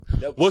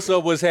What's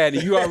up? What's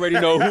happening? You already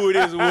know who it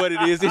is and what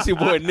it is. It's your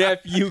boy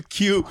Nephew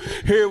Q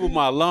here with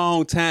my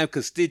longtime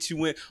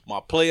constituent, my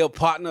player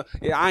partner.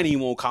 Yeah, I ain't even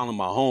want to call him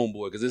my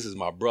homeboy because this is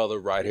my brother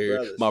right here.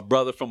 Brothers. My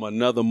brother from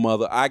another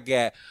mother. I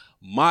got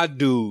my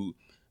dude.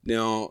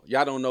 Now,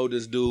 y'all don't know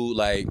this dude.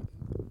 Like,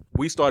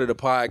 we started a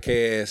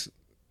podcast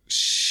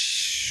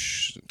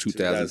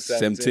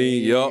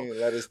 2017. Yup.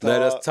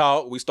 Let us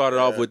talk. We started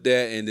off with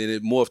that, and then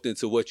it morphed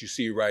into what you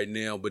see right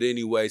now. But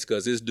anyways,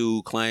 because this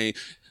dude claimed,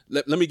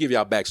 let me give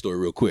y'all a backstory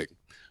real quick.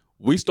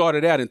 We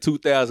started out in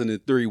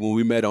 2003 when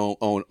we met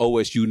on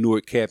OSU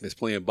Newark campus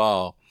playing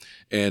ball.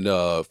 And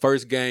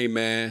first game,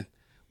 man,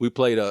 we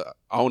played I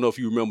don't know if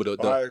you remember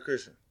the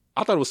Christian.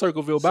 I thought it was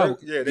Circleville Bible.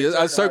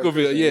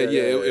 Circleville.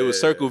 It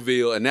was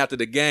Circleville. And after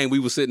the game, we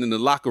were sitting in the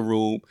locker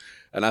room,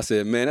 and I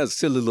said, man, that's a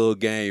silly little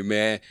game,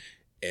 man.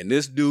 And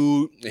this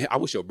dude, I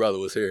wish your brother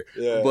was here.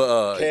 Yeah.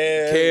 But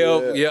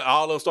Kev,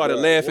 all of them started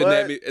laughing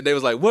at me. And they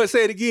was like, what?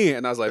 Say it again.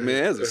 And I was like,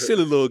 man, that's a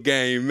silly little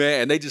game,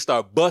 man. And they just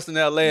started busting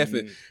out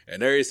laughing.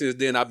 And ever since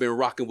then, I've been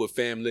rocking with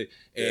family.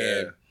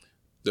 And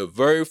the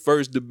very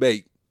first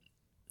debate,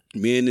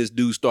 me and this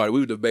dude started,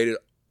 we debated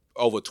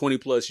over 20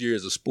 plus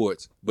years of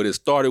sports. But it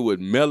started with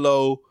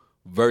Melo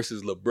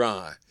versus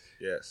LeBron.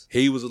 Yes.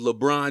 He was a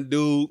LeBron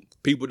dude.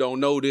 People don't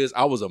know this.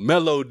 I was a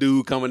Melo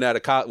dude coming out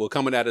of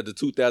the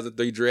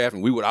 2003 draft,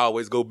 and we would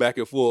always go back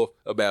and forth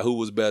about who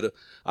was better.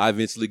 I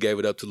eventually gave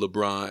it up to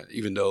LeBron,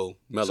 even though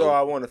Melo. So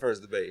I won the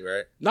first debate,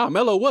 right? Nah,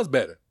 Melo was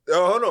better.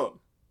 Oh, hold on.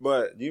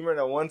 But you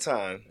remember that one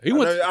time he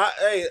went to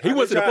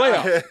the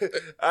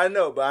playoffs. I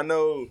know, but I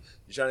know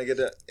you're trying to get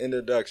the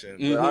introduction.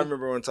 But I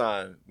remember one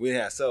time we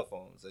didn't have cell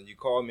phones, and you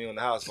called me on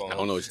the house phone. I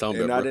don't know what you're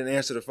talking and about. I didn't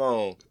answer the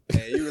phone,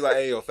 and you were like,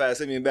 "Hey, yo, fast,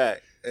 send me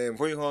back." And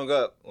before you hung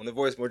up on the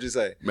voice, what'd you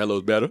say?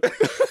 Melo's better.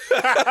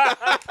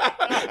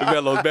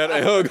 Melo's better.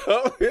 And hung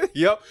up.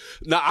 Yep.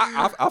 Now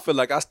I feel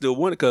like I still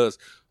won it because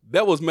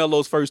that was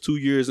Melo's first 2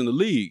 years in the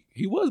league.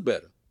 He was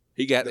better.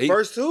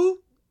 First two?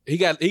 He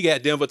got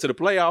Denver to the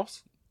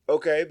playoffs.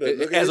 Okay, but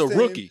look as at a his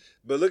rookie. Team.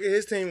 But look at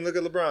his team. Look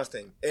at LeBron's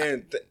team.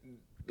 And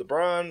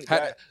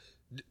LeBron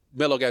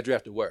Melo got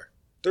drafted where?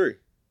 3.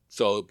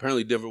 So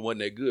apparently Denver wasn't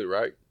that good,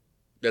 right?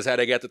 That's how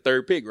they got the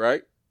third pick,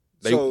 right?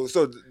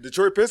 So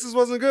Detroit Pistons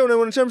wasn't good when they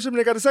won the championship and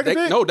they got the second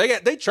pick? No,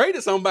 they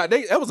traded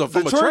somebody. That was from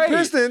a trade. Detroit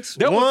Pistons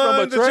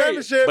won the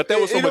championship. But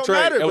that was from a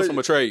trade. That was from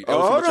a trade.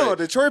 Hold on.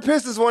 Detroit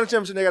Pistons won the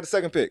championship and they got the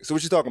second pick. So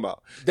what you talking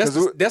about?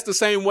 That's the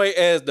same way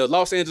as the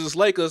Los Angeles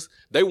Lakers.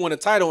 They won a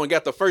title and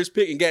got the first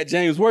pick and got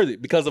James Worthy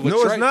because of a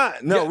trade. No, it's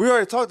not. No, we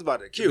already talked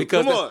about it. Q,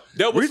 come on.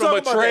 That was from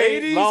a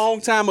trade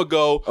long time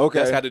ago. Okay.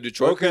 That's how the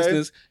Detroit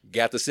Pistons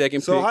got the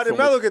second pick. So how did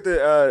Melo get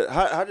the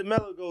how did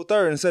Melo go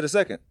third instead of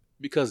second?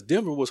 Because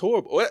Denver was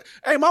horrible.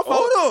 Hey, my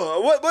fault.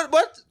 Hold on.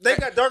 What? They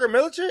got darker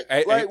military?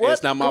 What?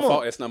 It's not my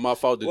fault. It's not my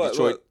fault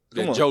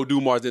that Joe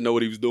Dumars didn't know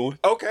what he was doing.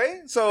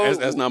 Okay, so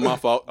that's not my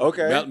fault.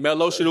 Okay,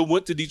 Melo should have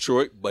went to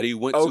Detroit, but he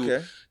went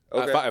to.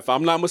 If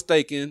I'm not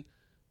mistaken,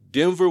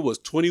 Denver was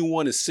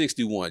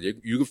 21-61.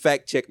 You can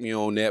fact check me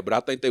on that, but I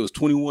think they was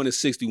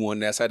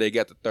 21-61. That's how they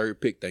got the third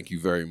pick. Thank you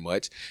very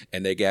much.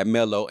 And they got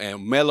Melo,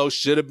 and Melo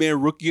should have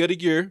been Rookie of the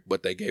Year,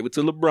 but they gave it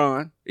to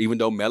LeBron, even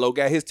though Melo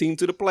got his team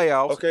to the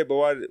playoffs. Okay, but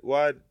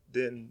why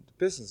didn't the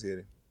Pistons get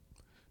him?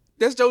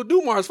 That's Joe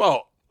Dumars'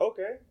 fault.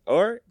 Okay,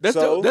 all right. That's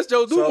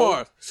Joe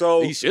Dumars.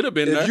 So he should have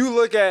been there. If you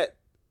look at,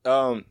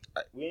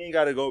 we ain't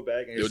got to go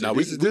back. And this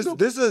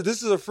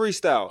is a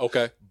freestyle.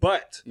 Okay,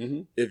 but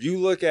if you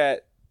look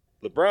at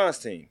LeBron's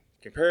team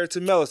compared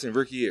to Melo's team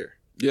rookie year.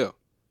 Yeah.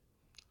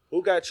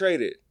 Who got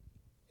traded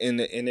in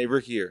a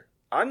rookie year?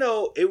 I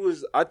know it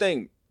was, I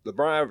think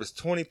LeBron averaged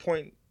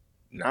 20.9.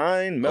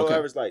 Melo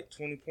averaged like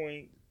 20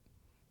 point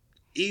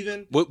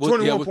even.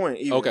 21 point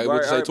even. Okay,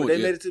 right? But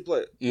they made it to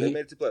play. They made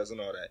it to playoffs and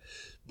all that.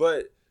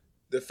 But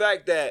the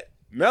fact that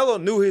Melo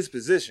knew his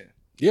position.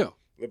 Yeah.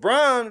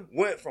 LeBron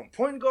went from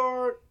point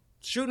guard,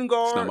 shooting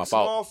guard, it's not my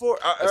small fault. forward.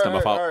 It's not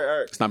my fault. All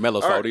right. It's not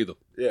Melo's fault either.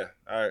 Yeah,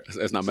 all right.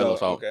 It's not Melo's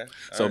fault. Okay.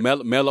 So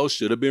Melo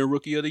should have been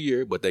Rookie of the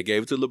Year, but they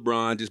gave it to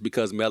LeBron just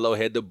because Melo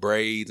had the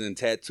braids and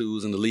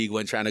tattoos, and the league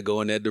wasn't trying to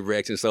go in that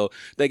direction. So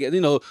they get,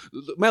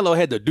 Melo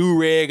had the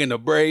do-rag and the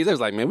braids. They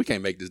was like, man, we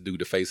can't make this dude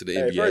the face of the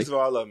NBA. First of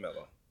all, I love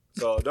Melo.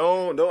 So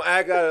don't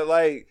act out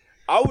like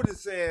I was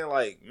just saying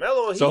like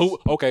Melo. So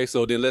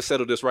then let's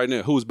settle this right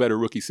now. Who's better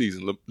rookie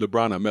season,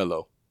 LeBron or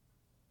Melo?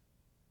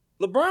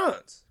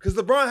 LeBron's, because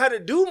LeBron had to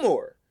do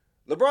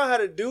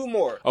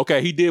more.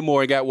 Okay, he did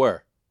more and got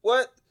where?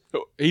 What?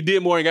 He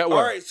did more and got where?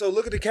 All right, so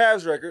look at the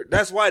Cavs record.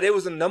 That's why they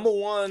was the number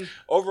 1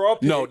 overall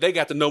pick. No, they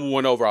got the number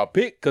 1 overall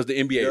pick because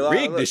the NBA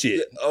rigged the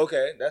shit.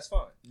 Okay, that's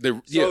fine.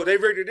 So they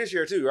rigged it this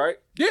year too, right?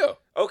 Yeah.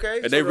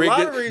 Okay. And they rigged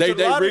it. They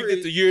rigged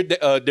it the year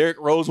Derrick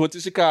Rose went to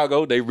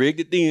Chicago. They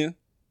rigged it then.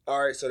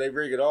 All right, so they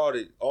rig it all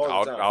the time.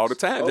 All the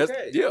time.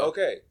 Okay.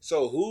 Okay.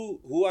 So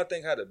who I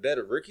think had a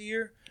better rookie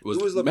year? It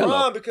was LeBron,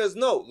 Melo. because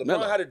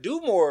LeBron had to do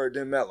more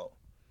than Melo.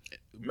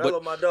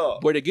 Melo, my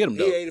dog. Where'd they get him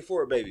though? He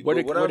 84, baby.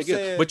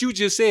 But you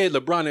just said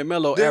LeBron and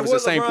Melo average the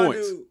same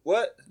points.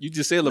 What? You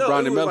just said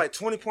LeBron and Melo. It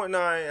was like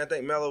 20.9. I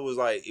think Melo was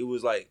like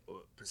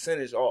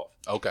percentage off.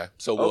 Okay,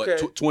 so what?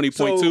 20.2.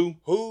 So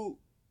who?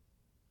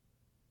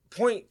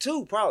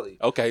 0.2 probably.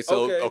 Okay,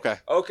 so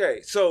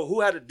okay. So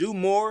who had to do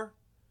more?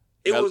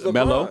 It was LeBron.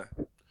 Melo?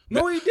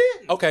 No, he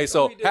didn't. Okay,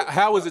 so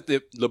how is it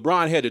that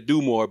LeBron had to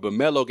do more, but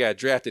Melo got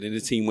drafted and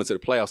his team went to the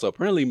playoffs? So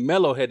apparently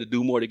Melo had to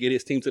do more to get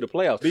his team to the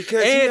playoffs.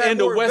 Because he had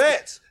more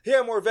vets. He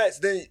had more vets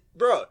than,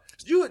 bro.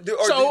 He had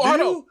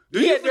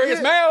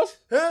Darius Miles?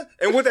 Huh?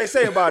 And what they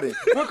say about him?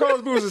 What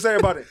Carlos Boozer say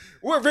about him?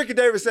 What Ricky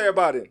Davis say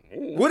about him?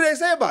 What did they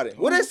say about him?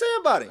 What did they say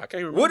about him? I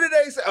can't remember. What did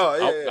they say?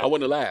 Oh, yeah. I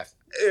wouldn't have laughed.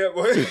 Yeah,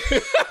 boy.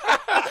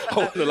 I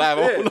wouldn't have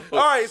laughed. Yeah. All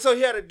right, so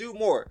he had to do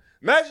more.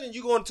 Imagine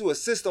you go into a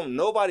system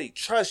nobody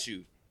trusts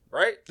you,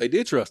 right? They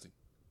did trust him.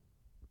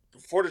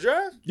 Before the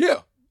draft? Yeah.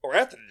 Or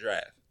after the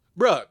draft?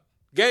 Bruh,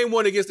 game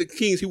 1 against the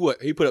Kings,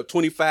 he put up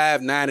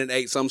 25, 9, and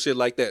 8, some shit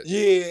like that.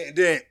 Yeah, and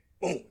then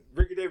boom,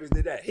 Ricky Davis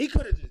did that. He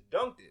could have just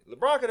dunked it.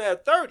 LeBron could have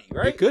had 30,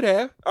 right? He could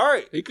have. All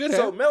right. He could have.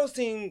 So Melo's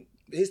team,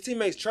 his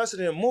teammates trusted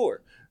him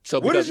more. So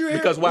what did you hear?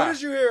 Because why? What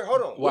did you hear?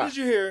 Hold on. Why? What did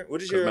you hear?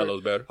 Because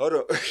Melo's better. Hold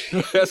on.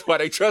 That's why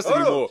they trusted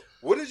him more.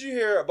 What did you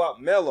hear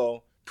about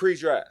Melo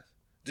pre-draft?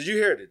 Did you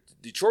hear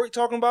Detroit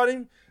talking about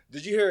him?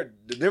 Did you hear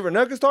the Denver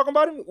Nuggets talking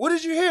about him? What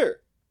did you hear?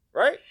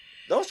 Right?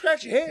 Don't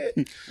scratch your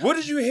head. What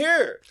did you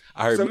hear?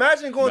 I heard so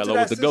imagine going Melo to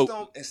that system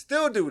GOAT. and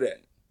still do that.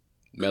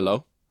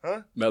 Melo.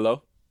 Huh?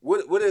 Melo.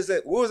 What is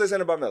that? What was they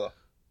saying about Melo?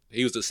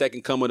 He was the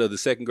second coming of the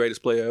second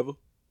greatest player ever.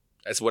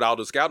 That's what all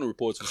the scouting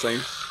reports were saying.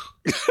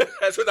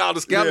 That's what all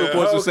the scouting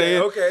reports were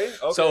saying. Okay.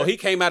 So he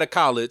came out of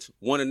college,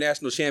 won a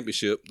national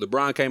championship.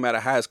 LeBron came out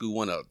of high school,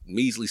 won a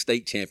measly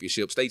state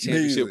championship.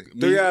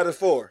 3 out of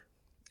 4.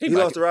 He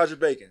lost to Roger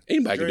Bacon.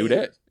 Anybody can do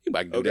that.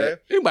 Anybody can do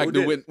that. Anybody can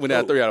do win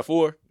out 3 out of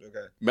 4.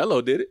 Okay.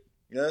 Melo did it.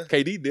 Yeah.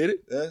 KD did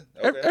it. Yeah.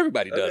 Okay.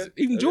 Everybody does it.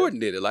 Even Jordan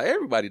did it. Like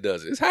everybody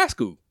does it. It's high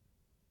school.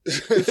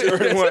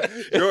 Jordan won 3?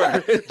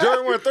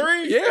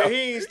 Yeah. And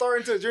he ain't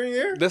starting to junior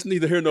year? That's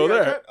neither here nor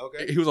there.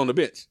 Okay. He was on the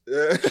bench.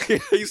 Yeah.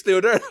 He's still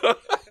there.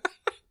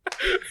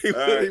 He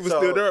was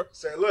still there.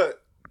 So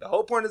look, the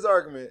whole point of his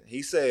argument,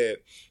 he said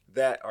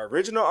that our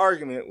original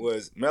argument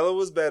was Melo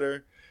was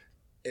better,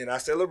 and I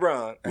said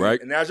LeBron. Right.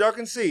 And as y'all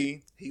can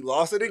see, he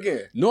lost it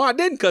again. No, I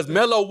didn't, because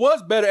Melo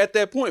was better at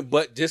that point.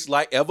 But just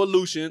like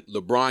evolution,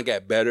 LeBron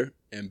got better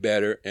and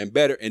better and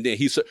better. And then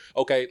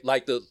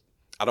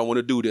I don't want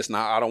to do this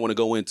now. I don't want to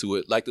go into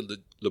it. Like the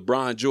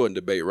LeBron Jordan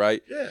debate,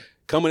 right? Yeah.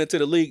 Coming into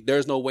the league,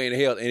 there's no way in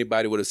hell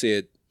anybody would have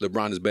said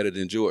LeBron is better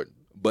than Jordan.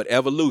 But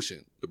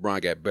evolution,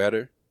 LeBron got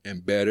better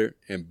and better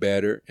and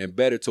better and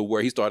better to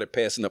where he started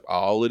passing up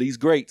all of these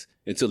greats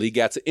until he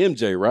got to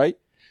MJ, right?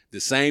 The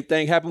same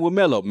thing happened with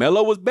Melo.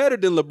 Melo was better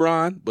than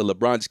LeBron, but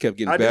LeBron just kept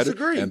getting better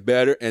and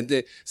better. And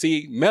then,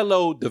 see,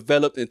 Melo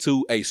developed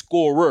into a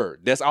scorer.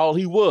 That's all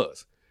he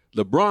was.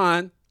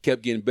 LeBron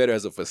kept getting better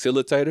as a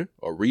facilitator,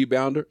 a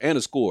rebounder, and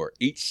a scorer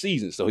each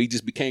season. So he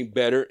just became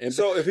better and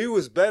better. So if he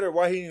was better,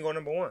 why he didn't go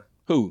number 1?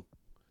 Who?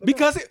 LeBron.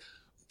 Because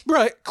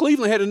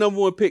Cleveland had a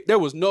number 1 pick. There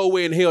was no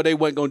way in hell they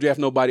wasn't going to draft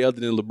nobody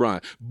other than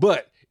LeBron.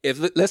 But if,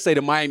 let's say,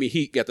 the Miami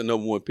Heat got the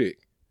number 1 pick,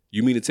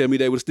 you mean to tell me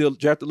they would have still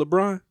drafted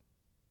LeBron?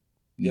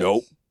 Yes.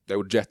 Nope. They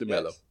would have drafted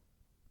Melo.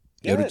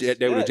 They would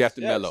have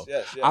drafted Melo.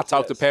 I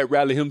talked to Pat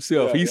Riley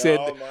himself. He said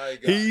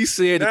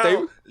that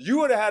they... You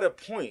would have had a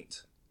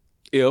point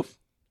if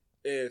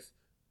the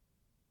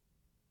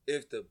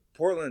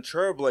Portland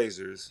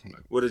Trailblazers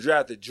would have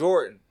drafted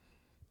Jordan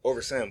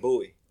over Sam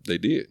Bowie. They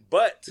did.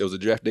 But it was a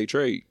draft day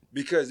trade.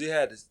 Because they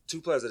had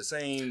 2 players of the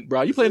same...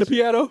 Bro, you playing the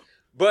piano?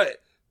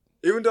 But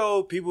even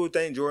though people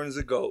think Jordan's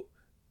a GOAT,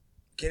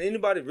 can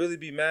anybody really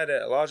be mad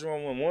at Elijah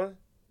 111?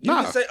 You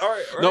nah. can say, all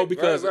right, no,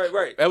 because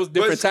right. That was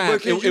different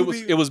time.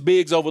 It was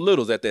bigs over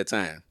littles at that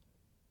time.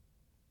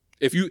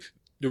 The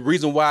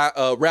reason why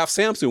Ralph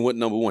Sampson went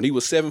number 1, he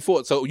was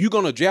 7'4". So you're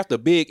gonna draft a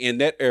big in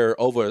that era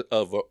over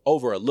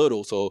a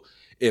little. So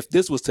if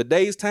this was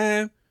today's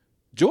time,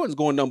 Jordan's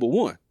going number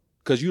 1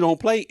 because you don't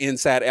play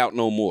inside out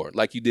no more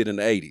like you did in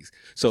the 80s.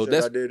 So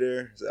that's what I did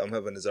there. So I'm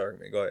having this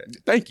argument. Go ahead.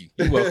 Thank you.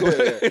 You're welcome.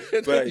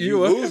 But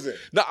you losing.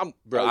 No,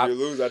 you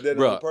lose. I did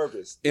it on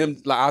purpose.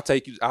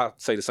 I'll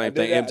say the same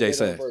thing MJ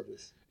said.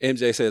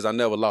 MJ says I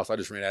never lost. I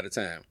just ran out of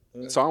time.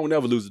 Mm-hmm. So I don't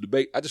never lose a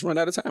debate. I just run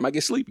out of time. I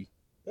get sleepy.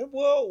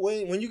 Well,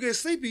 when you get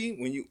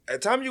sleepy, at the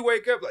time you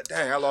wake up, like,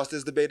 dang, I lost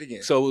this debate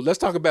again. So let's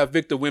talk about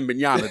Victor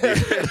Wembanyama.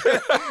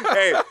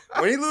 Hey,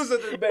 when he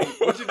loses the debate,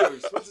 what you do?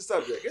 Switch the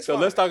subject. It's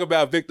fine. Let's talk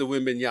about Victor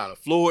Wembanyama.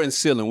 Floor and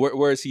ceiling.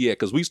 Where is he at?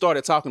 Because we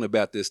started talking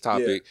about this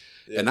topic,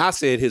 and I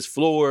said his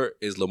floor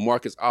is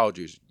LaMarcus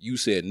Aldridge. You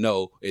said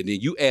no, and then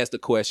you asked the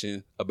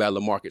question about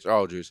LaMarcus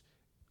Aldridge.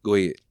 Go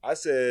ahead. I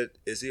said,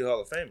 is he a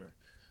Hall of Famer?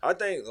 I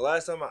think the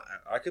last time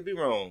I could be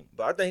wrong,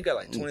 but I think he got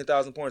like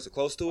 20,000 points or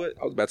close to it.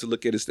 I was about to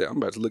look at his stats. I'm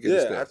about to look at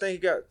his stats. Yeah, I think he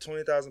got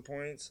 20,000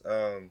 points.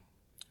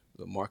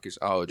 LaMarcus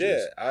Aldridge.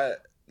 Yeah,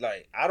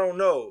 I don't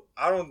know.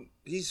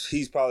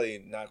 He's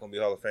probably not gonna be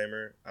a Hall of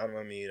Famer. I don't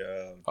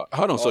know.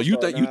 Hold on. So you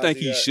think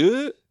he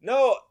should?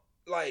 No,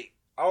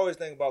 always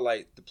think about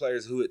like the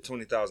players who hit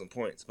 20,000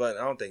 points, but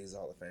I don't think he's a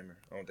Hall of Famer.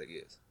 I don't think he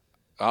is.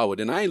 Oh, well,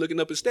 then I ain't looking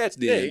up his stats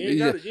then.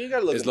 Yeah, you ain't got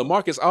to look. Is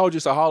LaMarcus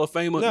Aldridge a Hall of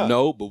Famer?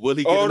 No, but will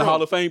he get in the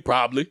Hall of Fame?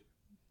 Probably.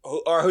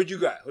 Or who you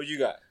got?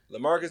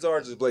 LaMarcus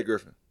Aldridge is Blake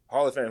Griffin.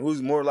 Hall of Fame.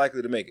 Who's more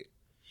likely to make it?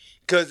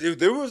 Because if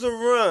there was a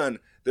run.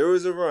 I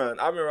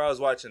remember I was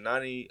watching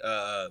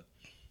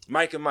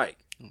Mike and Mike.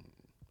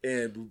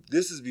 And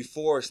this is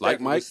before Steph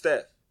was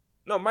Steph.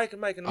 No, Mike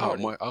and Mike in the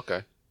morning. Oh,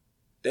 okay.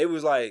 They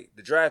was like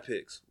the draft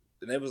picks.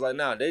 And they was like,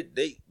 nah,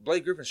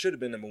 Blake Griffin should have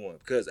been number one.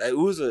 Because it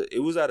was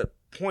at a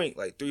point,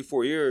 like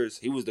 3-4 years,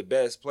 he was the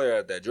best player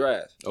at that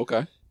draft.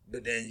 Okay.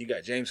 But then you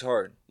got James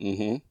Harden.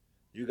 Mm-hmm.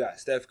 You got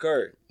Steph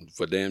Curry.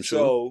 For damn sure.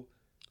 So,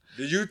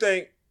 do you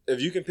think,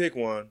 if you can pick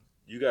one,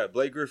 you got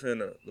Blake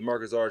Griffin or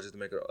LaMarcus Aldridge to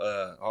make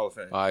a Hall of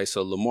Fame? All right,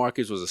 so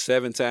LaMarcus was a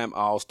 7-time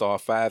All-Star,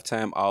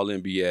 5-time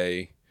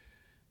All-NBA,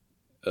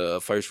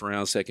 first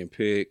round, second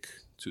pick,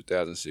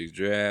 2006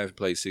 draft,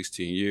 played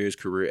 16 years,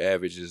 career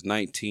average is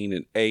 19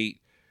 and 8.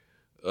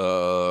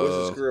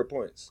 What's his career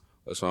points?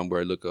 That's what I'm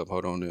going to look up.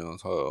 Hold on now.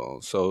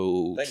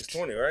 So I think it's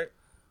 20, right?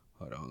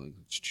 Hold on.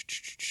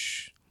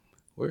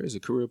 Where is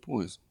the career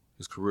points?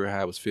 His career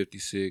high was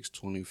 56,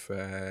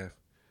 25.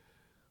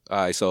 All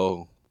right,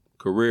 so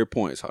career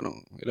points. Hold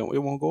on. It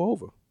won't go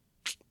over.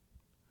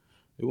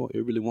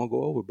 It really won't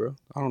go over, bro.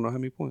 I don't know how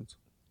many points.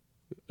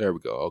 There we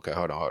go. Okay,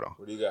 hold on.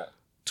 What do you got?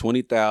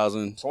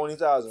 20,000.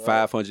 20,000.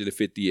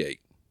 558.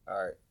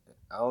 All right.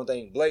 I don't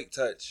think Blake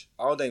touched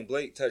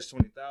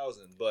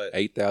 20,000, but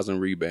 8,000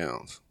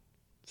 rebounds.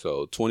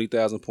 So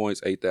 20,000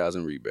 points,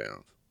 8,000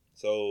 rebounds.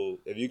 So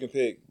if you can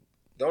pick,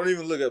 don't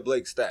even look at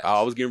Blake's stats.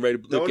 I was getting ready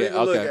to look at.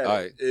 Look at all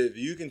right. If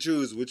you can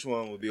choose which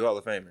one would be Hall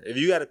of Famer. If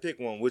you got to pick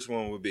one, which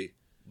one would be?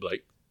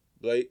 Blake.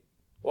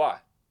 Why?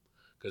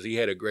 Because he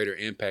had a greater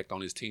impact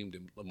on his team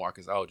than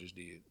LaMarcus Aldridge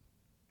did.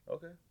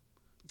 Okay.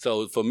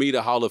 So for me,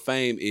 the Hall of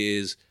Fame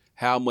is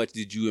how much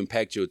did you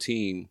impact your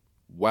team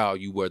while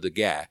you were the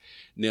guy.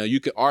 Now,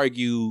 you could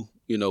argue,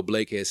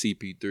 Blake had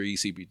CP3.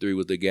 CP3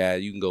 was the guy.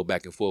 You can go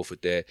back and forth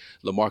with that.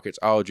 LaMarcus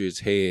Aldridge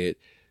had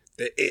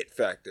the it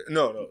factor.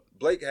 No.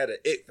 Blake had an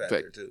it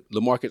factor, too.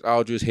 LaMarcus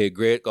Aldridge had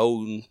Greg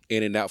Oden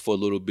in and out for a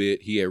little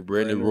bit. He had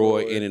Brandon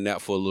Roy in and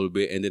out for a little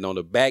bit. And then on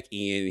the back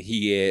end,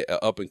 he had an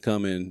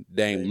up-and-coming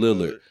Dame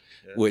Lillard.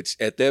 Yeah. Which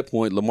at that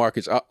point,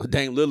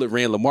 Dame Lillard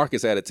ran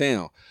LaMarcus out of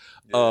town.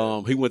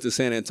 Yeah. He went to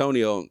San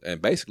Antonio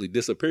and basically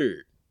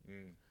disappeared.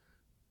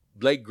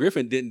 Blake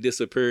Griffin didn't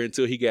disappear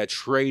until he got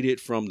traded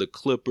from the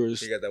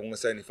Clippers. He got that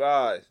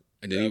 175.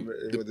 And then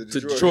he went to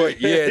Detroit.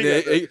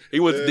 Yeah,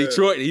 he went to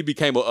Detroit and he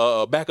became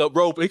a backup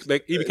rope. He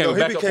became a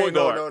backup point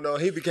guard. No.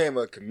 He became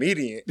a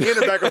comedian and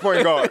a backup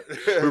point guard.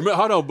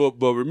 Hold on,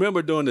 but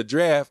remember during the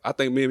draft, I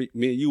think me and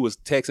you was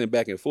texting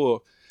back and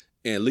forth.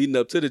 And leading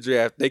up to the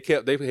draft, they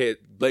had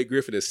Blake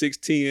Griffin at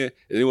 6'10",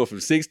 and they went from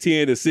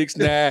 6'10" to 6'9",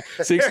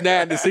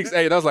 6'9" to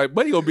 6'8". I was like,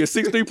 buddy, gonna be a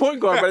 6'3" point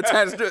guard by the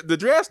time the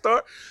draft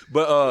start.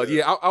 But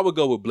I would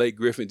go with Blake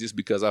Griffin just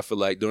because I feel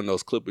like during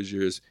those Clippers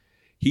years,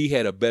 he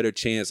had a better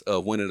chance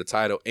of winning the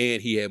title,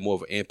 and he had more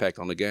of an impact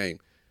on the game.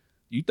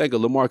 You think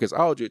of LaMarcus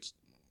Aldridge,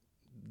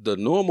 the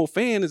normal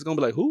fan is gonna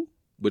be like, who?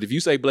 But if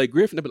you say Blake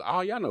Griffin, they'll be like,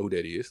 oh, y'all know who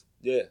that is.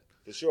 Yeah,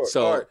 for sure.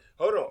 So, all right,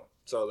 hold on.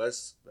 So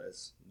let's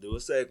do a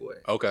segue.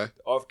 Okay.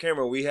 Off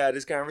camera, we had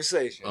this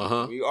conversation.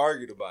 We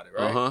argued about it,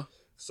 right?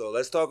 So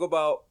let's talk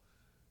about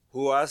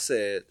who I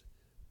said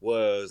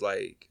was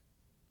like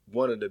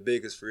one of the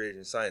biggest free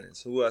agent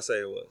signings. Who I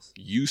say it was?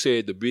 You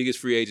said the biggest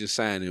free agent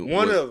signing.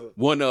 One of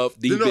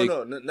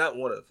the not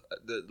one of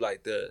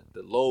the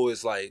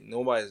lowest. Like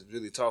nobody's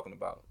really talking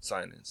about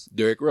signings.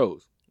 Derrick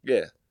Rose.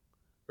 Yeah.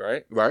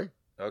 Right.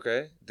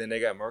 Okay. Then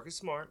they got Marcus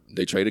Smart.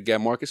 They traded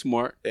Marcus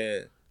Smart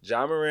and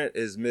Ja Morant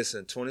is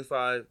missing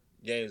 25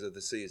 games of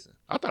the season.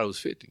 I thought it was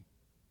 50.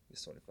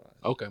 It's 25.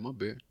 Okay, my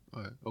bad.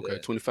 All right. Okay,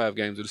 yeah. 25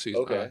 games of the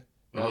season. Okay. Right.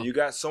 Now you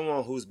got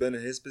someone who's been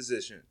in his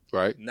position.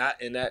 Right.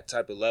 Not in that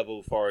type of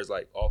level as far as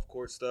like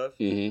off-court stuff.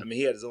 Mm-hmm. I mean,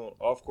 he had his own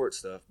off-court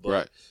stuff.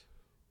 But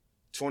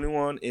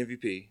 21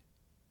 MVP.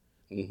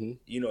 Mm-hmm.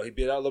 He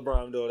beat out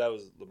LeBron, though. That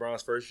was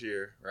LeBron's first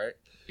year, right?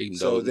 Even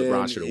though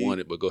LeBron should have won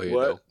it, but go ahead,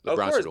 though.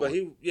 LeBron should have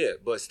won.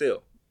 But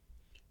still.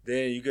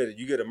 Then you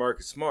get a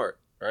Marcus Smart,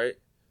 right?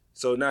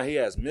 So now he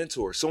has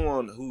mentors,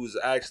 someone who's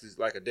actually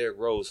like a Derrick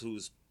Rose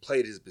who's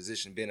played his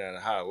position, been at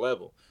a high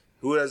level.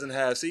 Who doesn't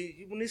have,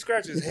 when he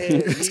scratches his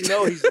head, he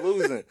know he's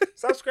losing.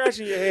 Stop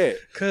scratching your head.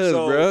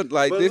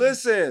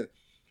 Listen,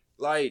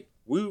 like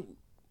we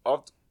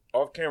off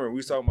camera, we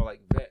was talking about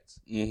like vets.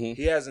 Mm-hmm.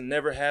 He hasn't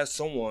never had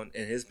someone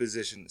in his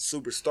position,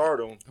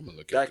 superstardom,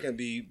 that can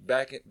be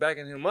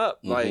backing him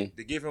up, mm-hmm. like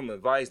to give him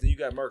advice. Then you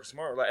got Marcus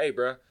Smart, like, hey,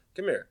 bro,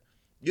 come here.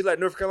 You like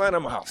North Carolina?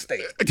 I'm Ohio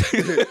State.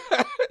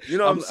 You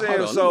know what I'm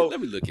saying? Let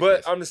me look at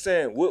this. I'm just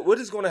saying, what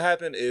is going to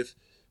happen if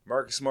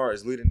Marcus Smart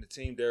is leading the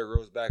team, Derrick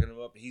Rose backing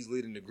him up, he's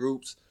leading the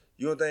groups?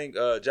 You don't think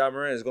Ja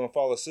Morant is going to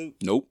follow suit?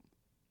 Nope.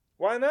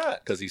 Why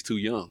not? Because he's too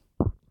young.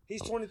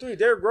 He's 23.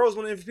 Derrick Rose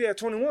won MVP at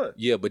 21.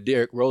 Yeah, but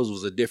Derrick Rose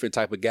was a different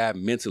type of guy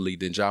mentally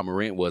than Ja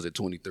Morant was at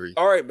 23.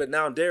 All right, but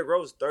now Derrick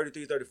Rose,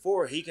 33,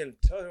 34, he can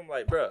tell him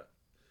like, bruh,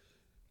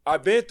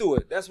 I've been through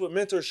it. That's what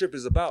mentorship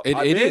is about. It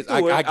is.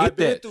 I get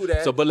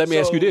that. So, but let me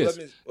ask you this.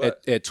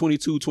 At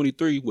 22,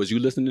 23, was you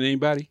listening to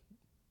anybody?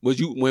 Was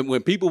you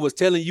when people was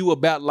telling you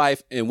about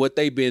life and what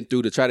they've been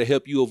through to try to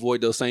help you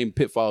avoid those same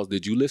pitfalls,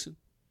 did you listen?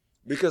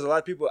 Because a lot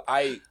of people,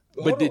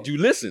 did you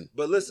listen?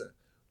 But listen,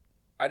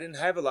 I didn't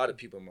have a lot of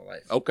people in my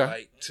life.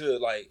 Okay.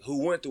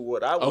 Who went through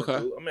what I went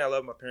through. I mean, I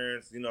love my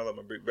parents, I love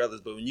my big brothers,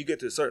 but when you get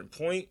to a certain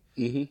point,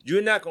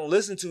 you're not going to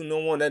listen to no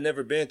one that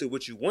never been through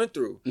what you went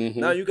through.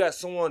 Now you got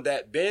someone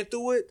that been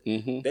through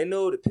it. They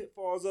know the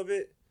pitfalls of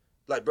it.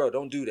 Like, bro,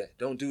 don't do that.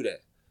 Don't do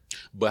that.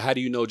 But how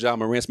do you know Ja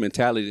Morant's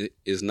mentality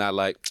is not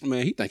like,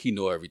 man, he think he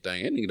know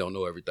everything. That nigga don't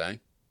know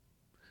everything.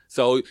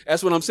 So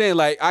that's what I'm saying.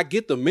 Like, I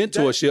get the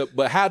mentorship,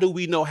 but how do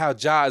we know how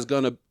Ja is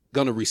gonna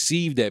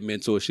receive that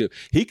mentorship?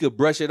 He could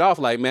brush it off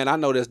like, man, I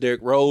know that's Derrick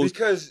Rose.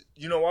 Because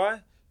you know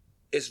why?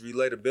 It's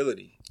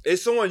relatability.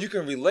 It's someone you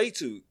can relate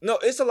to. No,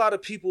 it's a lot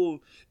of people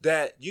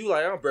that you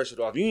like, I don't brush it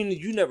off.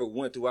 You never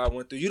went through what I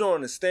went through. You don't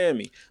understand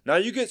me. Now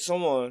you get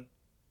someone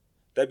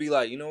that be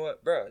like, you know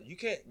what, bro? You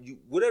can't.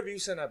 Whatever you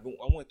said, I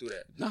went through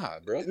that. Nah,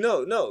 bro.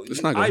 No.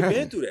 It's not gonna happen.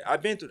 Been through that.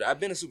 I've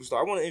been a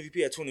superstar. I won an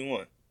MVP at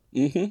 21.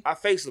 I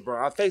faced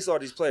LeBron. I faced all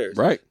these players.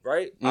 Right.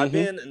 I've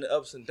been in the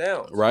ups and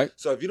downs. Right.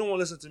 So if you don't want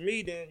to listen to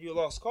me, then you're a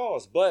lost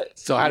cause. But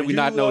so how do we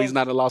not know he's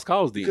not a lost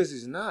cause then? Because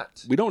he's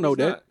not. We don't know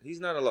that. He's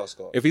not a lost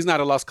cause. If he's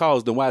not a lost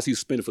cause, then why is he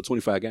suspended for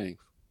 25 games?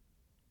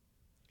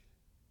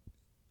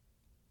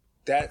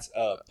 That's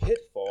a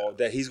pitfall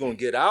that he's going to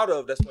get out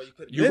of. That's why you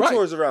put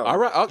mentors around. All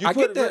right, I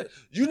get that.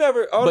 You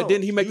never. But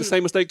didn't he make the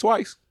same mistake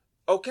twice?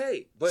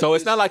 Okay, but so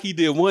it's not like he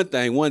did one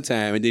thing one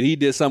time and then he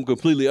did something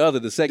completely other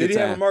the second time. Did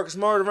he have a Marcus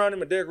Smart around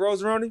him and Derrick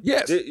Rose around him?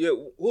 Yes.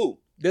 Who?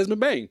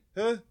 Desmond Bain.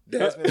 Huh?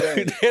 Desmond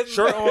Bain.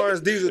 Short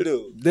arms diesel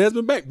dude.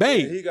 Desmond Bain.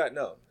 Yeah, he got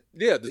no.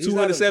 Yeah, the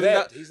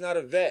 $207. He's not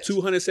a vet.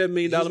 $207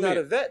 million man. He's not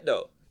a vet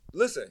though.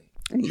 Listen,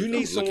 you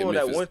need someone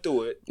that went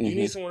through it. You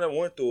need someone that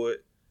went through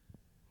it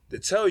to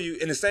tell you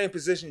in the same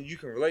position you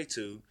can relate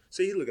to.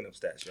 See, he's looking up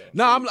stats, y'all.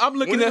 No, I'm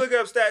looking when you look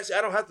up stats. I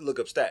don't have to look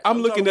up stats.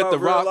 I'm looking at the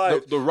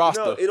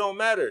roster. No, it don't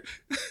matter.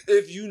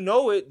 If you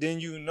know it, then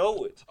you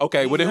know it.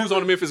 Okay, well then who's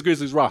on the Memphis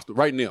Grizzlies roster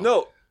right now?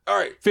 No, all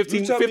right.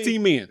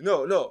 15 men.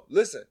 No,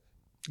 listen.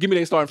 Give me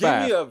their starting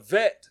five. Give me a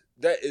vet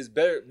that is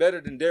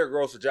better than Derrick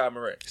Rose for Ja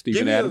Morant.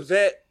 Steven Adams. Give me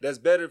a vet that's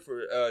better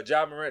for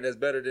Ja Morant that's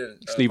better than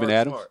Steven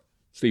Adams. Smart.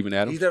 Steven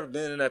Adams. He's never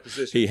been in that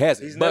position. He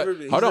hasn't.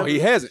 He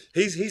hasn't.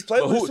 He's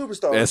played with a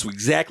superstar. That's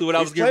exactly what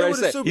I was getting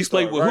ready to say. He's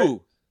played with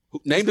who?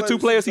 Name the two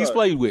players he's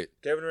played with.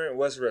 Kevin Durant and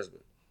Russell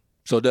Westbrook.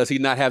 So does he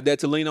not have that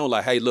to lean on?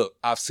 Like, hey, look,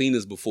 I've seen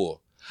this before.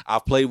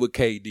 I've played with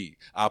KD.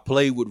 I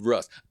played with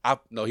Russ.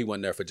 No, he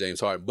wasn't there for James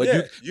Harden. But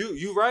yeah,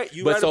 you right.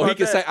 But so he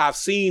can say, I've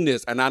seen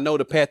this, and I know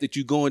the path that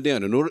you're going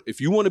down.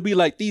 If you want to be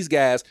like these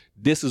guys,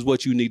 this is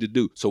what you need to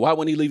do. So why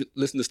wouldn't he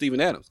listen to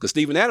Steven Adams? Because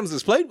Steven Adams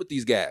has played with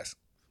these guys.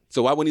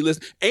 So why wouldn't he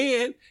listen?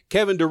 And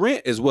Kevin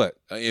Durant is what?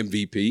 An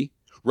MVP.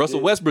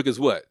 Russell Westbrook is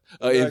what?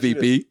 An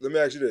MVP. Let me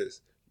ask you this.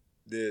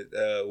 Did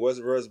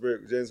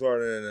Westbrook, James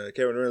Harden, and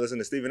Kevin Durant listen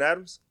to Steven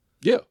Adams?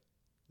 Yeah.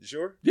 You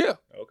sure? Yeah.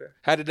 Okay.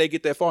 How did they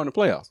get that far in the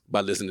playoffs?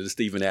 By listening to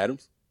Steven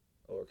Adams.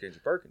 Or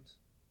Kendrick Perkins.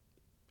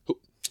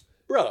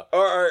 Bruh.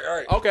 All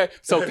right. Okay.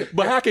 So,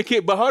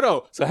 but hold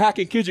on. So how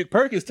can Kendrick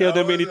Perkins tell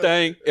them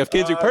anything if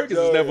Kendrick Perkins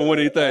has never won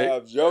anything?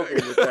 I'm joking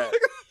with that.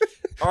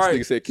 All right. This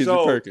nigga said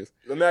Kendrick Perkins.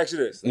 Let me ask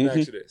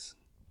you this.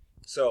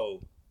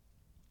 So,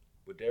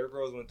 what Derrick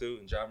Rose went through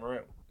and Ja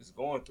Morant is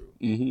going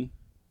through,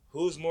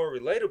 who's more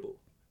relatable?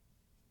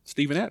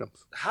 Steven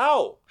Adams.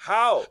 How?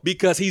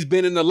 Because he's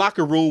been in the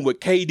locker room with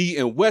KD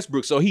and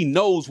Westbrook, so he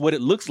knows what it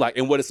looks like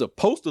and what it's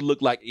supposed to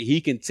look like. He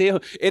can tell.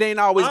 It ain't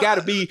always got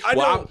to be,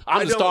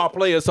 I'm the star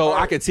player, so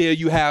I can tell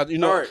you how, It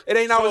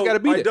ain't always got to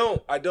be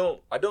that. I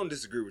don't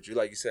disagree with you,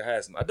 like you said,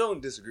 Hassan. I don't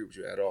disagree with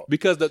you at all.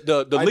 Because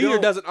the leader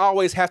doesn't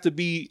always have to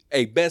be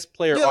a best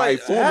player or a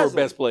former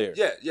best player.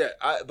 Yeah.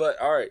 But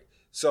all right.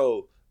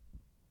 So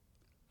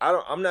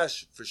I'm not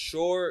for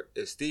sure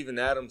if Steven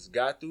Adams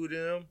got through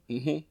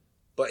them.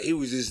 But he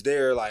was just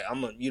there like,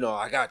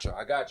 I got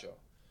y'all.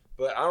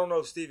 But I don't know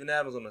if Steven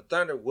Adams on the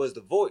Thunder was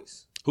the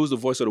voice. Who's the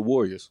voice of the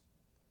Warriors?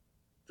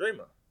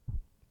 Draymond.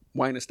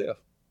 Wayne and Steph.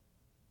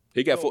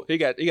 He got an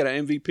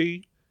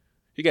MVP.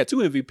 He got 2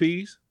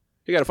 MVPs.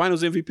 He got a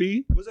Finals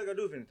MVP. What's that got to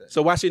do with anything?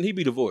 So why shouldn't he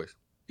be the voice?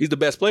 He's the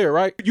best player,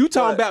 right? You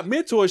talking about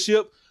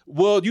mentorship.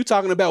 Well, you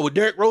talking about what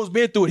Derrick Rose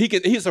been through.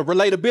 He's a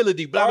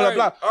relatability, blah, blah,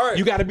 blah. All right.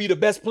 You got to be the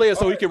best player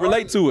so he can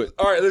relate to it.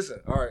 All right, listen.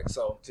 All right,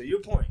 so to your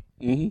point,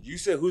 you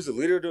said who's the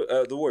leader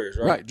of the Warriors,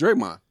 right? Right,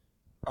 Draymond.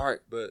 All right,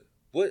 but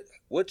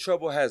what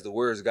trouble has the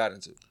Warriors got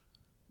into?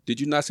 Did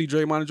you not see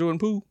Draymond and Jordan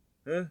Poole?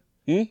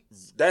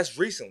 That's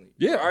recently.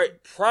 Yeah. All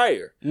right,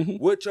 prior.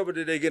 What trouble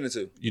did they get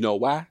into? You know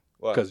why?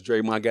 Because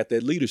Draymond got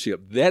that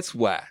leadership. That's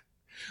why.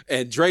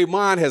 And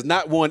Draymond has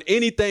not won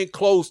anything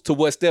close to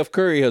what Steph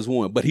Curry has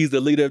won, but he's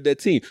the leader of that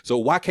team. So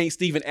why can't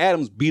Steven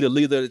Adams be the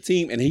leader of the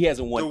team and he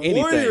hasn't won anything?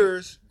 The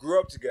Warriors grew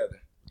up together.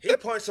 He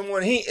punched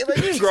someone. He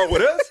didn't grow up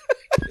with us.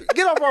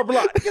 Get off our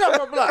block.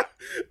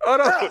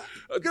 Hold on.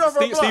 Get off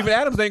our block. Steven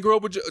Adams ain't grow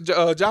up with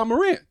Ja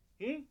Morant.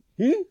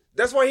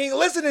 That's why he ain't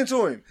listening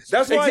to him.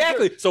 That's why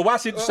exactly. So why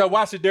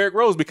should Derrick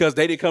Rose? Because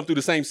they didn't come through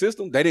the same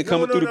system. They didn't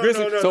come through the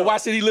Grizzlies. So why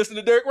should he listen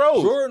to Derrick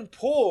Rose? Jordan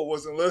Poole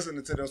wasn't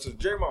listening to them, so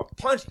Draymond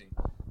punched him.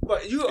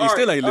 But he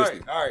still ain't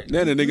listening. All right.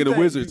 Then the nigga the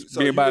Wizards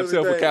being by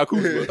himself with Cal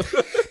Kuzma.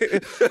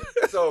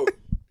 So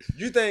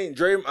you think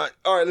Draymond?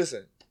 All right,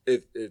 listen.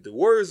 If the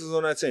Warriors is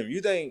on that team, you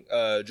think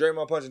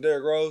Draymond punching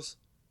Derrick Rose?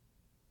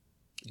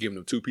 Giving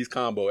them 2-piece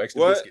combo,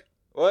 extra biscuit.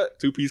 What?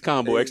 2-piece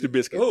combo, extra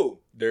biscuit. Who?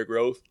 Derrick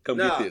Rose. Come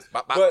get this.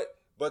 Bop, bop.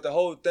 But the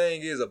whole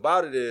thing is the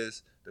fact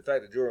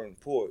that Jordan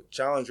Poole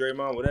challenged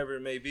Draymond, whatever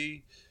it may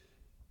be,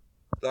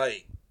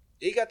 like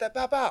he got that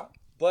pop out.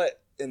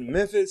 But in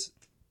Memphis,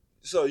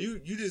 so you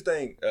just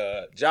think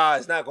Ja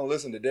is not gonna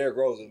listen to Derrick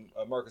Rose and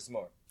Marcus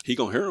Smart? He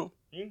gonna hear him.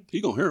 He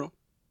gonna hear him.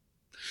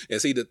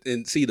 And see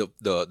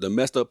the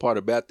messed up part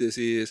about this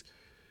is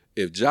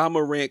if Ja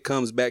Morant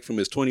comes back from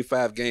his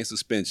 25-game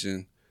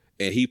suspension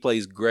and he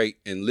plays great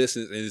and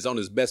listens and is on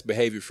his best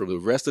behavior for the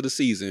rest of the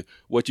season,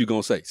 what you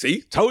gonna say?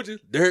 See, told you,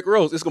 Derrick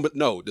Rose. It's gonna be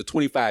no. The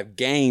 25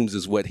 games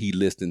is what he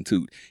listened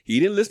to. He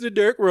didn't listen to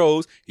Derrick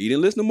Rose. He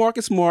didn't listen to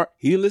Marcus Smart.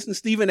 He didn't listen to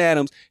Steven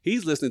Adams.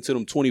 He's listening to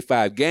them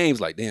 25 games.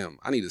 Like, damn,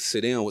 I need to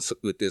sit down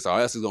with this, or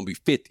else it's gonna be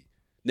 50.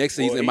 Next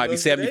season it might be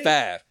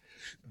 75.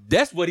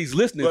 That's what he's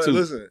listening to.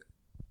 Listen,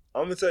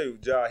 I'm gonna tell you,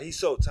 Ja, he's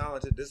so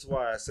talented. This is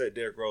why I said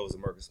Derrick Rose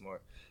and Marcus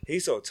Smart.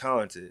 He's so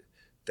talented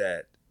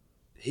that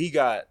he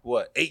got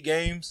 8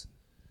 games?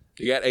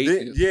 He got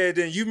 8.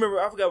 Then you remember,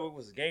 I forgot what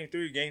was it, game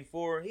 3, game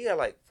 4. He had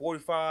like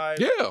 45.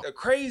 Yeah. A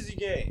crazy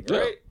game,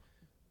 right?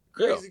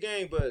 Yeah. Crazy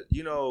game, but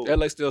you know.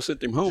 LA still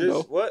sent him home,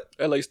 though. What?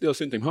 LA still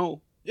sent him home.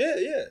 Yeah.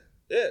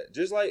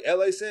 Just like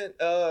LA sent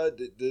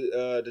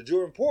the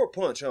Jordan Poole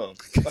punch home.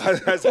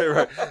 I say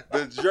right.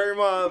 The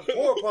Draymond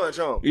Poole punch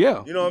home.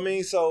 Yeah. You know what I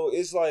mean? So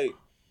it's like.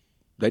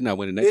 They're not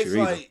winning next year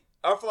either.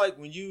 I feel like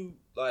when you,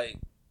 like,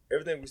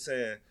 everything we're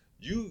saying,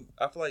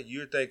 I feel like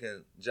you're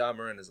thinking Ja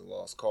Morant is a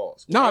lost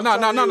cause. No, I'm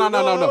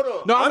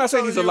not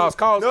saying he's a lost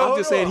cause. I'm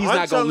just saying he's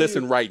not going to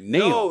listen right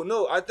now.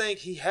 No, I think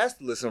he has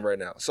to listen right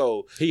now.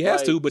 So he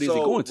has to, but is he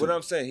going to? What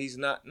I'm saying, he's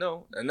not.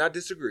 No, and I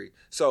disagree.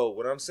 So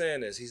what I'm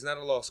saying is he's not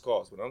a lost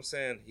cause. What I'm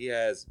saying, he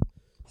has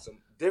some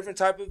different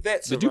type of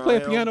vets. Did you play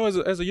a piano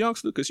as a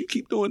youngster? Because you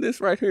keep doing this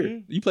right here.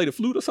 Mm-hmm. You play the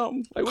flute or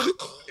something? Like what?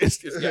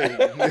 It's you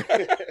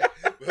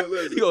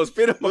gonna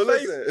spit in my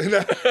face? You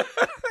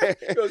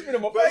gonna spit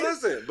in my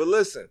face? But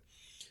listen.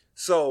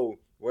 So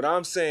what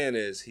I'm saying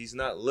is he's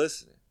not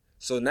listening.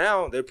 So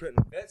now they're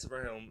putting bets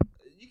around him.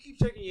 You keep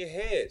shaking your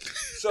head.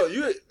 So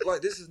you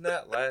like this is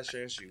not last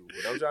chance you.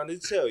 What I'm trying to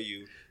tell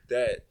you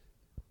that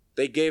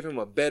they gave him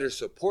a better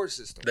support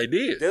system. They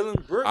did.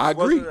 Dillon Brooks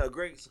wasn't a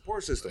great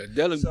support system.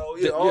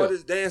 All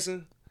this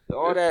dancing,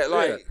 all that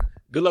like.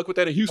 Good luck with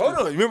that in Houston.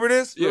 Hold on, you remember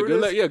this? Good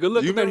luck. Yeah, good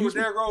luck with that in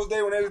Houston. You remember Derrick Rose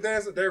Day when they was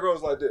dancing? Derrick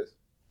Rose like this.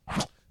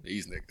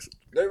 These niggas.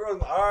 Derrick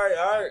Rose, all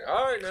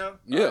right now.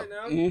 Yeah. All right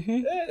now.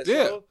 Mm-hmm.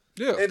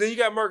 Yeah. And then you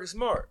got Marcus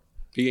Smart.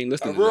 He ain't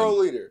listening to them. A world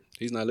leader.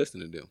 He's not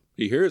listening to them.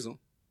 He hears them.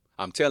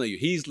 I'm telling you,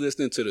 he's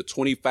listening to the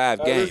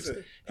 25 games.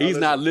 He's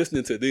not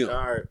listening to them. All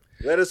right.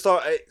 Let us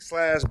talk /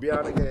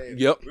 beyond the game.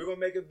 Yep. We're going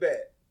to make a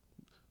bet.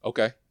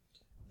 Okay.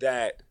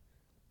 That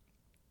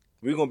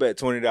we're going to bet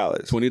 $20.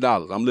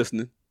 $20. I'm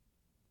listening.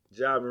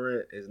 Ja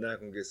Morant is not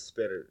going to get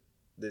suspended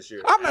this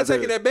year. I'm not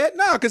taking that bet.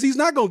 No, because he's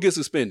not going to get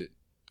suspended.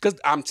 Because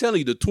I'm telling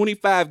you, the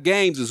 25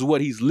 games is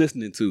what he's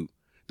listening to.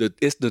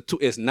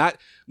 It's not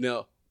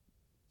now.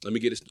 Let me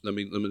get this. Let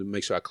me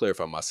make sure I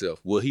clarify myself.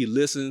 Will he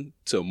listen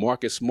to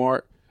Marcus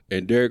Smart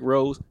and Derrick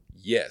Rose?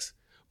 Yes,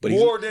 but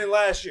more than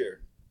last year.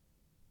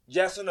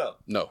 Yes or no?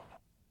 No.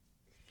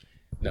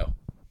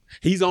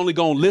 He's only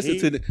gonna listen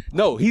to the.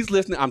 No, he's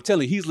listening. I'm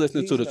telling you, he's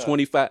listening to the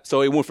 25.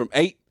 So it went from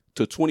 8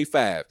 to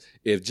 25.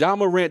 If Ja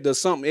Morant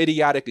does something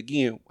idiotic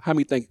again, how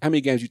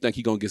many games you think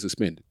he's gonna get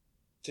suspended?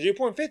 To your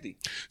point, 50.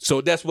 So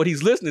that's what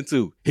he's listening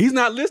to. He's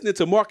not listening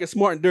to Marcus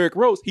Smart and Derrick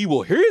Rose. He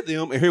will hear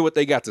them and hear what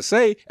they got to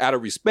say out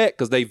of respect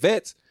because they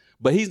vets.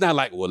 But he's not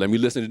like, well, let me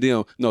listen to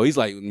them. No, he's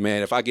like,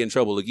 man, if I get in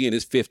trouble again,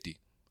 it's 50.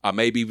 Or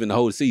maybe even the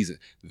whole season.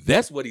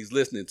 That's what he's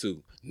listening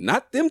to.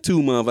 Not them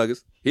two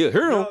motherfuckers. He'll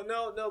hear them.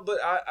 No,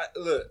 but I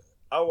look,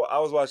 I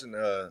was watching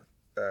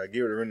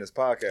Give It a Ring this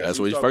podcast. That's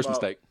his first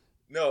mistake.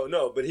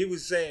 No, but he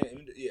was saying,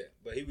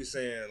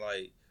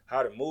 like,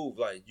 how to move.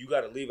 Like, you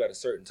got to leave at a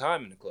certain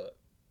time in the club.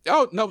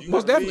 Oh no,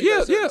 most definitely,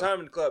 yeah. Time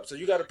in the club, so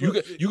you got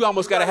to. You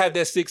almost got to have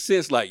that sixth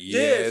sense, like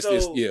yeah.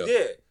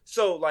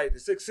 So like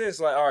the sixth sense,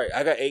 like all right,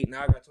 I got 8,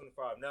 now I got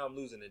 25, now I'm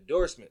losing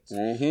endorsements.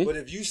 Mm-hmm. But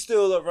if you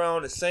still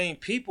around the same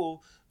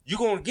people, you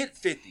gonna get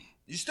 50.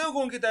 You still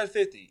gonna get that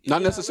 50.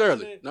 Not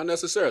necessarily,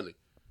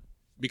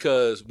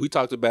 because we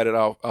talked about it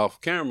off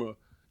camera.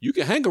 You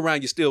can hang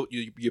around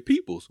your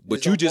peoples,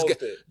 but you just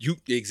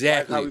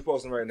exactly like how we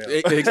posting right now.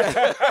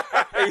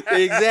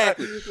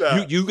 Exactly.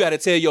 No. You got to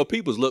tell your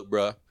peoples, look,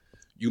 bruh.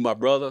 You my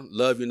brother,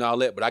 love you and all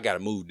that, but I got to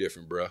move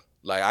different, bro.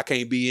 Like, I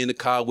can't be in the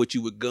car with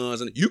you with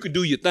guns. And you can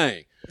do your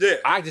thing. Yeah.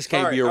 I just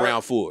can't be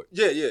around for it.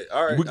 Yeah.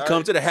 All right. We can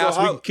come to the house,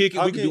 we can kick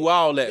it, we can do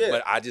all that,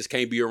 but I just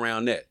can't be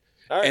around that.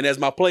 Right. And as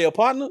my player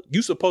partner,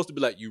 you supposed to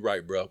be like, you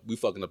right, bro. We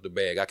fucking up the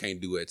bag. I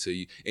can't do that to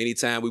you.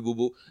 Anytime we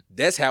boo-boo,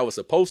 that's how it's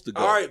supposed to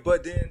go. All right,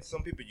 but then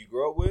some people you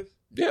grow up with,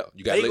 they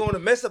going to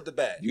mess up the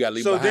bag. You got to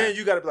leave behind. So then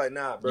you got to be like,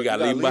 nah, bro. You got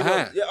to leave him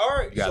behind. Yeah, all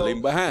right. You got to leave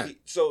him behind.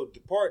 So the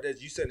part that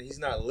you said he's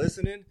not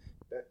listening,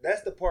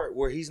 that's the part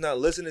where he's not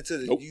listening to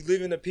you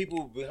leaving the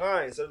people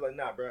behind. So it's like,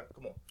 nah, bro,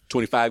 come on.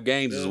 25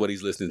 games is what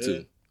he's listening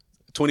to.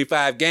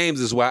 25 games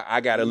is why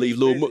I gotta leave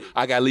Lil Mook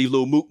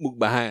Mook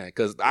behind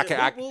because I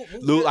can't hang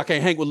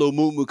with Lil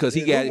Mook Mook because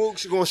he got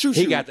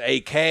the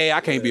AK.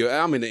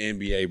 I'm in the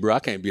NBA, bro.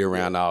 I can't be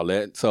around all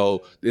that.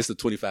 So it's the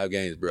 25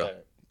 games, bro. Right.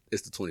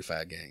 It's the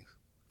 25 games.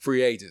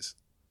 Free agents,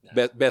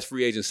 best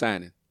free agent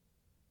signing.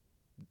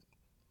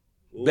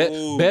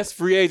 Best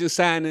free agent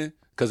signing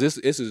because this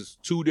is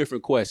two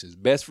different questions.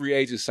 Best free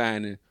agent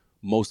signing,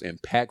 most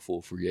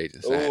impactful free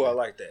agent signing. Oh, I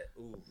like that.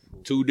 Ooh.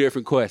 Two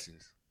different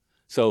questions.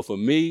 So for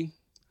me.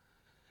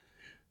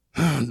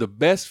 The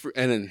best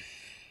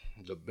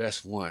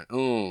one.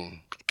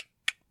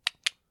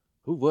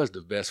 Who was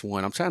the best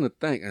one? I'm trying to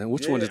think. And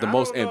which one is the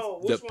most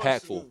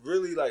impactful?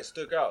 Really like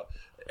stuck out.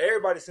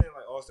 Everybody's saying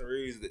like Austin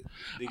Reeves to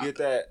get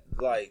that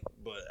like,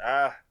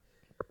 but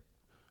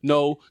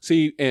no.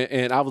 See,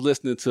 and I was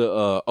listening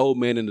to Old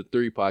Man in the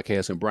Three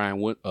podcast, and Brian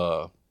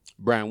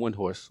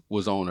Windhorst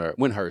was on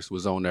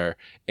there,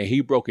 and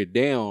he broke it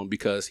down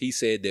because he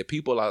said that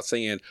people are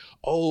saying,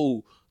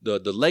 "Oh,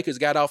 the Lakers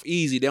got off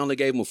easy. They only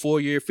gave him a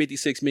 4-year,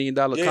 $56 million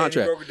contract."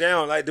 He broke it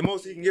down. Like the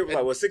most he can get was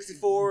like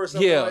 64 or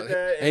something like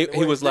that. And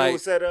he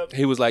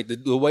was like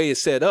the way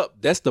it's set up.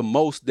 That's the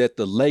most that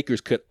the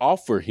Lakers could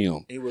offer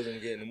him. He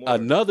wasn't getting more.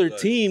 Another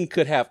team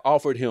could have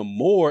offered him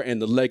more,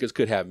 and the Lakers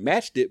could have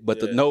matched it,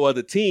 but no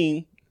other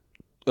team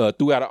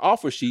threw out an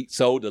offer sheet,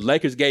 so the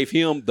Lakers gave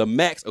him the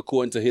max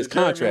according to his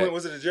contract.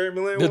 Was it the Jeremy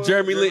Lin one? The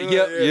Jeremy Lin,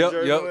 yep.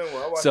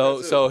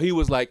 So he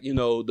was like,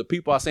 the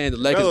people are saying the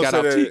Lakers got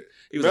off cheap.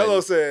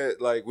 Melo said,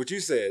 like what you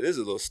said, this is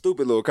a little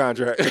stupid little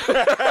contract.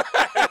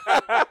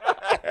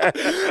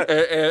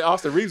 and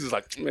Austin Reeves is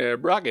like, man,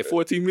 bro, I get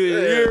 $14 million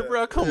a year,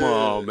 bro. Come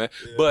on, man.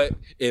 Yeah. But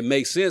it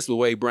makes sense the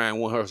way Brian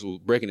Windhorst was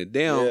breaking it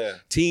down. Yeah.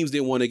 Teams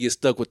didn't want to get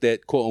stuck with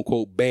that quote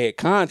unquote bad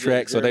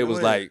contract, so they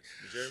was like,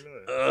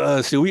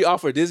 should we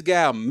offer this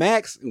guy a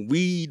max?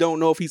 We don't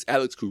know if he's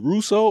Alex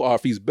Caruso or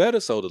if he's better.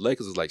 So the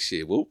Lakers is like,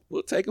 shit, we'll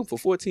take him for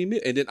 $14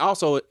 million. And then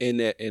also in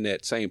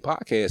that same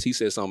podcast, he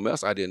said something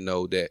else I didn't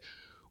know, that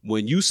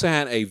when you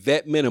sign a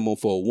vet minimum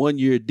for a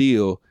 1-year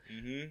deal,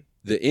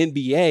 the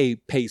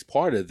NBA pays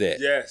part of that.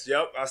 Yes,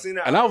 yep. I seen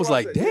that. And I was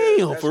like,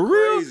 damn, for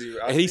real?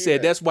 And he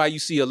said that's why you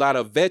see a lot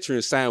of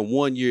veterans sign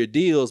 1-year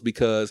deals,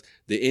 because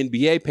the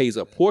NBA pays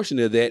a portion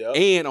of that. Yep.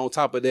 And on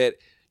top of that,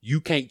 you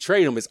can't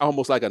trade them. It's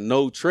almost like a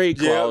no trade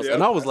clause. Yep.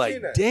 And I was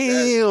like,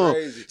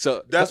 damn.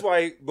 So that's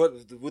why, but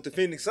with the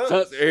Phoenix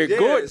Suns, Eric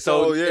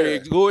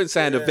Gordon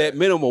signed a vet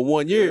minimum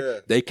 1 year. Yeah.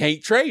 They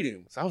can't trade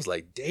him. So I was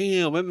like,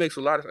 damn, it makes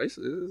it's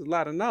a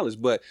lot of knowledge.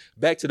 But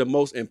back to the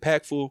most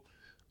impactful.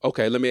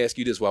 Okay, let me ask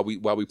you this while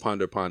we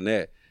ponder upon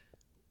that.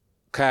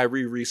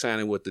 Kyrie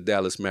re-signing with the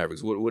Dallas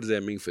Mavericks. What does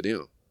that mean for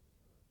them?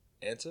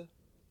 Answer.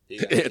 He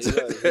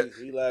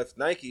left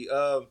Nike.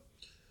 I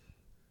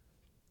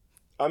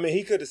mean,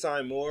 he could have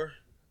signed more.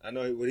 I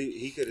know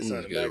he could have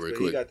signed a max, but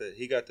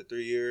he got the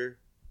 3-year.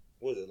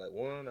 What was it, like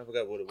one? I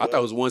forgot what it was. I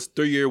thought it was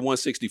 3-year,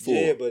 164.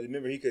 Yeah, but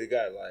remember he could have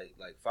got like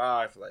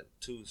 5 for like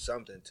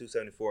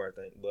 274, I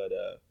think. But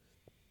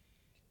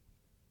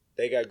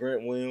they got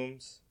Grant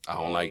Williams. I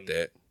don't like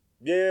that.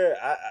 Yeah,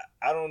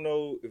 I don't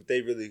know if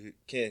they really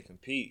can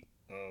compete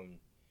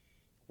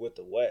with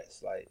the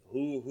West. Like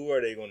who are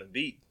they going to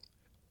beat?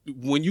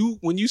 When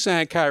you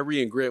sign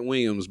Kyrie and Grant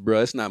Williams,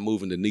 bro, it's not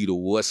moving the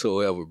needle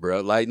whatsoever, bro.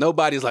 Like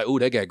nobody's like, oh,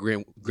 they got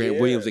Grant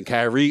Williams and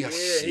Kyrie. Yeah,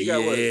 he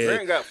got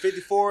Grant got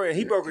 54, and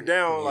he broke it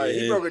down like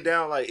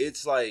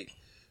it's like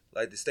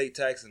the state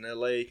tax in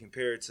LA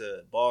compared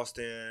to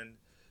Boston,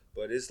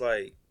 but it's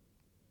like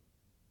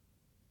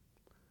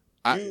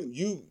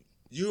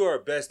you are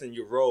best in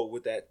your role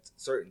with that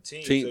certain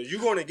team. So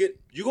you're gonna get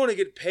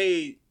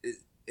paid,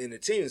 and the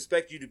team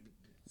expect you to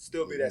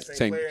still be that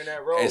same player in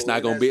that role. It's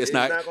not gonna be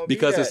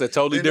because it's a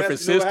totally different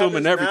system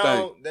and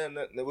everything. Then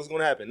what's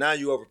gonna happen? Now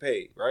you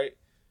overpaid, right?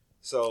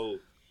 So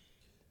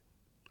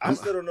I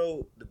still don't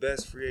know the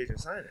best free agent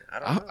signing.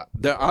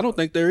 I don't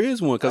think there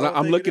is one, because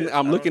I'm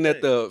looking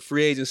at the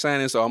free agent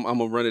signing. So I'm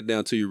gonna run it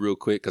down to you real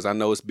quick, because I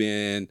know it's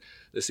been,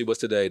 let's see, what's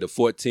today? The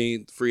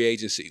 14th. Free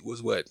agency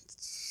was what?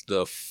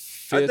 The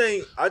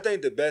 5th? I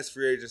think the best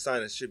free agent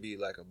signing should be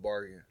like a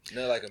bargain,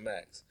 not like a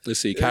max. Let's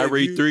see.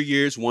 Kyrie 3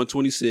 years,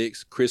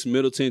 126. Chris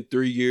Middleton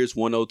 3 years,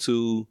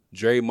 102.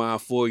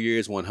 Draymond 4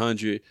 years,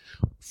 100.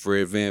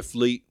 Fred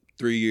VanVleet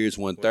 3 years,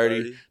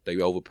 130.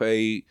 They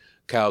overpaid.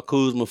 Kyle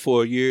Kuzma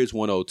 4 years,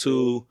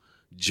 102.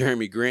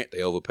 Jeremy Grant,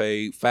 they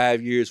overpaid.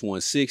 5 years,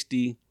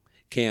 160.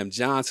 Cam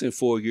Johnson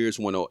 4 years,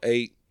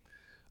 108.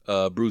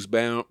 Bruce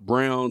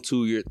Brown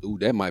 2 years. Ooh,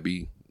 that might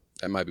be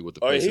what the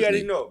Pacers he had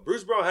to know.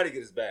 Bruce Brown had to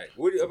get his bag.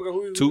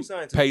 Who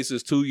signed to?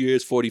 Pacers 2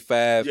 years,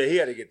 45. Yeah, he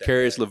had to get that.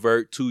 Karis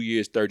LeVert 2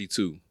 years,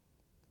 32.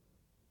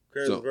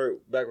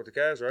 back with the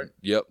Cavs, right?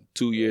 Yep,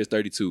 2 years,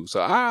 32.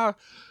 So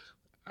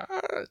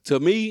to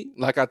me,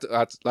 like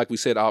we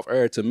said off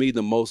air, to me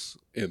the most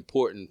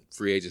important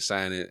free agent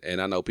signing,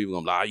 and I know people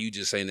gonna lie, you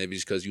just saying that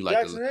because you like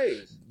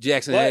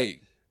Jackson Hayes.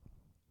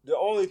 The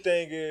only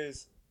thing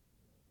is,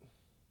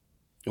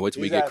 wait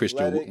till we get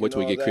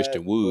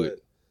Christian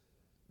Wood.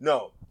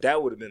 No,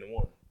 that would have been the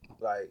one.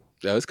 Like,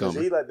 yeah, it's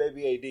coming. He like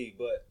baby AD,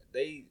 but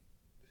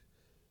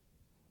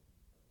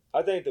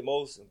I think the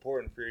most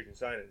important free agent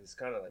signing is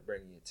kind of like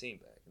bringing your team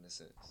back in a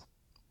sense.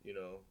 You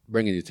know,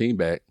 bringing your team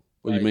back.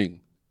 What do you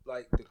mean?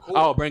 Like the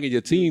core. Bringing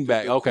your team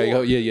back. Okay.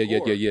 Core,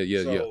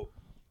 yeah. So,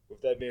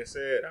 with that being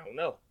said, I don't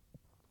know.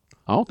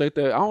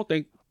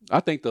 I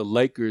think the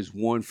Lakers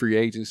won free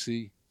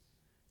agency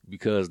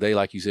because they,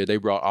 like you said, they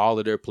brought all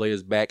of their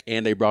players back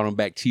and they brought them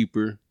back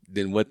cheaper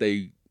than what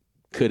they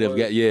could have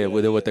got.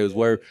 What they was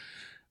worth.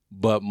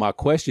 But my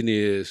question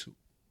is,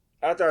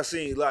 after I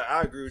seen, like,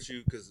 I agree with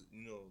you because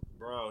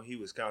Brown, he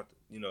was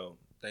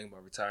thinking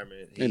about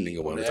retirement. He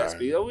nigga want to retire.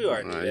 We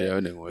already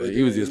knew that.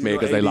 He was just mad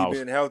because they lost.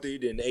 Being healthy,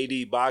 then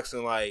AD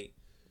boxing like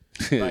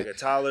a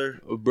toddler.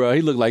 Bro,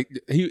 he looked like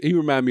he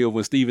reminded me of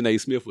when Stephen A.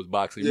 Smith was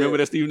boxing. Remember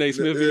that Stephen A.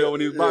 Smith video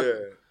when he was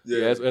boxing?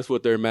 Yeah, that's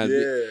what they reminded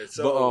me. Yeah,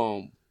 so,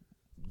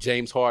 but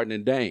James Harden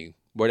and Dame,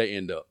 where they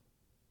end up?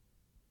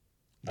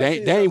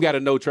 Dame got a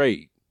no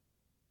trade.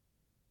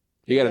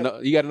 He got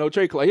a no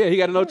trade clause. Yeah, he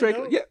got a no trade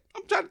clause. Yeah,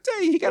 I'm trying to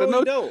tell you, he got a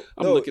no.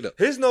 I'm looking up.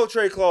 His no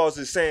trade clause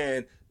is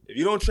saying, if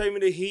you don't trade me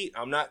to Heat,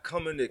 I'm not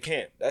coming to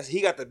camp. He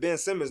got the Ben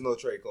Simmons no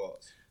trade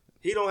clause.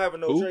 He don't have a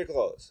no trade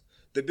clause.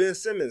 The Ben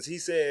Simmons, he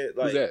said,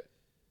 like, who's that?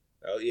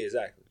 Oh yeah,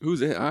 exactly. Who's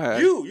that? All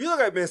right. You look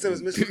like Ben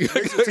Simmons,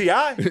 Mr.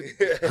 T.I.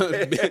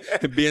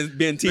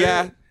 Ben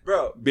T.I.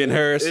 Bro. Ben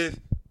Harris. If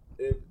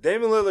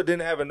Damian Lillard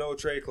didn't have a no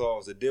trade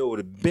clause, the deal would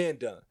have been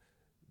done.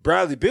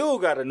 Bradley Beal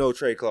got a no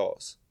trade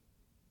clause.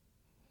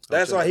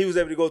 That's why he was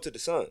able to go to the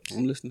Suns.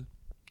 I'm listening.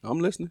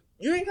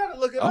 You ain't got to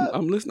look it up.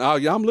 I'm listening. Oh,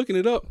 yeah, I'm looking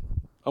it up.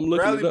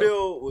 Bradley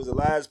Beal was the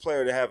last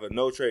player to have a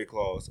no trade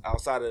clause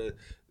outside of,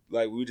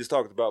 like we just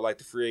talked about, like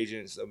the free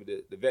agents,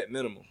 the vet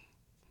minimum.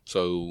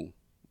 So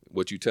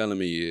what you telling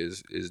me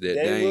is that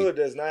Dame Lillard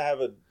does not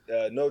have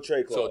a no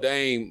trade clause. So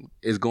Dame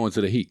is going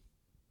to the Heat.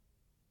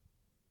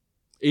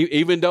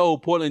 Even though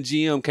Portland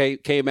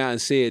GM came out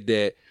and said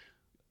that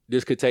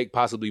this could take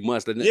possibly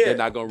months. They're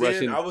not going to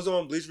rush in. I was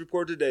on Bleacher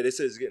Report today. They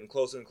said it's getting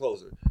closer and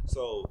closer.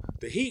 So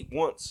the Heat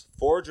wants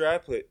 4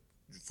 draft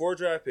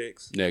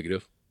picks.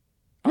 Negative.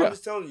 I'm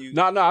just telling you.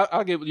 No,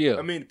 I'll give it. Yeah.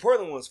 I mean,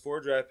 Portland wants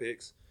 4 draft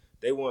picks.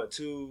 They want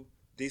 2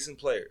 decent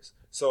players.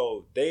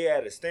 So they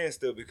at a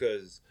standstill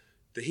because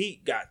the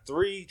Heat got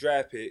 3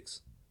 draft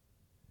picks,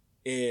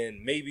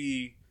 and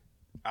maybe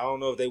I don't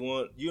know if they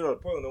want.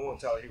 Portland don't want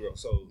Tyler Hero.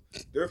 So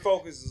their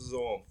focus is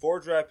on 4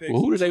 draft picks.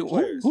 Well, who do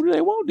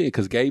they want then?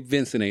 Because Gabe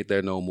Vincent ain't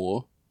there no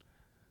more.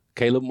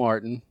 Caleb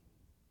Martin.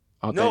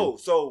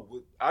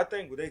 So I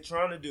think what they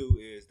trying to do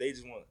is they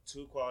just want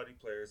 2 quality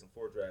players and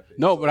 4 draft picks.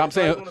 No, but I'm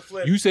saying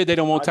you said they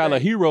don't want Tyler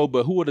Hero,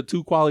 but who are the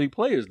 2 quality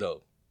players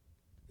though?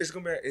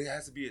 It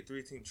has to be a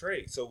 3-team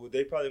trade. So what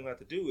they probably gonna have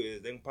to do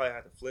is they probably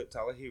have to flip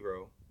Tyler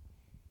Hero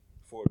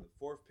for the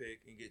 4th pick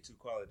and get 2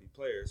 quality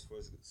players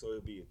so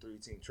it'll be a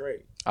 3-team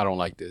trade. I don't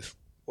like this.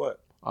 What?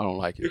 I don't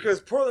like it because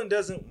Portland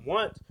doesn't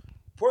want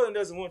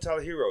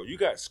Tyler Hero. You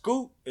got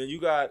Scoot and you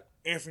got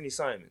Anthony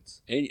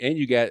Simons and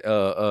you got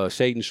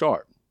Shaden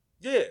Sharp.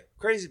 Yeah,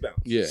 crazy bounce.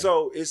 Yeah.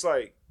 So it's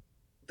like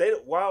we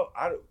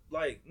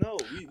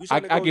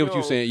I get what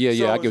you're saying.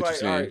 Yeah, I get what you're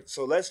saying. Right,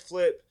 so let's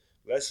flip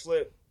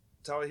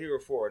Tyler Hero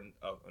for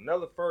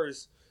another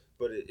first.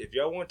 But if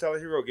y'all want Tyler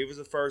Hero, give us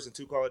a first and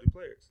 2 quality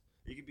players.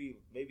 It could be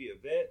maybe a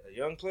vet, a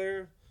young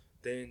player.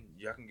 Then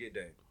y'all can get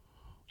Dame.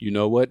 You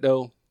know what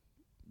though?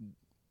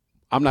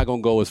 I'm not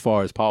gonna go as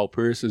far as Paul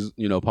Pierce is.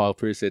 Paul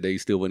Pierce said they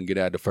still wouldn't get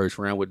out of the first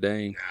round with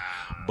Dame,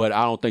 but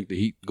I don't think the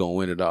Heat gonna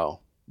win it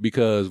all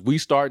because we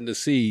starting to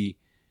see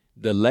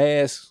the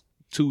last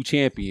 2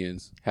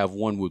 champions have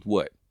won with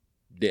what?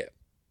 Depth.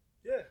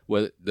 Yeah.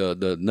 Well,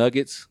 the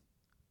Nuggets,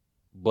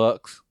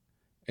 Bucks,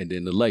 and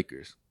then the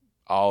Lakers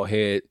all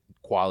had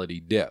quality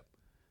depth.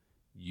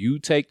 You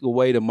take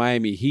away the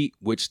Miami Heat,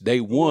 which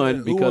they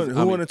won because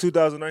who won in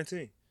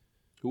 2019?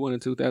 Who won in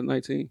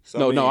 2019?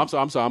 So,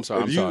 I'm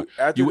sorry.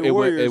 After the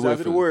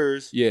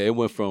Warriors. Yeah, it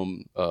went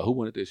from who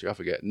won it this year? I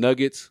forgot.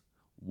 Nuggets,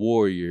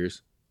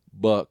 Warriors,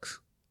 Bucks,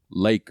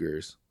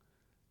 Lakers.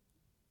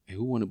 And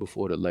who won it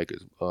before the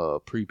Lakers?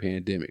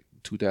 Pre-pandemic,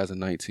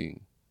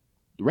 2019.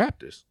 The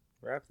Raptors.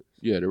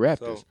 Yeah, the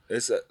Raptors. So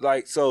it's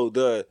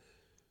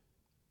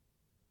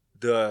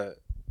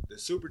the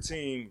super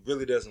team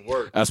really doesn't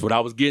work. That's what I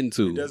was getting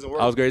to. It doesn't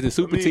work. I was great. The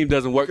super team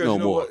doesn't work no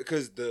more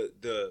because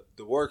the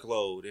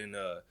workload and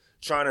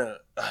trying to,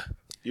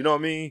 you know what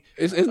I mean?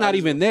 It's not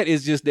even that.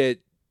 It's just that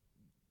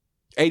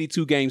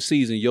 82 game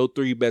season, your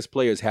 3 best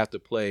players have to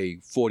play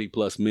 40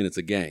 plus minutes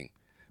a game.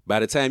 By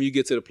the time you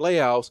get to the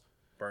playoffs,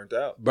 burnt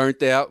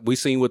out. We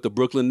seen with the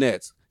Brooklyn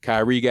Nets.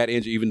 Kyrie got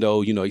injured, even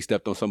though, he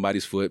stepped on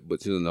somebody's foot,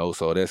 but,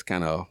 so that's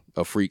kind of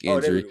a freak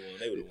injury.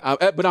 They would've won.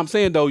 But I'm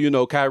saying,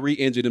 though, Kyrie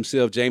injured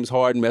himself. James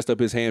Harden messed up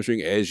his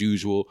hamstring as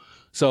usual.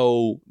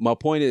 So my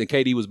point is, and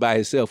KD was by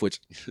himself,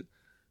 which...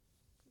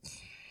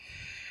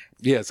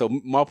 Yeah, so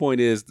my point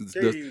is...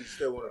 KD is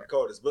still one of the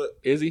coldest, but...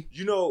 Is he?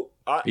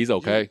 He's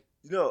okay.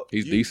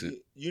 He's decent.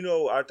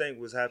 I think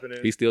what's happening...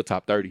 He's still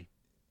top 30.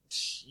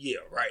 Yeah,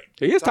 right.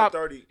 He is top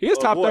 30. He is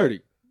top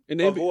 30 in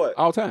the NBA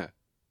all time.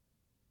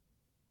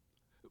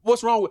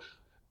 What's wrong with?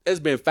 It's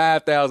been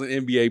 5,000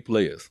 NBA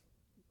players.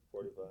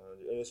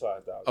 4,500. It's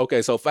 5,000.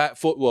 Okay, so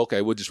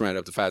we'll just round it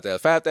up to 5,000.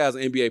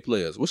 5,000 NBA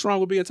players. What's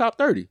wrong with being top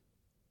 30?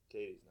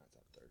 KD's not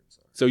top 30.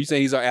 Sorry. So you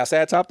saying he's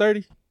outside top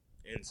 30?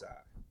 Inside.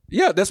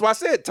 Yeah, that's why I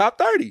said top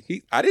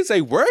 30. I didn't say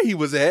where he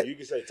was at. You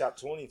can say top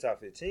 20, top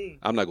 15.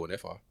 I'm not going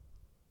that far.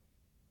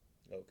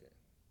 Okay.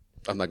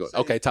 I'm not going.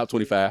 Okay, top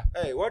 25.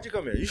 Hey, why'd you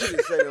come here? You should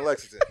have stayed in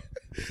Lexington.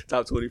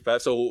 Top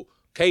 25. So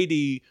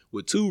KD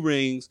with 2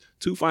 rings,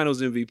 2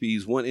 Finals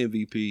MVPs, 1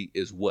 MVP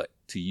is what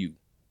to you?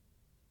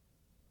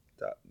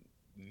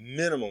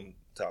 Minimum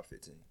top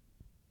 15.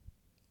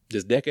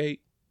 This decade?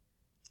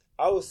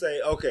 I would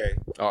say, okay.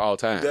 All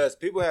time. Does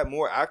people have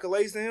more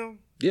accolades than him?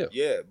 Yeah.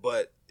 Yeah,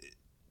 but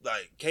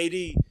like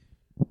KD.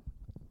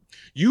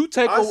 You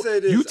take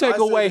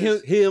away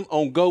him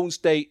on Golden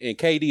State and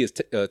KD is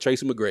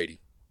Tracy McGrady.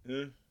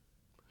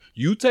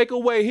 You take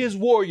away his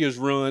Warriors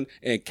run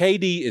and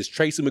KD is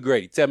Tracy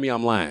McGrady. Tell me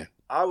I'm lying.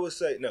 I would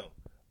say no.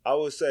 I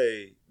would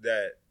say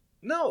that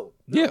no.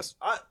 Yes.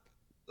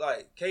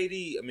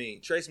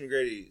 KD, Tracy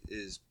McGrady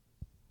is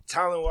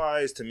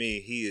talent-wise, to me,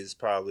 he is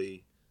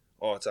probably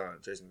all-time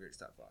Tracy McGrady's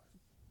top 5.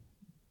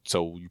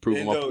 So you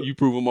prove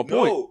my point.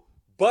 No,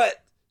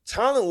 but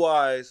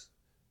talent-wise,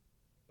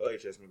 I like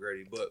Tracy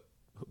McGrady, but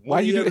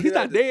why you do? He's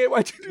not dead. Why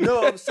you do?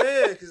 No, I'm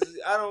saying because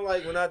I don't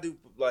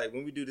like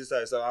when we do this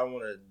type of stuff. I don't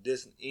want to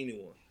diss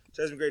anyone.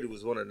 Tracy McGrady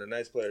was one of the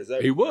nice players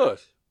ever. He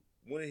was.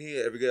 When did he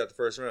ever get out the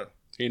first round?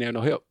 He didn't have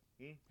no help.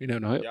 He didn't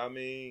have no help. Y'all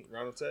mean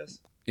Ronald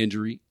Test?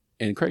 Injury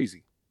and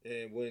crazy.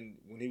 And when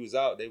he was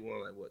out, they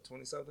won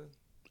 20-something,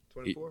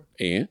 24.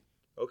 And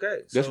okay,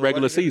 that's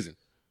regular season.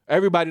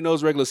 Everybody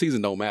knows regular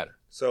season don't matter.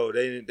 So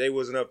they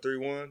wasn't up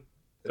 3-1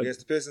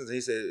 against the Pistons, and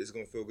he said it's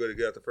gonna feel good to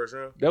get out the first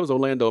round. That was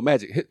Orlando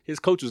Magic. His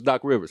coach was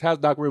Doc Rivers. How's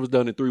Doc Rivers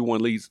done in 3-1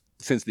 leads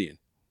since then?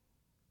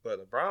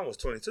 But LeBron was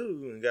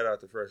 22 and got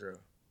out the first round.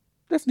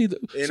 That's neither.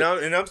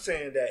 And I'm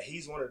saying that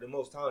he's one of the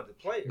most talented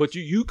players. But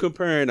you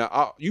comparing the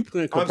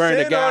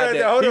guy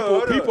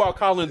that people are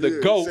calling the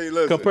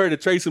GOAT compared to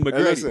Tracy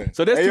McGrady.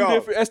 So that's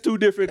different. That's two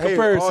different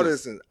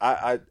comparisons.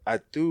 I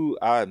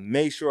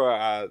made sure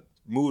I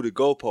moved the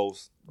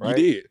goalposts. Right?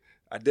 You did.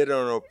 I did it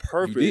on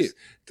purpose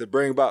to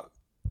bring back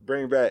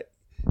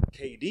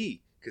KD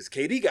because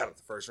KD got out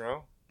the first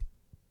round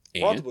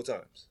multiple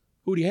times.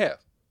 Who do you have?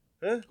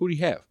 Who do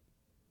you have?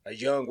 A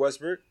young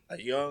Westbrook, a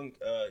young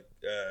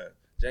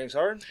James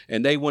Harden,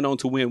 and they went on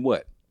to win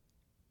what?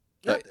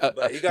 No,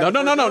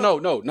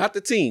 not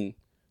the team.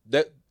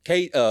 That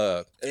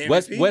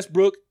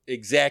Westbrook,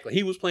 exactly.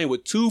 He was playing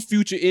with 2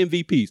 future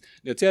MVPs.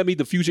 Now tell me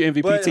the future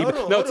MVP team.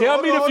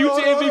 Tell me the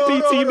future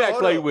MVP T Mac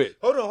played with.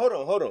 Hold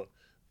on.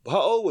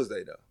 How old was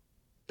they though?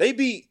 They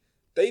beat.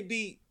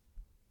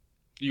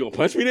 You gonna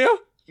punch me now?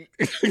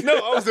 No,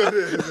 I was doing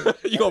this.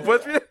 You gonna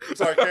punch me? I'm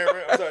sorry,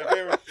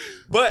 Cameron.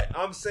 But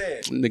I'm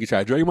saying, nigga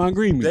try to Draymond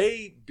Green me.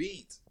 They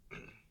beat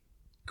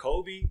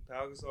Kobe,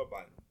 Pau Gasol,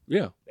 Biden.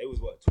 Yeah. They was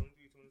what,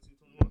 23, 22,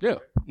 21? Yeah. Right?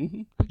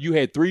 Mm-hmm. You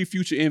had 3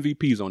 future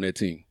MVPs on that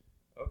team.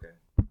 Okay.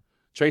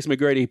 Trace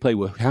McGrady played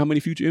with how many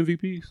future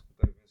MVPs?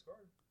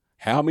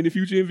 How many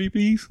future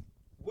MVPs?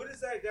 What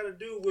does that got to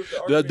do with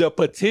the argument? The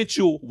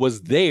potential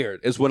was there,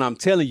 is what I'm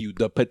telling you.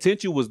 The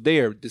potential was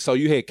there. So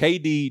you had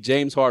KD,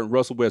 James Harden,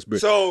 Russell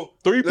Westbrook. So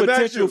 3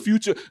 potential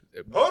future.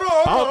 Hold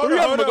on. All 3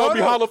 of them are going to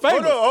be Hall of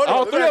Famers.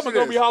 All 3 of them are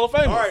going to be Hall of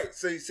Famers. All right.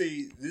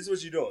 See, this is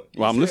what you're doing.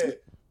 Well, I'm listening.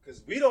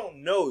 Because we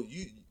don't know.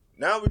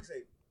 Now we can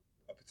say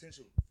a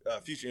potential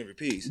future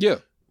MVPs. Yeah.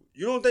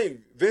 You don't think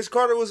Vince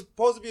Carter was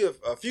supposed to be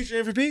a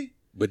future MVP?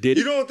 But did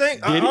you don't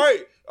think? All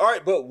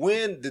right. But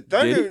when the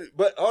Thunder,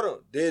 but hold on,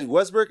 did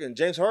Westbrook and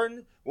James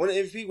Harden win an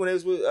MVP when it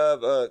was with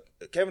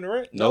Kevin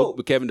Durant? No,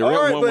 but Kevin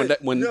Durant won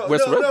when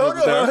Westbrook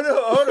was there.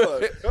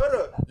 Hold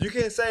on. You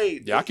can't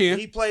say I can.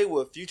 He played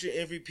with future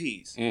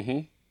MVPs. Mm-hmm.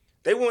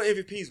 They won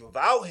MVPs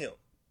without him.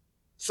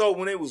 So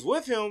when it was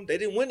with him, they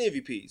didn't win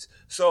MVPs.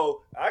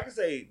 So I can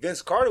say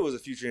Vince Carter was a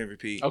future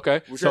MVP.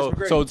 Okay.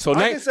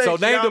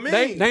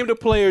 Name the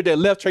player that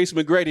left Tracy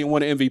McGrady and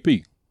won an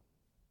MVP.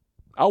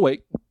 I'll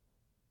wait.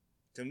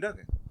 Tim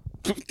Duncan.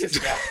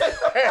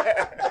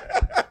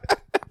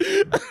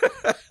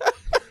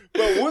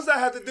 But what's that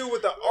have to do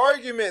with the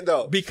argument,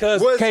 though?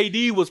 Because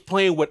KD was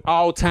playing with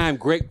all-time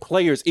great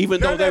players,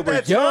 even though they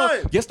were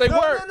young. Yes, they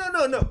were.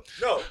 No.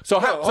 So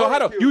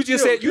how do you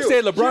just said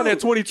LeBron at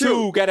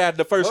 22 got out of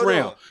the first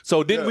round?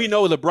 So didn't we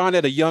know LeBron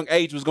at a young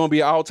age was going to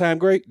be an all-time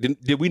great?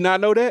 Did we not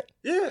know that?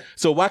 Yeah.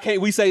 So why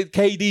can't we say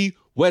KD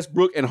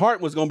Westbrook and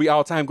Harden was going to be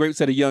all-time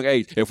greats at a young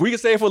age. If we can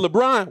say it for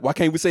LeBron, why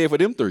can't we say it for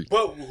them three?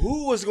 But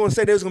who was going to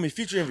say they was going to be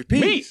future MVPs?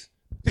 Me.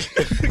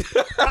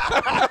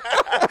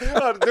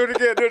 Do it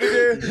again.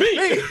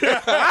 Me.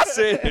 I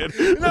said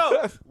it.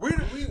 No,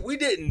 we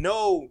didn't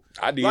know.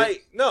 I did.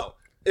 Like, no.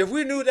 If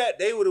we knew that,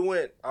 they would have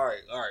went, all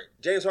right.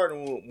 James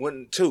Harden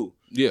went 2.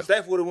 Yeah.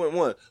 Steph would have went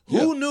 1.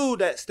 Who knew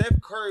that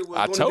Steph Curry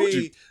was going to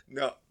be? You.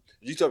 No.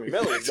 You told me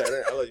Melo was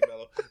better. I love you,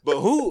 Melo. But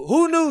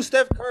who knew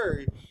Steph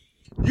Curry?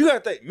 You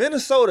got to think,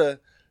 Minnesota,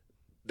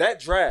 that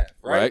draft,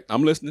 right?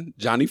 I'm listening.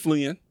 Johnny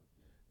Flynn.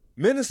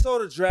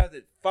 Minnesota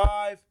drafted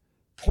 5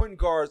 point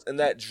guards in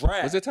that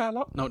draft. Was it Ty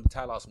Lawson? No,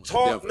 Ty Lawson was in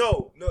Denver.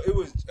 No, it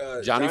was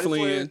Johnny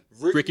Flynn,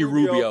 Ricky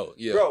Rubio.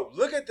 Yeah. Bro,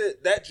 look at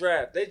that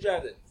draft. They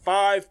drafted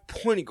 5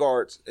 point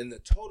guards in the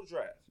total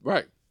draft.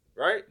 Right.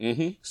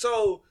 Mm-hmm.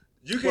 So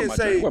you can't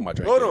say,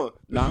 hold on.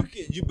 Nah.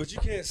 But you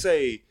can't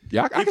say,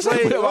 yeah, I can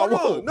say whatever I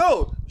want.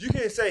 No, you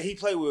can't say he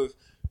played with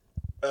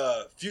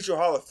future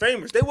Hall of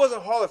Famers. They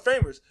wasn't Hall of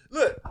Famers.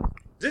 Look,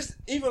 this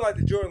even like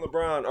the Jordan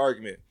LeBron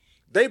argument.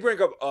 They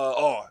bring up,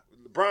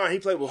 LeBron, he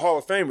played with Hall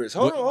of Famers.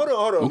 Hold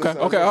on. Okay,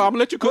 I'm gonna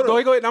let you cook. Go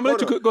ahead. I'm gonna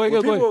let you cook. Go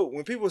ahead.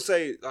 When people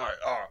say, all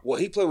right, well,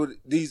 he played with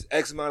these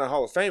X amount of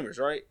Hall of Famers,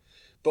 right?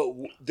 But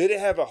did it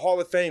have a Hall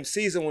of Fame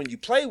season when you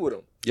played with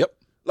them? Yep.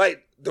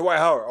 Like Dwight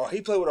Howard, he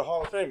played with a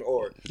Hall of Famer,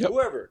 or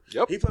whoever.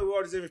 Yep. He played with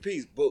all these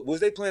MVPs. But was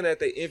they playing at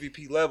the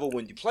MVP level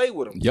when you played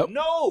with them? Yep.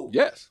 No.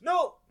 Yes.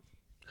 No.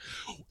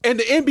 And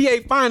the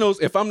NBA Finals,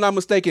 if I'm not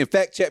mistaken,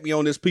 fact check me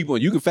on this, people,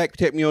 and you can fact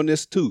check me on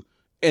this too.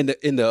 In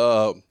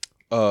the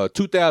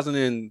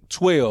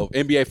 2012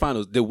 NBA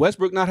Finals, did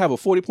Westbrook not have a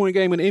 40-point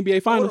game in the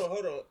NBA Finals?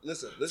 Hold on.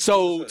 Listen.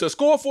 To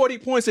score 40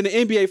 points in the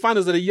NBA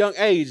Finals at a young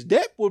age,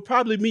 that would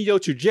probably mean your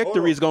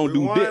trajectory is going to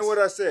do this. Rewind what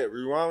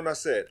I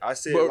said. I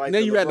said, but like now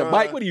you riding the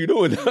bike. What are you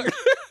doing?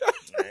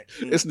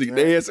 This nigga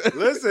dancing.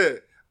 Listen,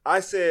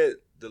 I said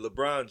the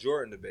LeBron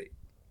Jordan debate.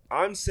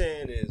 I'm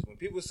saying is when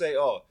people say,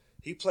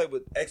 he played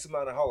with X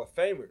amount of Hall of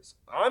Famers.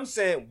 I'm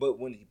saying, but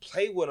when he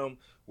played with them,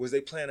 was they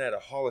playing at a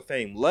Hall of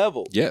Fame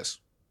level? Yes.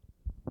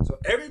 So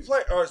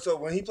so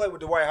when he played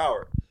with Dwight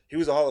Howard, he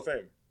was a Hall of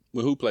Famer.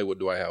 Well, who played with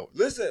Dwight Howard?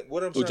 Listen,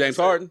 what I'm saying. James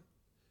Harden?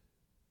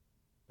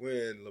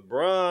 When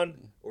LeBron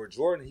or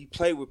Jordan, he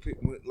played with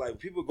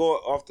people go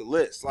off the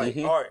list. Like,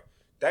 all right,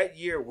 that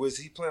year was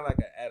he playing like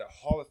at a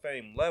Hall of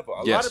Fame level?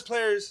 A lot of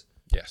players.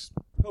 Yes.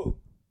 Who?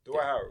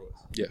 Dwight Howard was.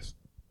 Yes.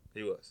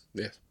 He was.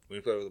 Yes. When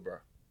he played with LeBron.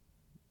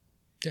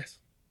 Yes.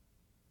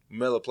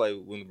 Melo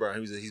played with LeBron.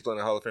 He's playing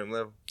at Hall of Fame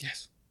level.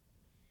 Yes.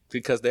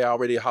 Because they're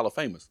already Hall of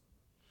Famers.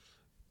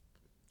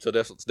 So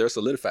they're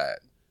solidified.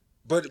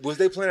 But was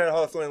they playing at a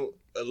Hall of Fame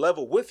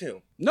level with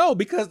him? No,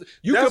 because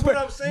that's what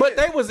I'm saying. But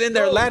they was in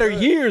their latter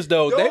years,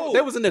 though.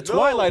 They was in the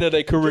twilight of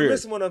their career. You're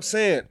missing what I'm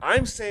saying.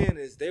 I'm saying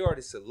is they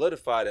already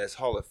solidified as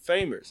Hall of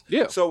Famers.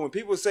 Yeah. So when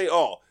people say,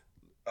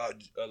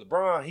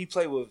 LeBron, he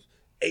played with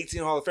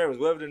 18 Hall of Famers,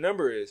 whatever the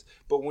number is.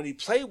 But when he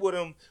played with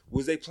them,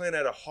 was they playing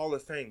at a Hall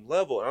of Fame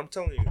level? And I'm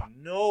telling you,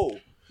 no.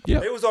 Yeah.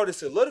 They was already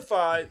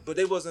solidified, but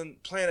they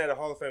wasn't playing at a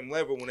Hall of Fame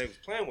level when they was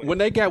playing with him. When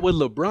they got with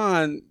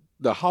LeBron,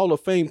 the Hall of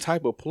Fame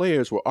type of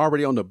players were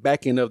already on the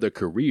back end of their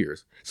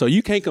careers. So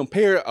you can't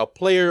compare a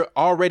player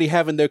already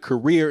having their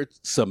career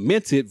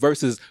cemented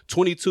versus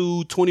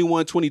 22,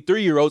 21,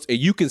 23-year-olds, and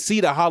you can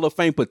see the Hall of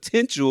Fame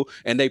potential,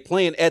 and they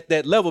playing at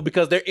that level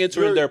because they're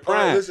entering their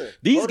prime.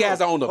 These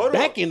guys are on the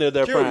back end of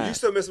their prime. You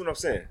still missing what I'm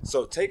saying.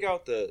 So take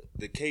out the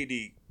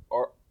KD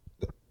or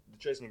the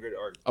Tracy McGrady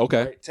argument.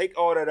 Okay. Right? Take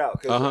all that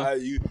out because I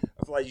feel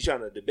like you're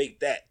trying to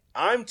debate that.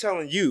 I'm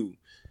telling you,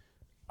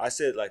 I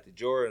said like the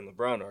Jordan and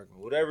LeBron argument,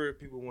 whatever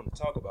people want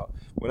to talk about.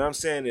 What I'm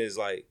saying is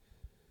like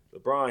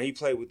LeBron, he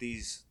played with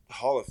these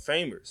Hall of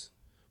Famers.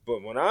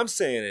 But what I'm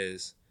saying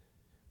is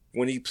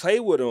when he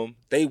played with them,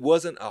 they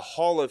wasn't a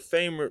Hall of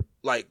Famer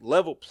like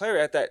level player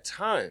at that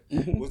time.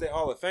 Mm-hmm. Was they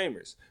Hall of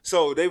Famers?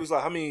 So they was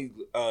like, how many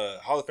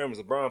Hall of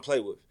Famers LeBron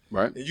played with?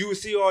 Right. And you would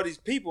see all these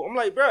people. I'm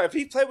like, bro, if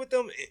he played with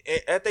them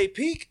at their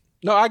peak.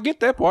 No, I get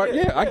that part.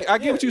 I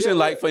get what you're saying.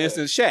 Like, for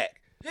instance, Shaq.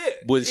 Yeah,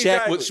 when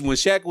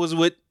Shaq was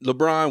with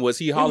LeBron, was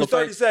he Hall of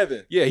Fame?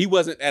 37. Yeah, he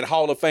wasn't at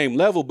Hall of Fame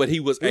level, but he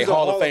was a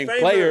Hall of Fame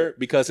player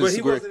because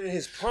he wasn't in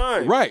his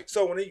prime. Right.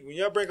 So when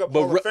y'all bring up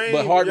Hall of Fame,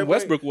 but Harden and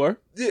Westbrook were.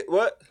 Yeah,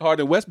 what?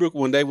 Harden and Westbrook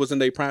when they was in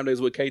their prime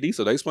days with KD,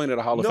 so they was playing at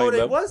a Hall of Fame level.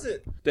 No, they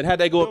wasn't. Then how'd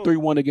they go up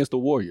 3-1 against the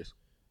Warriors?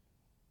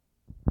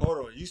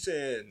 Hold on, you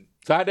saying?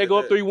 So how'd they go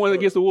up 3-1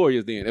 against the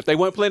Warriors then? If they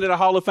weren't playing at a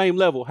Hall of Fame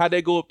level, how'd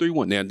they go up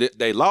 3-1? Now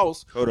they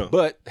lost. Hold on,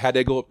 but how'd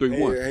they go up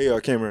 3-1? Hey,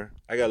 camera.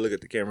 I gotta look at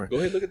the camera. Go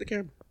ahead, look at the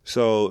camera.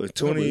 So in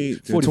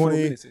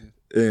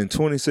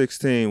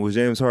 2016, was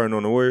James Harden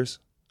on the Warriors?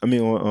 I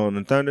mean, on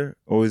the Thunder,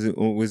 or was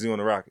he on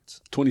the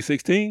Rockets?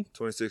 2016.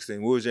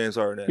 2016. Where was James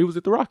Harden at? He was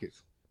at the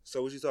Rockets.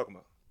 So what you talking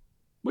about?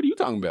 What are you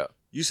talking about?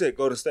 You said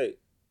Golden State.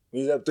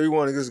 When he's up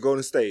 3-1 against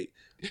Golden State.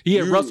 He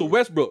had Russell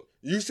Westbrook.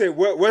 You said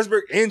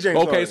Westbrook and James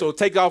Harden. Okay, so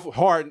take off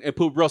Harden and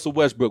put Russell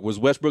Westbrook. Was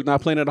Westbrook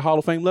not playing at the Hall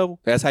of Fame level?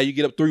 That's how you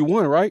get up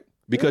 3-1, right?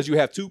 because you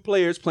have two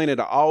players playing at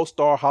the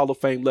All-Star Hall of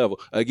Fame level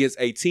against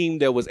a team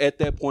that was at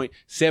that point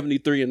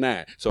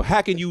 73-9. So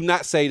how can you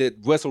not say that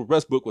Russell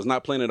Westbrook was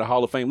not playing at a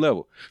Hall of Fame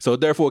level? So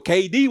therefore,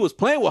 KD was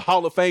playing with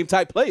Hall of Fame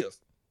type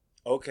players.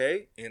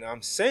 Okay, and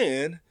I'm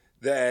saying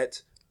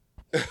that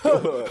you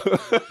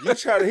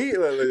try to heat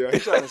you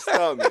trying to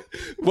stop me.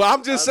 Well,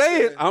 I'm just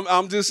saying.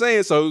 I'm just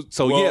saying. So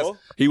yes,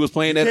 he was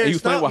playing at. He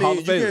was playing with Hall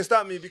of Fame. You can't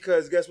stop me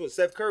because guess what?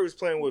 Steph Curry was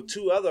playing with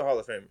two other Hall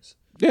of Famers.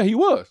 Yeah, he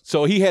was.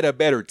 So he had a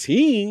better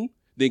team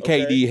than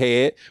KD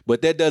had,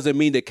 but that doesn't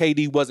mean that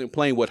KD wasn't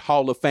playing with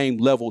Hall of Fame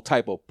level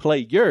type of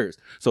players.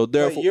 So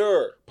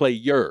therefore,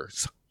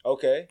 players.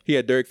 Okay. He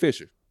had Derek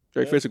Fisher.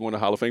 Derek Fisher going to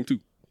Hall of Fame too.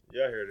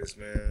 Y'all hear this,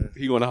 man?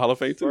 He going to Hall of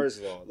Fame too. First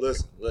of all,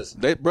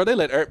 listen. They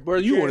let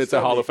you went into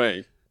Hall of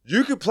Fame.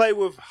 You could play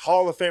with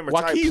Hall of Famer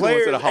type players.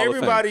 Going to the Hall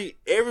of Fame.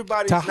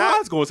 Everybody's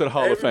Tahad's going to the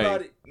Hall of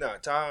Fame. No,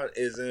 Tahad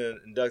is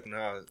inducted in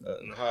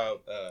the Hall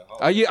of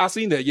Fame. Yeah, I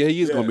seen that. Yeah,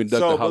 he is going to be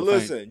inducted in the Hall of Fame.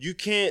 But listen,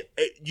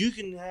 you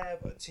can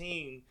have a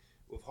team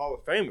with Hall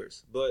of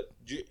Famers, but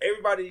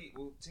everybody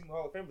with team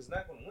Hall of Famers is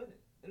not going to win it,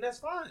 and that's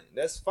fine.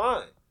 That's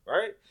fine,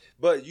 right?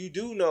 But you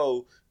do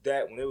know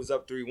that when it was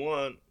up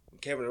 3-1,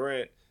 Kevin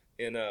Durant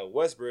and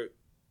Westbrook,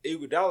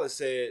 Iguodala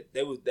said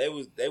they was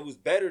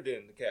better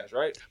than the Cavs,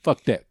 right?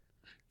 Fuck that.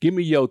 Give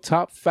me your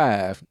top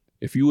 5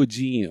 if you a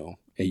GM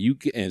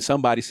and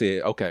somebody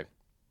said, okay,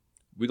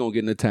 we're gonna get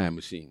in the time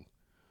machine.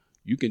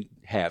 You can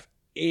have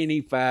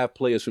any 5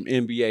 players from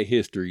NBA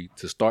history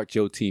to start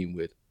your team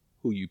with.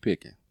 Who you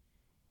picking?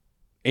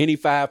 Any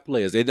 5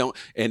 players. It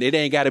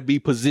ain't got to be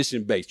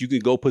position based. You can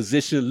go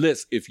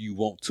positionless if you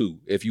want to.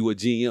 If you a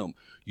GM,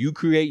 you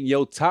creating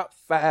your top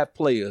 5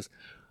 players.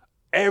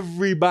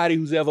 Everybody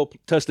who's ever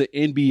touched the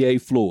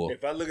NBA floor.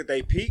 If I look at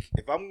their peak,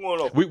 if I'm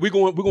going over, we're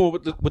going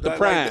with the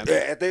prime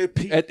at their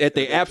peak, at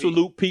their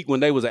absolute peak when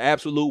they was an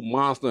absolute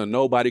monster and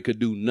nobody could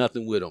do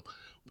nothing with them.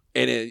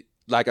 And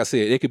like I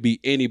said, it could be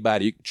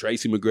anybody.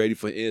 Tracy McGrady,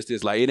 for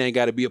instance. Like it ain't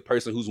got to be a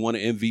person who's won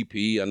an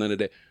MVP or none of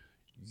that.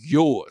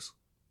 Yours.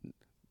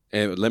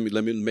 And let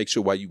me make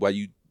sure why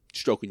you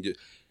stroking your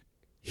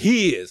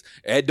his.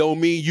 That don't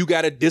mean you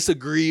got to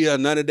disagree or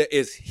none of that.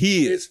 It's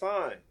his. It's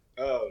fine.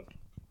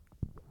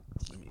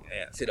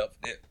 Sit up.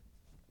 Yeah.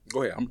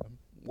 Go ahead.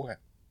 Go ahead.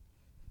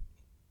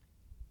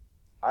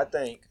 I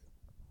think.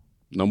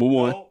 Number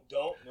 1.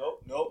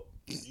 Nope.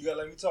 You gotta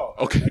let me talk.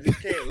 Okay. I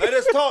just can't. Let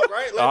us talk,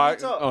 right? Let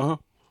me talk. Uh-huh.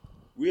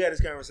 We had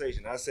this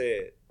conversation. I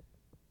said,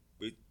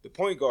 with the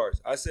point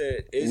guards, I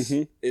said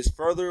it's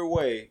further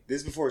away.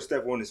 This is before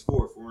Steph won his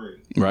 4th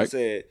ring. Right. I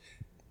said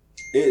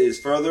it is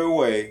further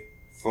away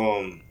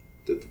from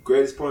the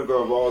greatest point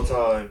guard of all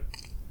time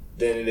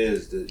than it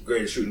is the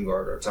greatest shooting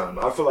guard of all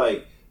time. I feel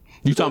like.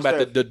 You talking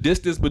about the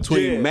distance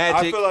between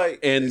Magic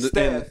and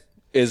Steph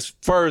is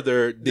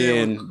further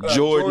than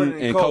Jordan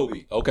and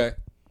Kobe. Okay.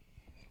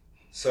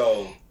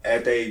 So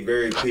at their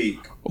very peak.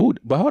 Ooh,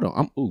 but hold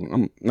on.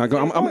 I'm not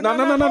going.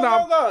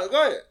 No.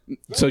 Go ahead.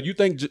 So you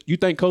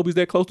think Kobe's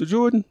that close to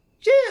Jordan?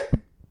 Yeah.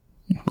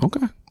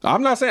 Okay.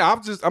 I'm not saying.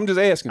 I'm just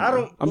asking.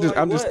 I'm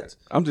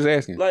just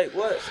asking. Like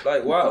what?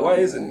 Like why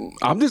is it?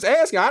 I'm just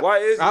asking. Why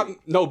is it?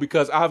 No,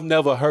 because I've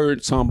never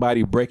heard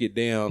somebody break it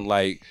down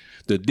like.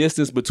 The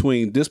distance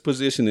between this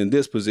position and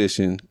this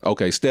position.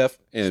 Okay, Steph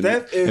is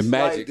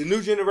Magic. Like the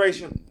new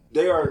generation.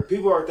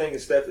 People are thinking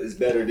Steph is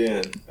better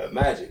than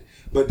Magic.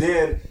 But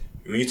then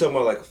when you talking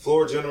about like a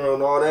floor general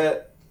and all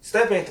that,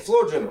 Steph ain't the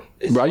floor general.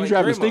 Bro, you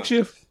driving the stick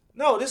shift?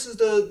 No, this is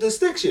the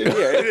stick shift.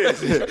 Yeah, it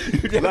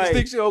is. You like,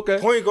 stick shift, okay.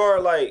 Point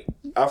guard, like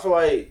I feel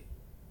like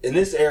in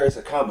this era it's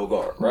a combo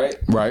guard, right?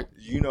 Right.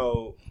 You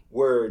know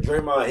where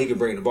Draymond he can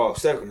bring the ball,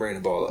 Steph can bring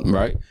the ball up,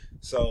 right?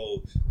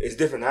 So it's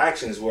different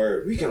actions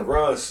where we can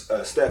run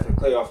Steph and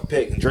Clay off a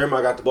pick, and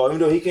Draymond got the ball, even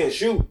though he can't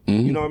shoot.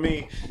 Mm-hmm. You know what I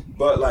mean?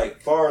 But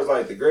like, far as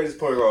like the greatest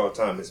point guard of all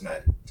time is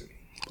Magic to me.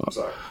 I'm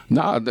sorry.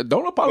 Nah,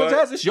 don't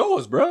apologize. But it's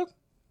yours, bro.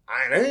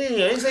 I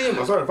ain't saying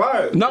I'm starting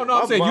fire. No,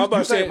 I'm saying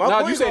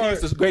you said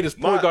he's the greatest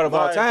point guard of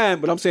all time,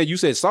 but I'm saying you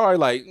said sorry.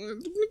 Like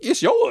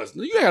it's yours.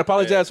 You ain't gotta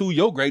apologize who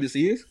your greatest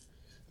is.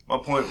 My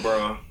point,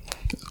 bro.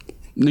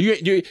 You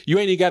ain't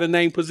even got to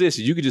name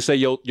positions. You can just say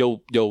your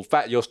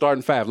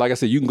starting 5. Like I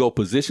said, you can go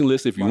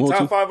positionless if you want to.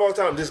 Top 5 all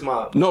time. This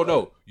my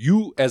no.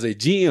 You as a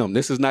GM,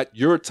 this is not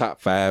your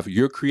top 5.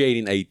 You're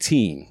creating a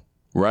team,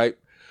 right?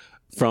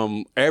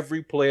 From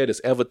every player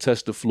that's ever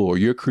touched the floor,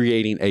 you're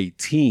creating a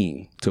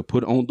team to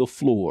put on the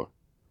floor.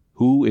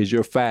 Who is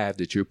your 5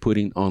 that you're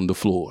putting on the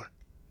floor?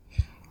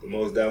 The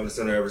most dominant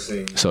center I've ever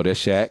seen. So that's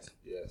Shaq.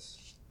 Yes.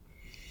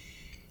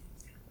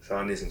 So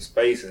I need some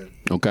spacing.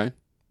 Okay.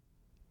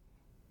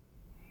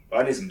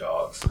 I need some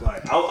dogs.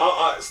 Like,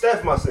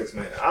 Steph, my 6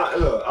 man.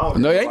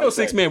 No, ain't no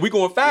 6 man. We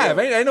going 5.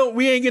 Yeah.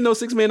 We ain't getting no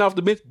 6 man off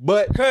the bench.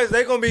 But because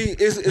they gonna be,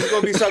 it's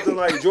gonna be something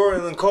like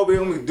Jordan and Kobe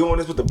gonna be doing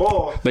this with the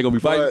ball. They gonna be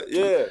fighting. But,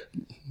 yeah,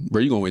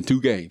 bro, you gonna win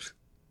 2 games.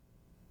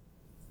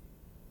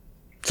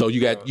 So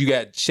you got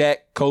Shaq,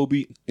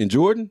 Kobe, and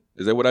Jordan.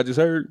 Is that what I just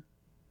heard?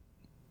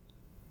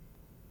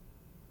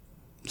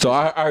 So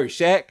I heard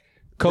Shaq,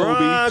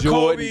 Kobe,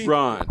 Jordan,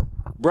 Bron.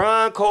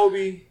 Bron,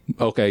 Kobe.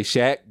 Okay,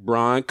 Shaq,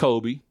 Bron,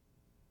 Kobe.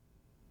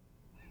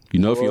 You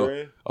know if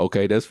you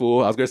okay, that's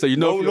 4. I was gonna say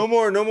no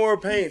more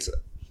paints.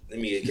 Let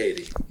me get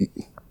Katie.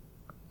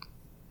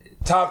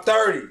 Top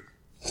 30.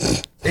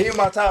 Even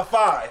my top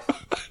 5.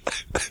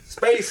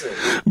 Spacing.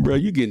 Bro,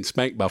 you getting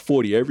spanked by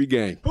 40 every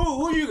game.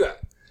 Who you got?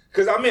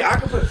 Because, I mean, I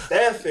can put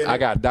Steph in it. I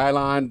got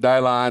Dylan, and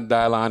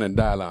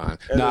Dylan.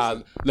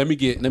 Nah, let me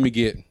get.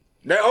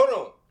 Now, hold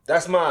on.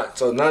 That's mine.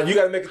 So now you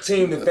got to make a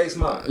team to face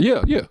mine.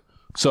 Yeah.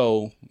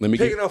 So let me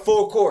Picking up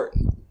full court.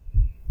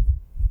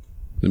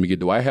 Let me get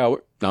Dwight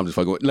Howard. No, I'm just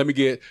fucking with. Let me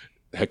get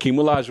Hakeem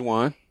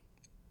Olajuwon.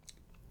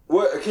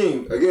 What,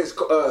 Hakeem? Against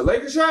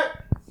Lakers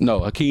Shaq? No,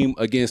 Hakeem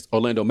against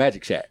Orlando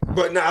Magic Shaq.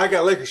 But now I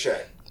got Lakers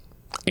Shaq.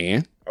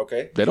 And?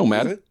 Okay. That don't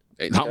matter.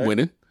 Not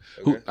winning.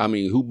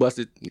 Okay. Who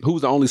busted?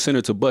 Who's the only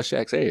center to bust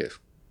Shaq's ass?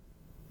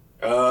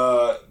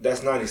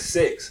 That's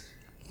 96.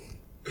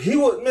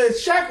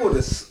 Shaq would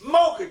have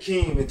smoked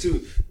Hakeem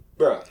into,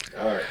 bro.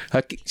 All right.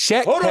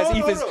 Shaq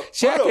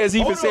has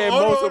even said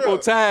multiple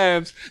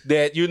times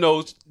that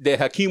that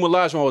Hakeem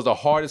Olajuwon was the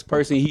hardest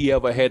person he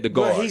ever had to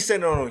guard. But he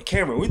said it on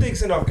camera. We think he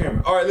said it off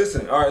camera. All right,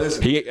 listen.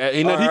 He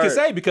ain't nothing he can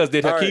say because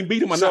did Hakeem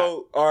beat him or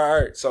not? All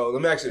right. So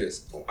let me ask you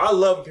this. I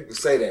love when people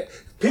say that.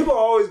 People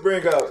always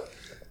bring up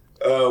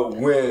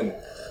when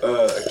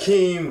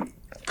Hakeem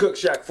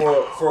cooked Shaq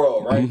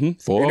 4-0, right?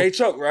 Mm-hmm, 4-0. And they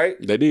choked, right?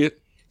 They did.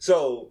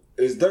 So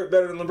is Dirk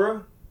better than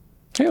LeBron?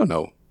 Hell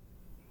no.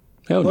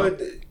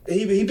 But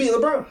he beat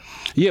LeBron.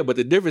 Yeah, but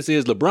the difference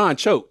is LeBron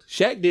choked.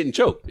 Shaq didn't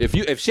choke. If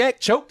Shaq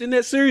choked in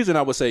that series, then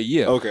I would say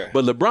yeah. Okay.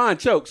 But LeBron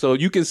choked, so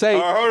you can say.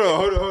 All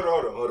right,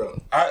 hold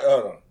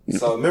on.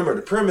 So remember,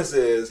 the premise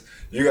is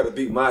you got to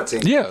beat my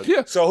team.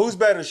 Yeah. So who's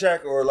better,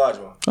 Shaq or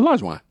Olajuwon?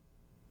 Olajuwon.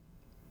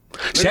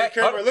 Look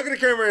at the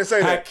camera and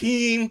say that.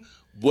 Hakeem,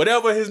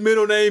 whatever his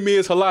middle name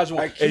is, Olajuwon.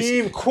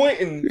 Hakeem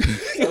Quentin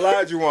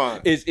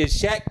Olajuwon. Is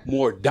Shaq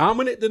more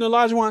dominant than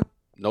Olajuwon?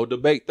 No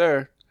debate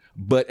there.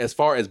 But as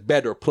far as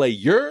better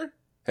player,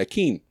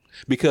 Hakeem.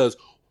 Because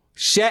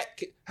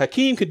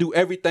Hakeem can do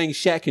everything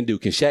Shaq can do.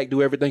 Can Shaq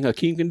do everything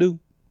Hakeem can do?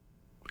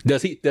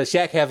 Does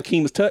Shaq have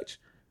Hakeem's touch?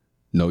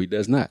 No, he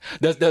does not.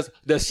 Does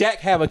Shaq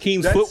have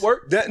Hakeem's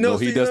footwork? No,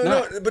 he does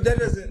not. But that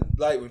doesn't,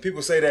 like, when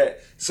people say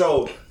that,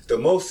 so the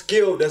most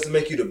skill doesn't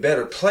make you the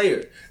better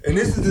player. And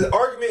this is the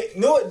argument.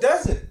 No, it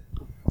doesn't.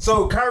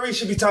 So Kyrie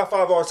should be top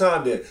 5 all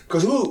time then.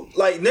 Because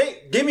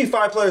Nate, give me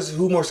 5 players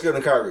who more skilled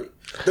than Kyrie.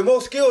 The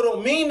most skill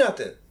don't mean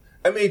nothing.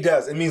 I mean, it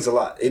does. It means a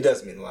lot. It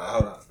does mean a lot.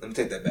 Hold on. Let me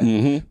take that back.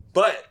 Mm-hmm.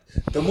 But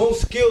the most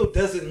skill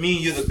doesn't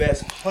mean you're the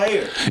best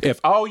player. If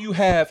all you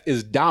have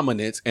is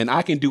dominance and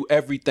I can do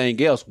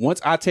everything else, once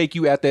I take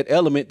you at that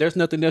element, there's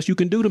nothing else you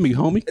can do to me,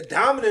 homie.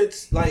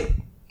 Dominance, like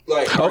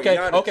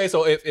okay.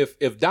 So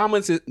if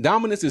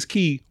dominance is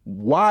key,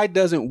 why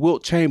doesn't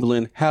Wilt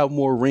Chamberlain have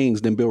more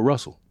rings than Bill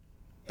Russell?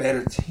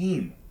 Better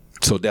team.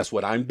 So that's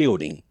what I'm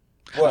building.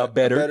 What? A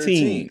better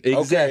team.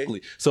 Exactly.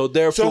 Okay. So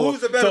therefore, who's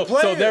the better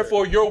player? So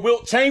therefore, your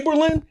Wilt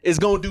Chamberlain is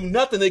going to do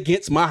nothing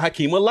against my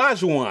Hakeem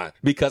Olajuwon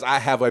because I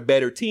have a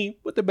better team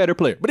with a better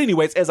player. But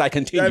anyways, as I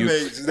continue,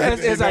 I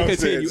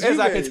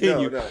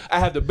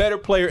have the better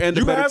player and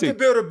the better team. You have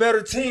to build a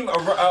better team.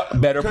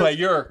 Better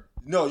player.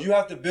 No, you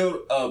have to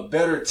build a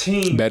better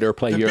team. Better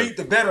player. To beat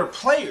the better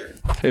player.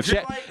 If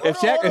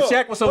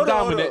Shaq was so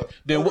dominant,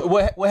 then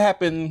what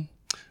happened?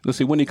 Let's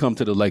see, when he come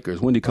to the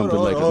Lakers? When did he come to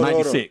the Lakers?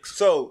 96.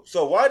 So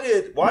why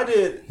did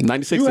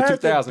 96 to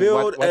 2000?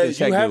 Why did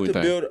Shaq do anything? You have to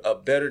build a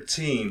better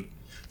team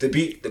to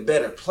beat the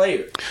better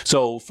player.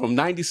 So from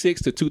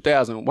 96 to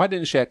 2000, why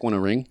didn't Shaq win a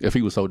ring if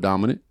he was so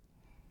dominant?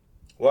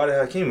 Why did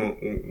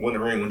Hakeem win a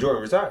ring when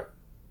Jordan retired?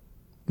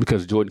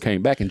 Because Jordan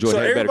came back and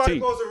Jordan had a better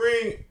team.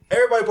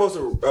 Everybody supposed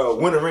to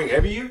win a ring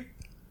every year.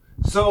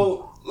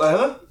 So,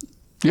 huh?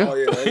 Yeah. Oh,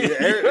 yeah.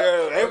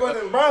 Everybody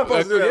think LeBron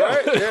supposed to do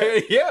that,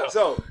 right? Yeah.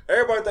 So,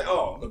 everybody think,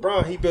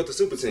 LeBron, he built a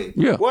super team.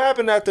 Yeah. What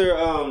happened after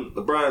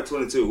LeBron at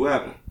 22? What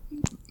happened?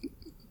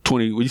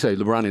 20, what you say,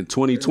 LeBron in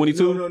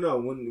 2022? No.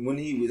 When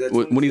he was at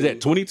 22. When he's at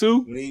 22?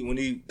 When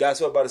he got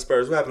swept by the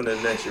Spurs, what happened the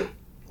next year?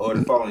 Or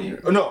the following year?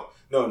 Oh, no,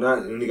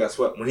 not when he got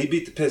swept. When he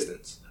beat the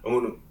Pistons.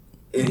 And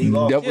he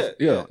lost.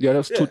 That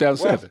was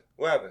 2007.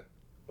 What happened?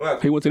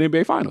 He went to the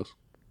NBA Finals.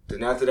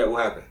 Then after that,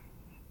 what happened?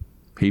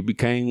 He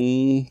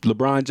became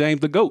LeBron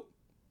James the GOAT.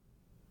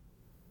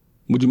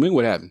 What do you mean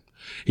what happened?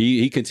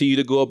 He continued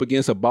to go up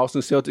against a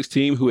Boston Celtics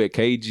team who had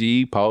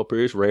KG, Paul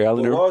Pierce, Ray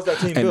Allen, why was that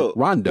team built?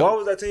 Rondo. Why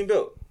was that team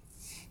built?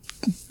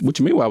 What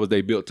you mean why was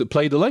they built? To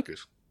play the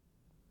Lakers.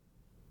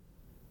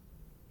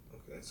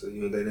 Okay, so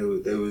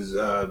they was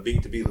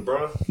beat to beat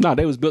LeBron? No,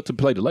 they was built to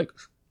play the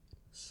Lakers.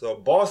 So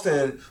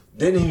Boston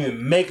didn't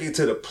even make it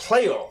to the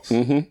playoffs.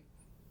 Mm-hmm.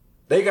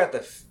 They got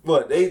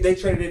what? They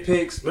traded their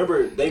picks.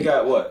 Remember, they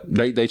got what?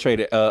 They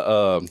traded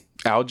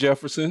Al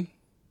Jefferson,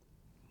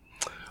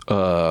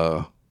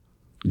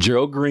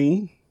 Gerald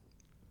Green,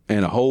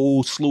 and a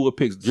whole slew of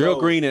picks.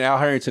 Gerald Green and Al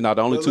Harrington are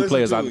the only two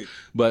players.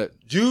 But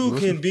you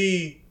can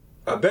be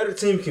a better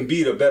team can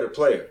beat a better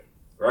player,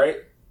 right?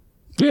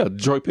 Yeah,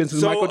 Detroit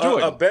Pistons, Michael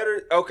Jordan. A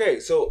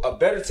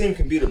better team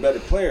can beat a better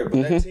player,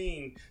 but that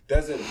team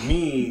doesn't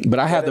mean. But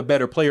I have the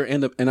better player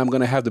and I'm going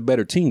to have the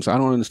better team. So I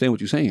don't understand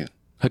what you're saying.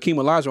 Hakeem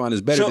Olajuwon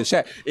is better than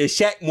Shaq. Is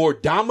Shaq more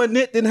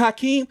dominant than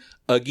Hakeem?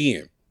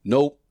 Again,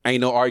 nope,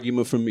 ain't no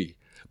argument for me.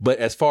 But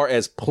as far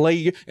as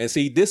player, and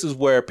see, this is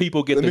where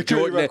people get the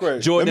Jordan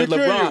and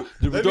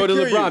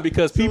LeBron,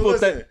 because people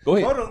think. Go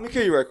ahead. Hold on, let me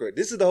kill you right quick.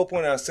 This is the whole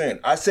point I was saying.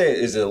 I said,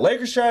 is it a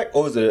Lakers Shaq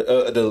or is it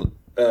the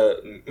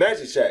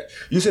Magic Shaq?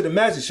 You said the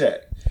Magic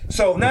Shaq.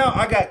 So now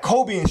I got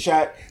Kobe and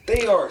Shaq.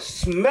 They are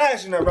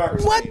smashing that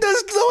Rockets. What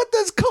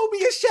does Kobe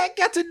and Shaq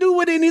got to do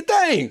with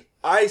anything?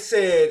 I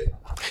said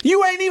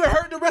you ain't even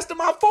heard the rest of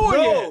my four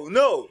yet.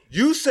 No.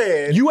 You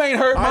said you ain't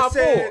heard my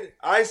four.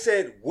 I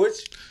said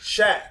which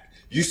Shaq?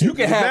 You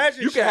can have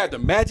the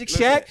Magic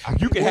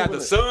Shaq. You can have the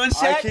Sun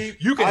Shaq.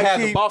 You can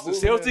have the Boston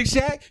Celtics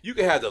Shaq. You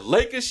can have the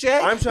Lakers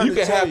Shaq. You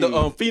can have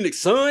the Phoenix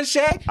Sun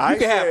Shaq. You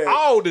can have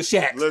all the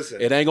Shaqs. Listen,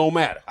 it ain't gonna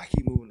matter. I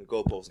keep moving the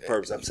goalposts on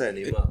purpose. I'm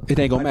setting him up. It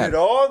ain't gonna matter. I did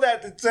all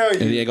that to tell you.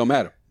 It ain't gonna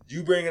matter.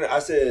 You bring it. I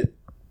said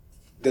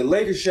the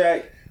Lakers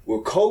Shaq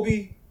with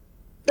Kobe.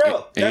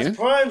 Bro, that's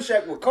prime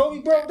Shaq with Kobe,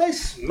 bro. They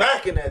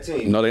smacking that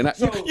team. No, they're not.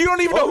 So, you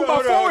don't even know who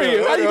my four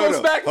is. How you gonna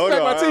smack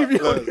my team? You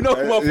don't even know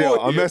who my four is.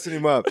 I'm messing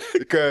him up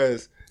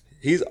because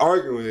he's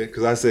arguing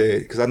because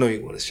I know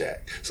you want a Shaq.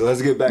 So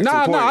let's get back to the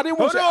point. I didn't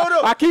want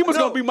Shaq. Hakeem was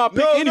gonna be my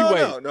pick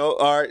anyway. No.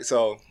 All right,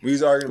 so we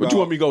was arguing. What you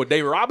want me to go with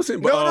David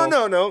Robinson?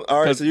 No.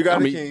 All right, so you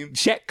got Hakeem.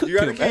 Shaq could you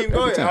got Hakeem.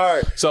 Go ahead. All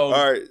right. So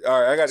all right.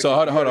 I got. So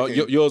hold on.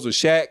 Yours was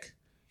Shaq,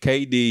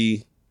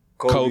 KD,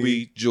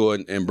 Kobe,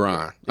 Jordan, and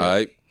Bron. Yeah. All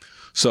right.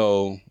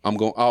 So I'm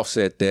gonna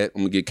offset that.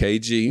 I'm gonna get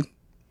KG.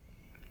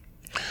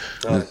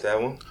 I like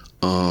that one.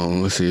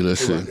 Let's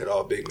see. Get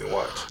all big men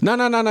watch. No.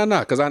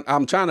 Because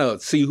I'm trying to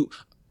see who.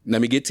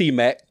 Let me get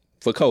T-Mac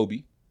for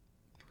Kobe.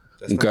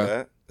 That's not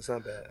bad. That's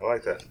not bad. I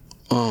like that.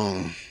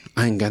 I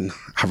ain't got.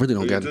 I really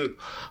don't got.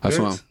 That's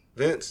why.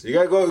 Vince, you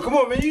gotta go. Come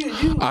on, man.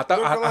 You.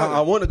 I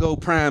want to go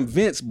prime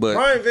Vince, but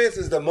prime Vince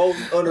is the most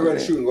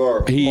underrated shooting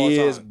guard. He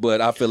is,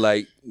 but I feel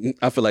like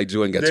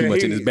Jordan got too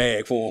much in his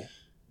bag for him.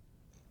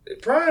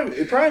 Prime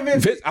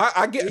Vince.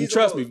 I get.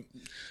 Trust me.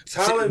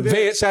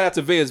 Vince. Shout out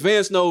to Vince.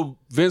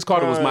 Vince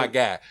Carter was my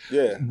guy.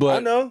 Yeah, but I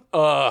know.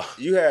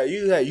 You had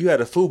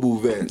a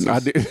FUBU Vince. I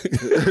did.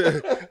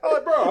 I'm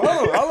like, bro,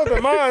 hold on. I look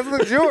at mine.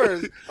 Look at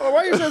yours.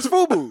 Why you says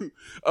FUBU?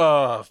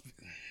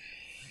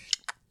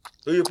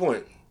 Who's your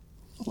point?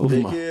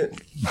 Big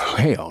kid?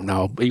 Hell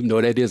no. Even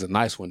though that is a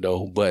nice one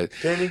though, but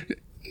Penny.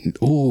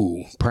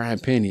 Ooh, Prime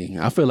Penny.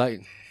 I feel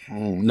like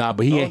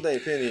but he ain't.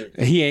 Penny.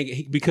 He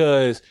ain't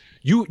because.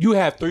 You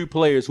have three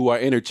players who are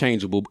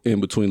interchangeable in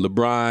between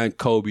LeBron,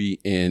 Kobe,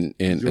 and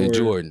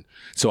Jordan.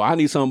 So I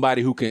need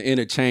somebody who can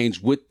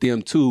interchange with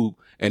them too.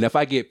 And if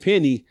I get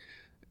Penny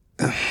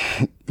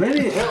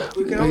help.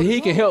 He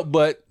can help,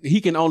 but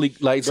he can only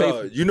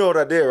say. You know what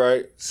I did,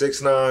 right?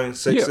 6'9",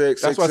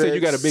 6'6". That's why I said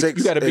you got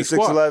a big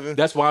squad. 6'11".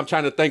 That's why I'm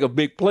trying to think of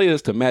big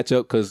players to match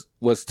up. Because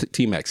what's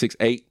T-Mac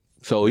 6'8",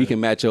 so he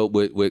can match up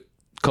with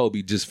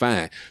Kobe just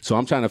fine. So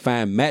I'm trying to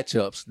find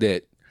matchups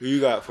that. Who you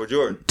got for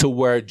Jordan? To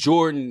where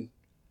Jordan,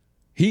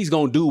 he's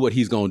going to do what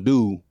he's going to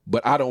do,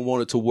 but I don't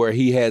want it to where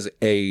he has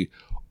a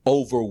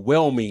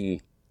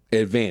overwhelming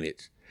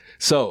advantage.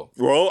 So,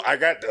 bro, I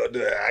got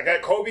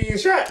Kobe and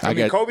Shaq. I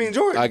mean, Kobe and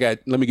Jordan.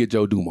 Let me get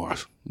Joe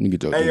Dumars.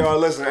 Hey, y'all,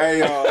 listen.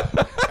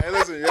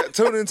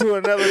 Tune into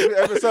another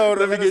episode.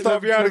 Let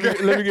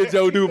me get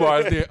Joe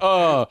Dumars there.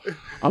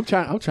 I'm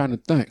trying to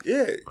think.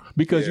 Yeah.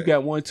 Because you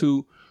got 1,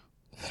 2.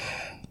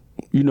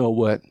 You know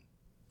what?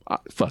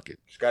 Fuck it.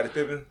 Scottie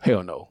Pippen?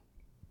 Hell no.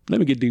 Let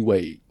me get D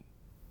Wade.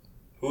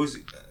 Who's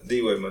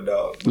D Wade, my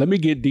dog? Let me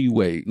get D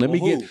Wade. Let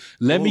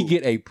me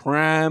get a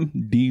prime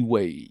D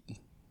Wade.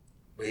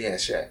 But he had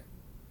Shaq.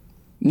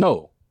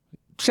 No.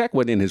 Shaq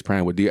wasn't in his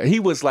prime with D. He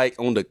was like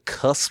on the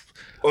cusp.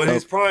 In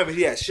his prime, but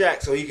he had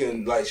Shaq, so he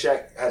can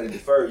Shaq had to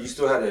defer. You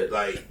still had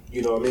to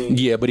you know what I mean?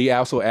 Yeah, but he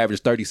also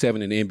averaged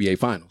 37 in the NBA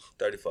Finals.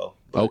 34.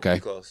 Okay.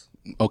 Close.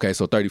 Okay,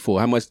 so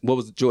 34. What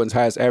was Jordan's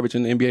highest average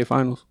in the NBA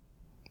Finals?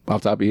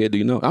 Off the top of your head, do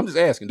you know? I'm just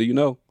asking, do you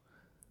know?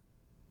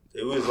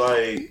 It was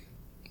I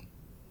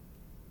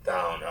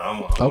don't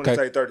know. I'm going to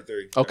say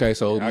 33. Okay,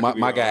 so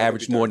my guy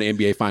averaged more in the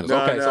NBA Finals.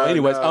 So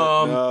anyways.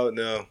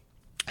 No.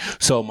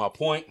 So my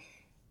point.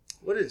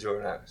 What is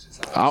Jordan average?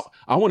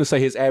 I want to say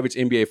his average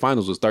NBA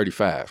Finals was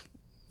 35.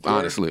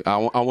 Honestly, I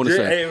want to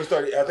say. It was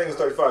 30. I think it was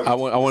 35. I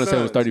want to say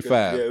it was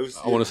 35.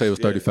 I want to say it was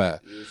 35.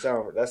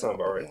 That sounds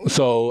about right.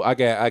 So I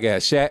got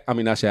Shaq. I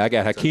mean not Shaq. I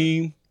got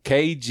Hakeem,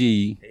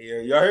 KG.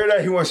 Y'all hear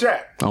that? He want Shaq.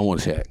 I don't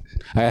want Shaq.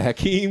 I got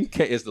Hakeem.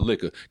 It's the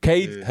liquor.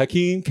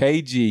 Hakeem,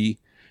 KG,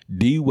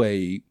 D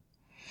Wade,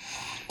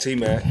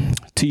 T-Mac.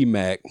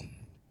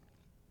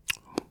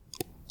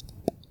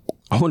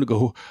 I want to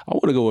go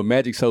with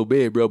Magic so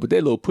bad, bro, but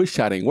that little push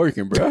shot ain't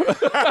working, bro.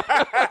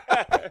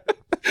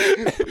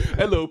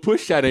 That little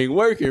push shot ain't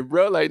working,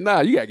 bro. Like, nah,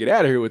 you gotta get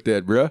out of here with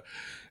that, bro.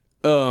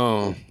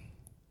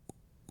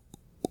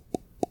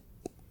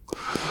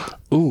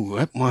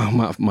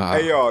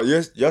 Hey,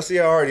 y'all see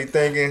I already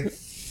thinking.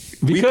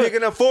 We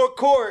picking up fourth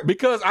court.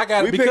 Because I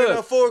got picking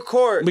up fourth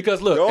court.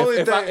 Because look,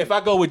 if I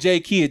go with J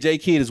Kidd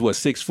is what,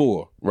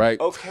 6'4", right?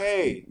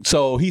 Okay.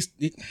 So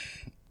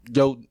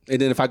Joe, and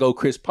then if I go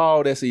Chris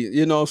Paul, that's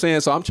you know what I'm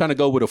saying. So I'm trying to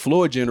go with a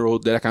floor general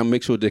that I can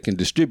make sure they can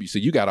distribute. So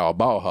you got all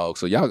ball hogs.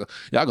 So y'all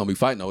gonna be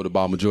fighting over the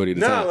ball majority of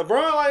the time.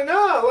 LeBron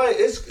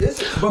it's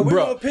but we're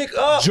gonna pick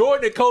up.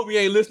 Jordan and Kobe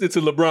ain't listening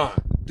to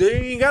LeBron.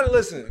 They ain't gotta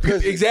listen.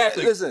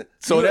 Exactly. Listen.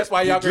 So that's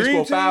why y'all can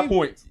score 5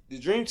 points. The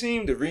dream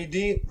team, the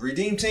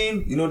redeem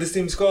team. You know what this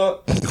team is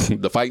called?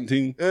 The fighting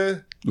team.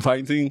 The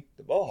fighting team.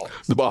 The ball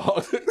hogs. The ball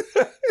hogs.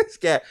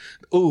 Scat.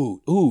 Ooh.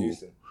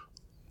 Houston.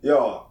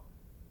 Y'all.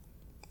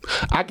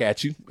 I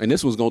got you, and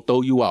this one's gonna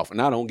throw you off, and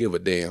I don't give a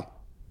damn.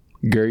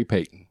 Gary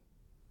Payton.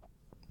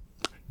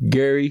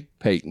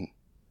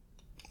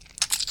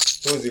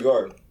 Who's he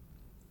guarding?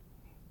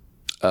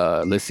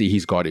 Let's see.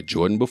 He's guarded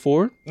Jordan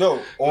before.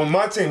 No, on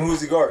my team,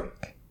 who's he guarding?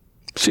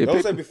 Shit,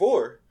 don't say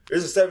before.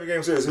 It's a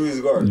 7-game series. Who is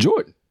he guarding?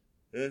 Jordan.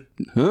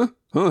 Huh?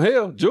 Oh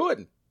hell,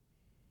 Jordan.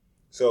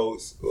 So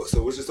what's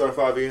your starting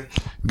 5 again?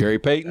 Gary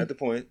Payton at the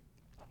point.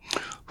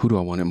 Who do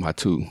I want in my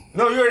 2?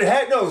 No, you already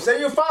had. No, say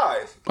your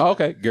 5. Oh,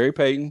 okay, Gary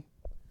Payton,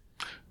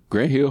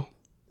 Grant Hill.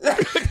 No,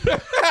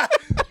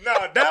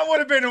 that would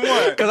have been the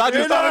one. Because I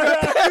just thought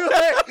about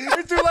that.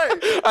 It's too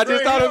late. I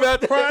just thought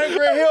about that. Prime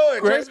Grant Hill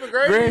and Trace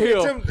McGrady. Grant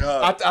Hill.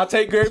 I'll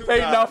take Gary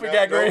Payton off and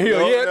got Grant Hill.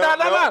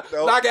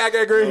 No. I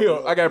got Grant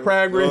Hill. I got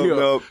Prime Grant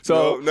Hill.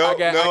 So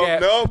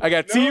I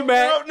got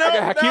T-Mac.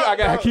 I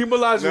got Hakeem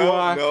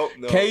Olajuwon.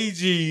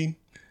 KG.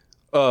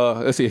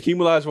 Let's see. Hakeem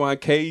Olajuwon,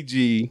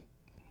 KG,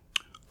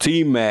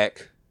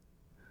 T-Mac,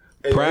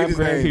 Prime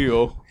Grant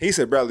Hill. He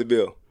said Bradley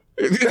Beal.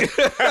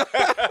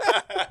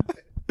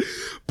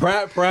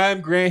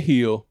 Prime Grant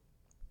Hill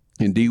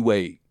and D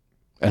Wade.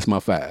 That's my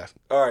 5.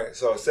 All right,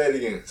 so say it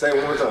again. Say it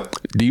one more time.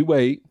 D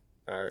Wade,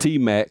 right. T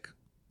Mac,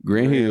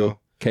 Grant Hill,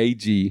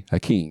 KG,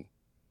 Hakeem.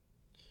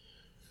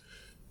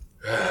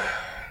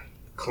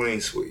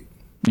 Clean sweep.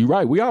 You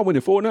right. We all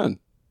winning 4-0.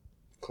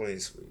 Clean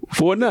sweep.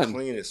 4-0.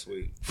 Clean and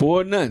sweep.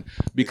 4-0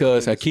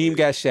 because Hakeem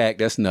got Shaq.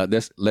 That's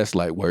less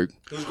light work.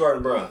 Who's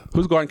guarding Bron?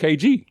 Who's guarding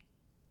KG?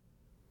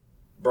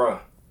 Bron.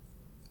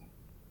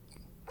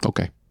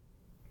 Okay.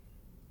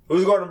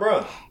 Who's guarding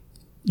Bron?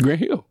 Grant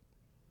Hill.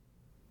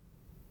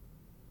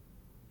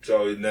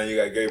 So now you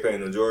got Gary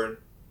Payton and Jordan?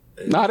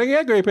 No, I didn't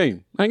get Gary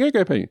Payton. Oh, you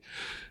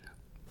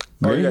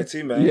got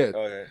T-Mac? Yeah.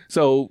 Okay.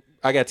 So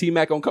I got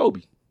T-Mac on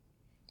Kobe.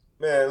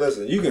 Man,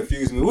 listen, you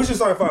confuse me. What's your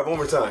starting 5 one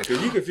more time?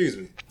 Because you confuse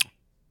me.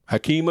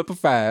 Hakeem up at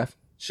 5.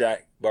 Shaq,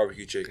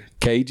 barbecue chicken.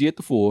 KG at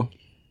the 4.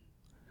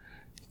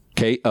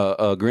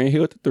 Grant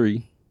Hill at the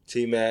 3.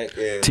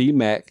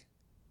 T-Mac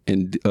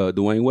and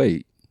Dwayne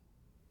Wade.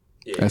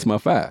 Yeah. That's my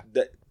 5.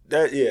 Yeah.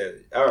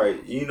 All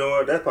right. You know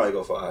what? That probably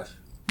go 5.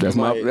 That's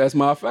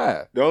my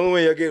 5. The only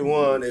way y'all get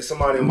one is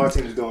somebody on my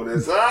team is doing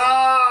this.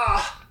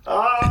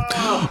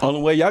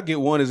 Only way y'all get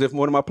one is if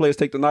one of my players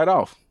take the night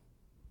off.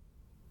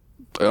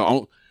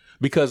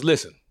 Because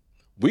listen,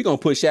 we gonna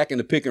put Shaq in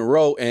the pick and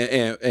roll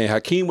and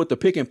Hakeem with the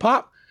pick and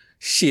pop.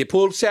 Shit,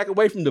 pull Shaq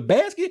away from the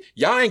basket.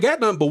 Y'all ain't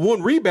got nothing but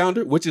one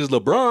rebounder, which is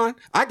LeBron.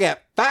 I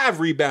got 5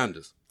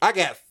 rebounders.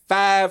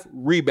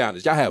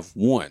 Y'all have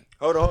 1.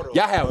 Hold on.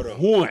 Y'all have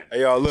 1.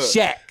 Hey, y'all, look.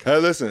 Shaq. Hey,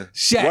 listen.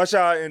 Shaq. Watch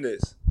how I end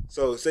this.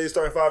 So, say you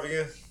starting 5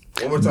 again.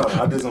 One more time.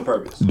 I did this on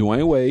purpose.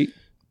 Dwayne Wade,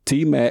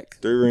 T-Mac,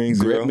 3 rings,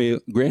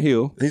 Grant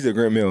Hill. He said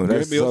Grant Mill.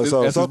 That's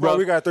his brother.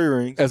 We got 3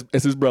 rings.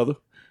 That's his brother.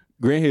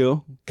 Grant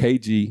Hill,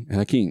 KG, and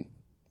Hakeem.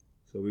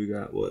 So we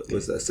got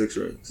what's that? 6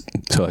 rings.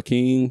 So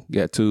Hakeem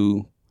got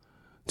 2,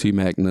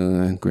 T-Mac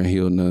none, Grant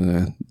Hill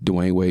none,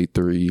 Dwayne Wade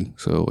 3.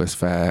 So that's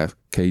 5.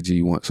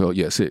 KG 1. So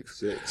yeah, 6.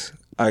 6.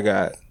 I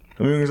got.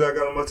 How many rings I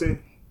got on my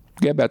team?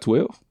 You got about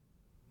 12.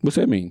 What's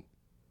that mean?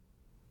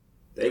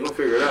 They gonna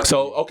figure it out.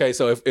 So okay,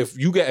 so if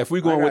we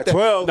going with that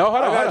 12. No,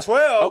 hold on. I got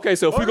 12. Okay,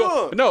 so if we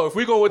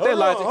go with that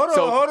logic.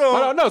 Hold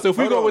on. No, so if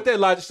we go with that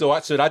logic, so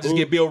should I just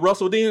get Bill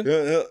Russell then?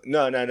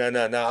 No.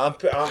 No.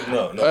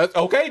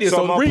 Okay then.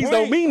 So rings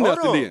don't mean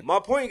nothing then. My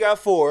point got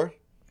 4.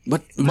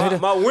 But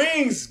my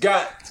wings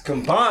got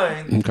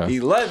combined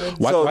 11.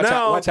 Watch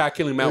how I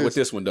kill him out with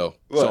this one though.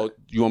 What? So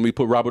you want me to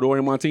put Robert Ory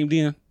on my team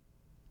then?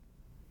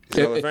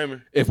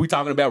 If we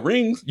talking about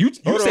rings, you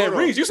said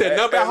rings. You said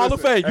nothing about Hall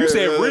of Fame. You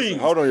said rings.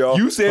 Hold on, y'all.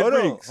 You said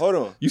rings. Hold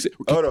on. You said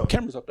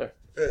cameras up there.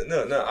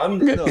 No. I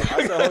said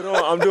hold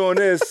on. I'm doing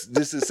this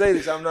just to say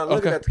this. I'm not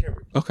looking at the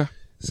camera. Okay.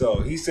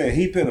 So he said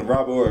he pinned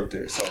Robert Ory up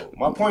there. So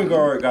my point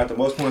guard got the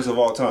most points of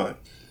all time.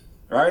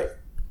 Right?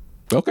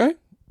 Okay.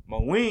 My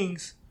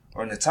wings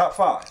are in the top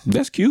 5.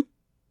 That's cute.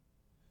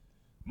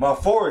 My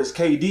 4 is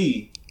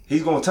KD.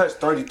 He's gonna touch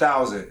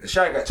 30,000. And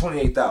Shaq got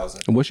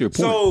 28,000. And what's your point?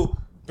 So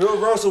Bill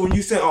Russell, when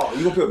you said,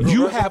 you gonna put Bill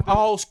you Russell? have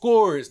all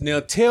scorers. Now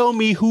tell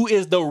me who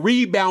is the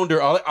rebounder,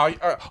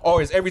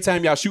 or is every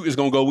time y'all shoot is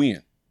gonna go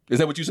in? Is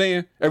that what you're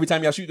saying? Every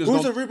time y'all shoot,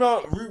 who's the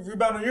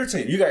rebound on your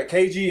team? You got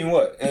KG and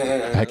what?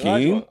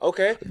 Hakeem.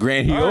 Okay.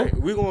 Grant Hill. All right,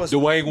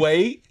 Dwayne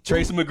Wade,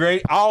 Tracy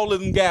McGrady. All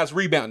of them guys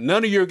rebound.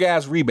 None of your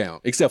guys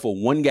rebound except for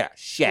one guy,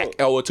 Shaq.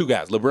 Or 2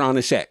 guys, LeBron and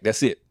Shaq.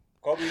 That's it.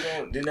 Kobe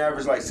didn't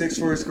average like 6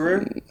 for his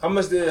career. How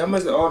much did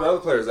all the other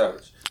players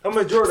average? How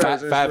much Jordan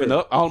average? 5 and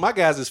up. All my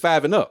guys is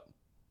 5 and up.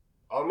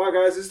 All my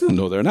guys is too.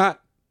 No, they're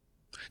not.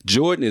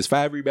 Jordan is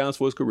 5 rebounds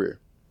for his career.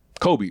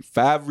 Kobe,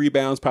 5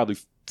 rebounds, probably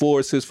 4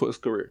 assists for his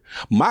career.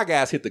 My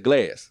guys hit the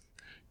glass.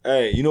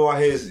 Hey, you know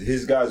why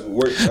his guys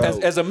work?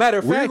 As a matter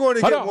of fact, we're going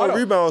to get more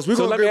rebounds. We're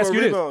going to get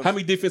more rebounds. How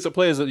many defensive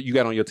players you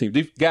got on your team?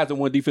 Guys that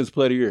won defensive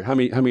player of the year. How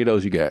many of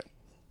those you got?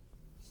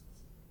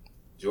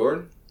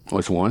 Jordan?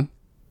 What's one?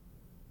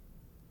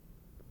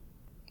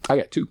 I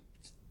got 2.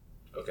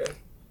 Okay.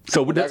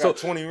 So I got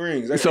 20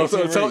 rings.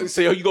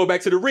 So you go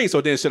back to the ring.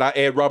 So then should I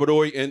add Robert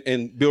Horry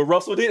and Bill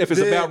Russell then if it's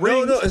about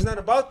rings? No, it's not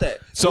about that.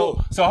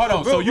 So hold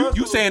on. So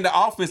you saying the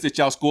offense that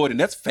y'all scored, and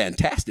that's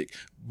fantastic.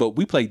 But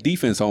we play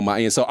defense on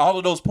my end. So all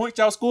of those points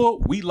y'all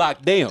scored, we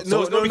locked down.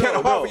 So it's going to be kind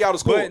of hard for y'all to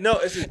score. But no,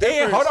 it's a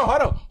difference. And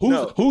hold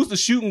on. Who's the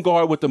shooting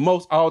guard with the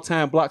most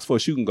all-time blocks for a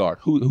shooting guard?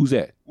 Who's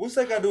that? What's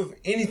that got to do with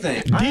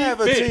anything? Defense. I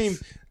have a team.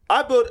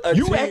 I built a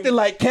team. You acting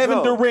like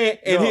Kevin Durant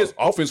and his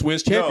offense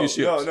wins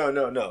championships.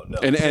 No.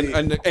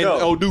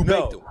 And old dude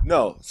make them.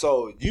 No.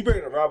 So you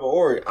bring up Robert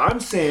Horry. I'm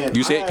saying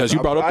you said because you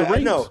brought up the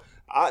rings.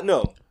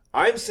 No.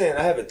 I'm saying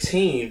I have a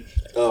team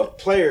of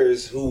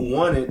players who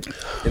won it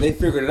and they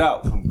figured it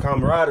out from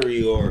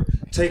camaraderie or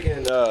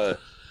taking the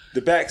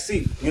back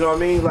seat. You know what I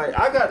mean? Like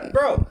I got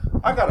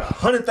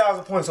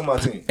 100,000 points on my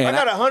team. I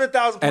got 100,000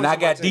 points. And I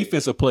got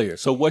defensive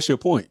players. So what's your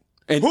point?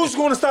 And who's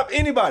going to stop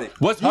anybody?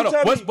 What's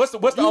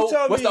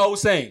the old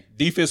saying?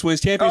 Defense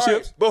wins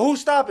championships. Right, but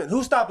who's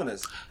stopping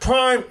us?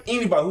 Prime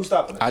anybody. Who's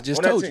stopping us? I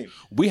just told you.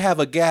 We have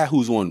a guy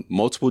who's won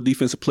multiple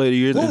defensive player of the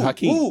year than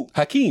Hakeem. Who?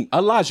 Hakeem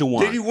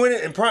Olajuwon. Did he win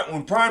it in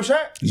Prime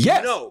Shaq?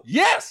 Yes. No.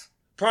 Yes.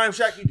 Prime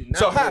Shaq, he did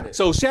not win it.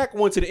 So Shaq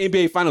went to the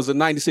NBA Finals in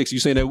 '96. You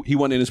saying that he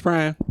wasn't in his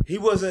prime? He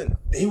wasn't.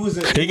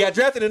 He got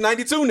drafted in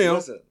 '92 now.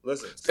 Listen.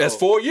 That's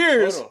 4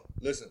 years. Hold on.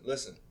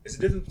 Listen. It's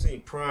the difference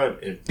between prime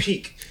and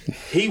peak.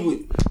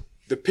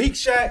 The peak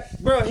Shaq,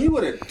 bro, he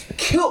would have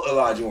killed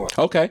Olajuwon.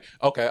 Okay,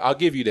 I'll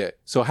give you that.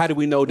 So how do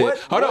we know that?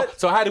 Hold on.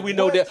 So how do we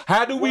know that?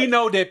 How do we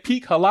know that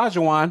peak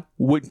Olajuwon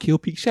wouldn't kill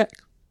peak Shaq?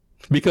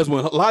 Because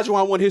when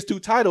Olajuwon won his 2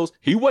 titles,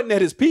 he wasn't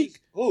at his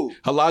peak. Who?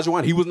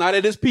 Olajuwon, he was not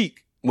at his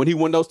peak when he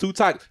won those 2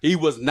 titles. He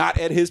was not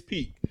at his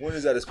peak. When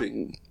is at his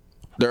peak?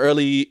 The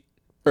early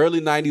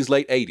 90s,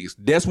 late 80s.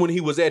 That's when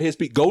he was at his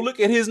peak. Go look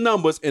at his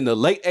numbers in the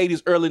late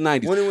 80s, early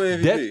 90s. When he won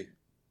MVP?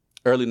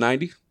 Early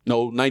 90s?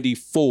 No,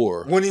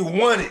 94. When he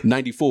won it.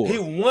 94. He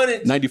won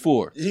it.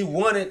 94. He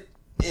won it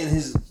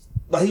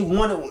but he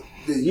won it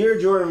the year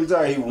Jordan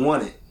retired, he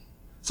won it.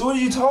 So what are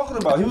you talking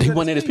about? He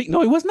wasn't at his peak.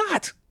 No, he was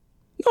not.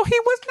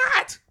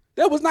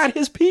 That was not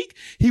his peak.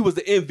 He was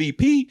the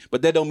MVP,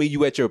 but that don't mean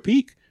you at your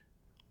peak.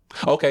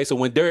 Okay, so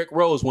when Derrick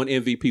Rose won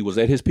MVP, was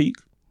that his peak?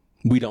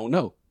 We don't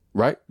know,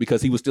 right?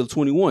 Because he was still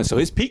 21. So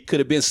his peak could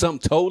have been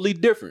something totally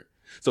different.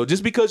 So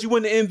just because you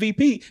win the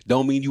MVP,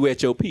 don't mean you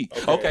at your peak.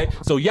 Okay.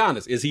 So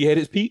Giannis, is he at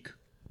his peak?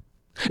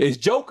 Is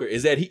Joker,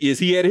 is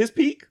he at his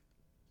peak?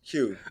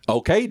 Q.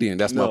 Okay, then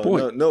that's my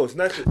point. No, it's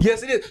not.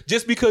 Yes, it is.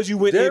 Just because you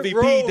win MVP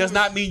Rose does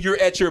not mean you're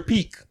at your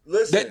peak.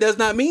 Listen, that does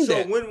not mean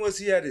that. So when was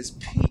he at his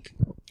peak?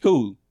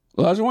 Who?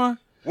 Olajuwon?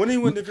 When did he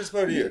win the Defensive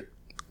Player of the Year?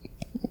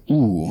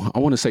 Ooh, I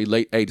want to say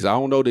late 80s. I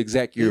don't know the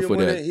exact year for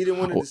that. He didn't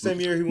win it the same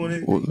year he won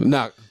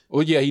it.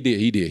 Well, yeah, he did.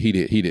 He did.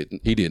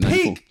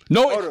 Peak.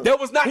 No, that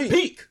was not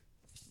peak.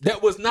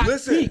 That was not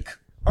peak.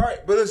 All right,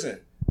 but listen.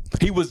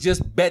 He was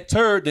just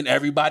better than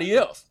everybody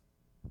else.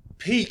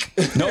 Peak.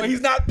 No,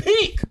 he's not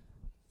peak.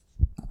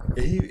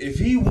 If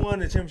he won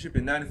the championship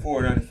in 94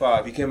 or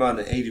 95, he came out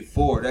in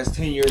 84. That's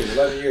 10 years,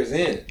 11 years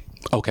in.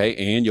 Okay,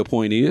 and your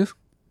point is?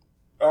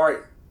 All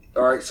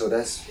right, so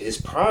that's his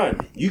prime.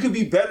 You could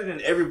be better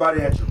than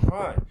everybody at your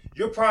prime.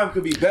 Your prime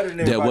could be better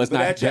than everybody.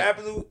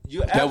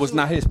 That was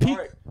not his peak.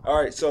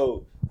 All right,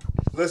 so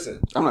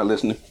listen. I'm not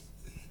listening.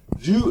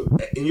 You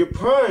in your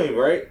prime,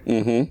 right?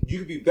 Mm-hmm. You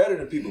could be better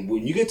than people.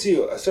 When you get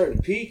to a certain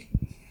peak,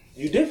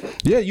 you're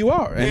different. Yeah, you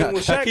are. And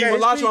Hakeem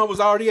Olajuwon was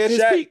already at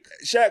his peak.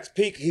 Shaq's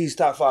peak, he's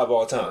top 5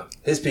 all time.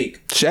 His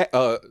peak.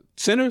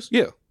 Centers,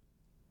 yeah.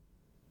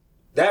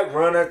 That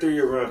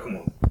 3-year run, come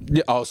on.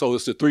 Yeah. Oh, so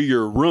it's a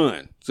 3-year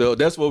run. So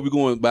that's what we're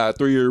going by, a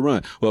 3-year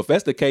run. Well, if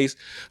that's the case,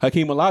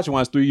 Hakeem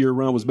Olajuwon's 3-year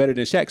run was better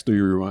than Shaq's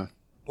 3-year run.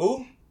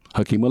 Who?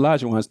 Hakeem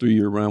Olajuwon's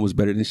 3-year run was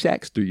better than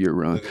Shaq's 3-year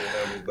run. Look at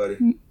the numbers,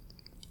 buddy.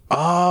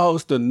 Oh,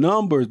 it's the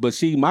numbers. But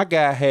see, my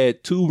guy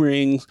had 2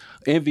 rings,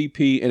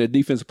 MVP, and a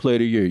Defensive Player of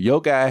the Year.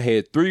 Your guy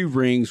had 3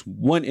 rings,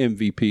 1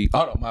 MVP.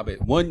 Oh, no, my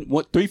bad.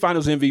 3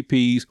 Finals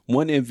MVPs,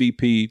 1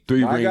 MVP,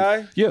 3 rings. My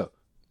guy? Yeah.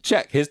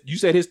 Shaq, you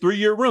said his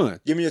 3-year run.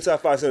 Give me your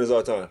top 5 centers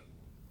all time.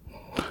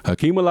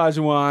 Hakeem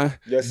Olajuwon,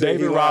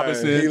 David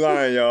Robinson. He's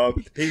lying, y'all.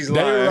 He's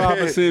lying. David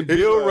Robinson,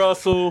 Bill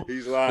Russell.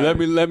 He's lying.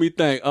 Let me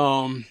think.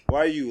 Why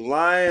are you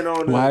lying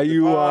on the Why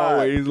you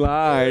always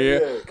lying?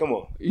 Yeah, come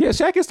on. Yeah,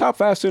 Shaq is top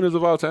 5 centers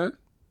of all time.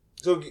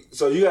 So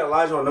you got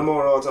Olajuwon number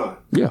 1 all time?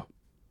 Yeah.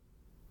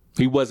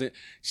 He wasn't.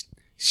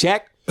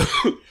 Shaq.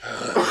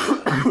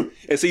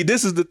 And see,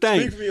 this is the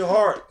thing. Speak from your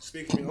heart.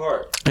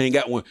 I ain't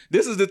got one.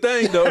 This is the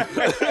thing, though.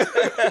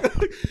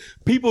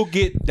 People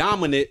get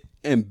dominant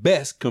and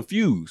best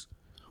confused.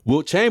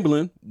 Wilt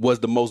Chamberlain was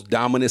the most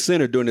dominant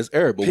center during this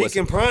era. But peak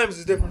and primes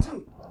is different,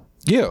 too.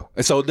 Yeah.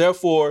 And so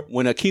therefore,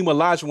 when Hakeem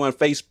Olajuwon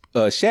faced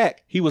Shaq,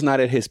 he was not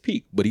at his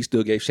peak, but he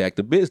still gave Shaq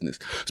the business.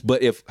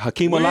 But if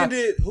Hakeem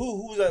Olajuwon...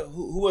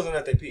 Who wasn't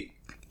at their peak?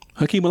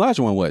 Hakeem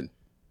Olajuwon wasn't.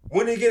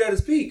 When did he get at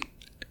his peak?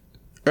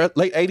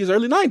 Late 80s,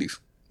 early 90s.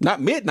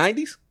 Not mid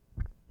 90s.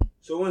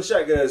 So when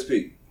Shaq get at his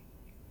peak?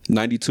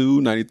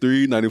 92,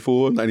 93,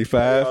 94,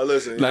 95,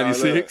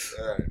 96.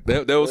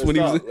 That was when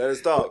he was... Let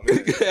us talk,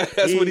 man.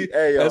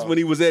 That's when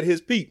he was at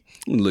his peak.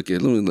 Let me look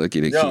at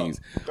it, Keys.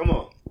 Come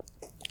on.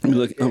 Let me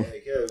look.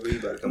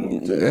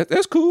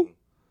 That's cool.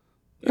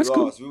 That's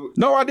cool.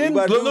 No, I didn't.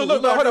 Look.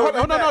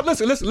 Hold on.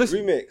 Listen.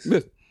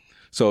 Remix.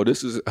 So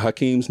this is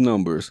Hakeem's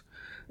numbers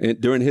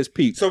during his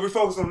peak. So we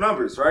focus on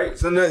numbers, right?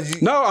 So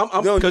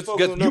because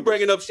you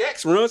bringing up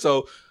Shaq's run.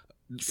 So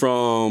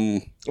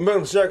from I'm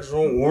bringing up Shaq's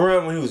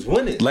run when he was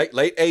winning, late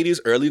 80s,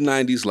 early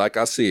 90s, like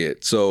I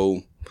said.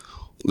 So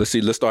let's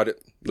see. Let's start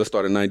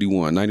at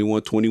 91.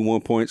 91,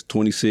 21 points,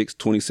 26,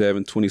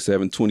 27,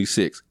 27,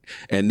 26,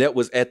 and that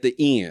was at the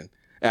end.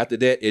 After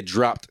that, it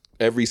dropped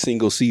every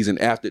single season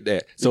after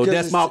that. So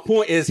that's my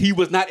point, is he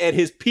was not at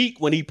his peak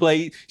when he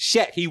played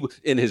Shaq. He was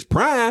in his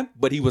prime,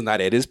 but he was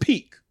not at his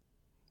peak.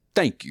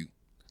 Thank you.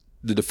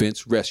 The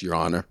defense rests, Your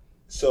Honor.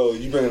 So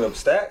you bringing up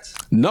stats?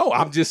 No,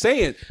 I'm just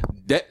saying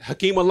that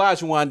Hakeem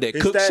Olajuwon that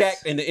cooked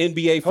Shaq in the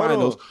NBA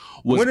Finals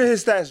was... When did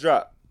his stats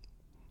drop?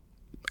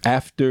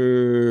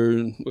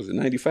 After, was it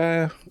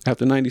 95?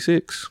 After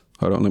 96?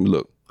 Hold on, let me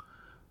look.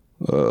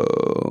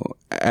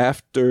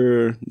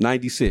 After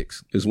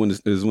 96 is when the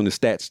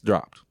stats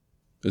dropped.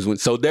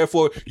 So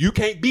therefore, you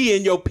can't be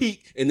in your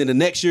peak, and then the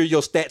next year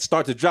your stats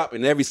start to drop,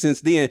 and ever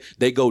since then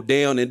they go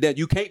down, and then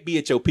you can't be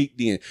at your peak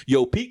then.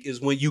 Your peak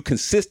is when you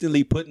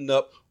consistently putting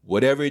up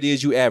whatever it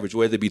is you average,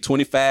 whether it be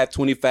 25,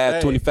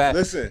 25, 25.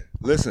 Listen.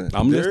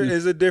 There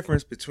is a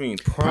difference between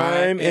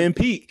prime and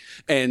peak.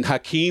 And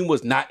Hakeem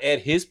was not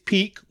at his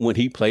peak when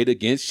he played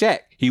against Shaq.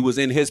 He was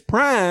in his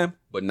prime,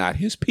 but not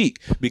his peak.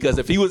 Because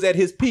if he was at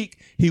his peak,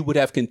 he would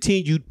have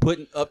continued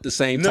putting up the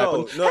same type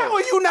of... No. How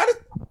are you not...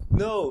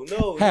 No.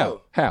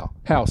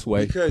 How,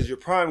 Sway? Because your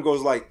prime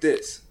goes like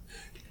this.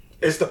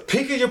 It's the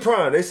peak of your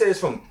prime. They say it's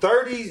from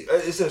 30...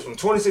 It says from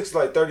 26 to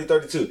like 30,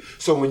 32.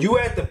 So when you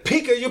at the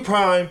peak of your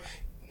prime,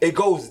 it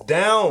goes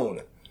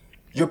down.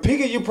 Your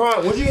peak of your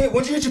prime, once you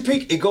hit your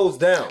peak, it goes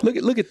down.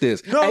 Look at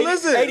this. No,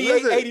 listen.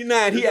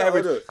 89, he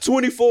averaged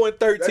 24 and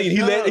 13.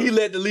 He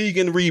led the league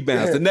in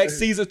rebounds. The next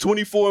season,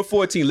 24 and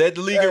 14, led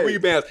the league in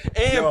rebounds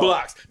and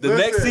blocks. The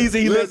next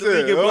season, he led the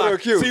league in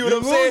blocks. See what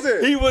I'm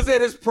saying? He was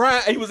at his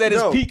prime. He was at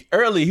his peak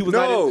early. He was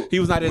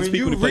not at his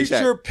peak when he played Shaq.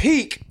 When you reach your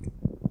peak,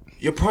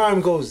 your prime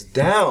goes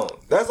down.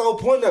 That's the whole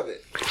point of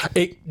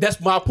it.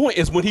 That's my point,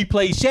 is when he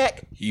played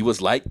Shaq, he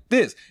was like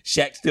this.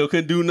 Shaq still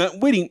couldn't do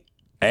nothing with him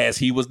as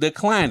he was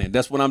declining.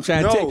 That's what I'm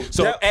trying to tell you.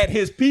 So at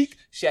his peak,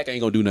 Shaq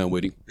ain't gonna do nothing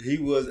with him. He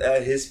was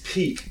at his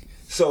peak.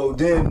 So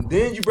then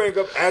you bring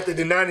up after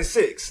the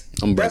 96.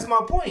 That's my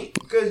point.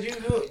 Because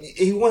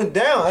he went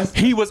down.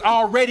 He was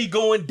already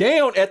going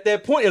down at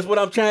that point, is what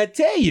I'm trying to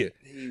tell you.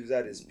 He was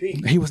at his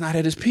peak. He was not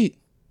at his peak.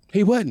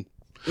 He wasn't.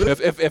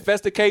 If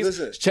that's the case,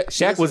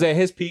 Shaq was at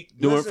his peak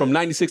from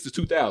 96 to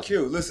 2000.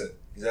 Q, listen.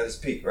 He's at his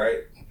peak, right?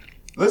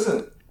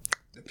 Listen.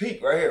 The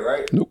peak right here,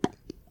 right? Nope.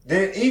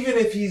 Then even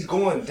if he's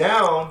going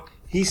down,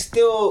 he's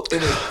still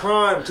in his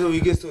prime until he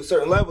gets to a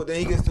certain level. Then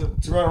he gets to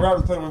Toronto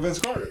Raptors playing with Vince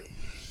Carter.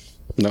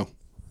 No.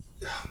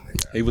 Oh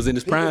he was in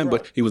his prime,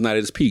 but he was not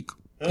at his peak.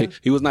 Huh?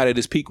 He was not at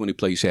his peak when he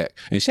played Shaq.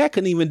 And Shaq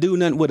couldn't even do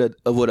nothing with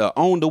a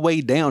on the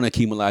way down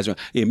Hakeem Olajuwon.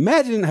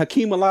 Imagine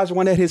Hakeem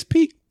Olajuwon at his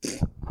peak.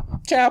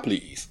 Child,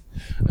 please.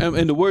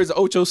 In the words of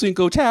Ocho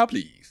Cinco, child,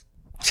 please.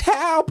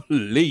 Child,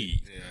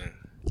 please. Yeah.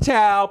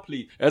 Child,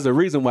 please. There's a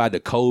reason why the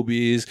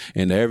Kobe's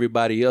and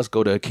everybody else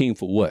go to Hakeem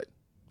for what?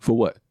 For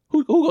what?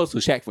 Who goes to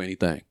Shaq for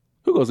anything?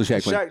 Who goes to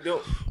Shaq for anything?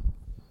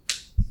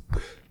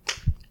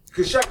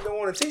 Because Shaq don't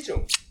want to teach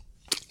him.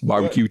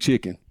 Barbecue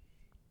chicken.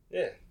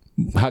 Yeah.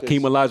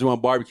 Hakeem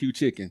Olajuwon barbecue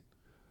chicken.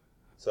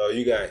 So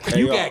you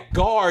got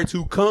guards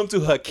who come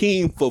to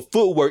Hakeem for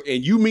footwork,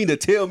 and you mean to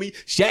tell me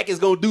Shaq is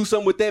going to do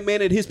something with that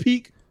man at his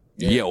peak?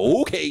 Yeah,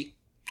 okay.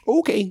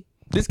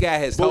 This guy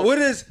has... But what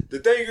is... The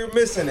thing you're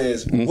missing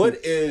is, what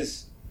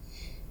is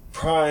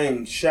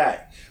prime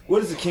Shaq?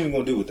 What is Hakeem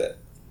going to do with that?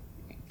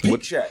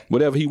 Peak Shaq.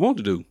 Whatever he wants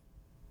to do.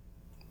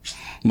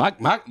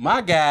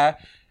 My guy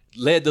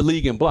led the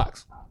league in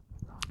blocks.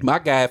 My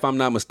guy, if I'm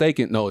not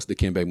mistaken, no, it's the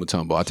Dikembe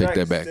Mutombo. I'll take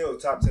that back. Still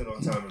top 10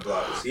 on time in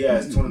blocks. He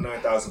has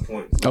 29,000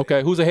 points.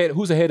 Okay, who's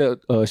ahead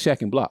of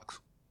Shaq in blocks?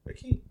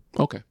 Hakeem.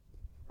 Okay.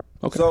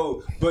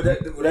 So, but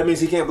that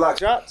means he can't block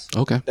shots?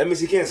 Okay. That means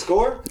he can't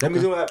score? That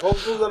means he don't have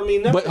post moves? I don't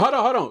mean nothing. But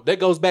hold on. That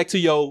goes back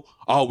to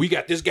we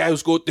got this guy who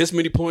scored this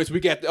many points.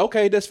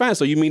 Okay, that's fine.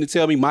 So you mean to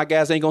tell me my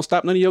guys ain't going to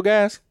stop none of your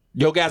guys?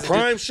 Your guys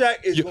Prime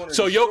Shaq is going to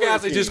So your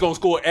guys are just going to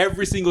score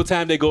every single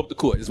time they go up the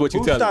court, is what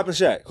you're telling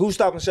me. Who's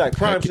stopping Shaq?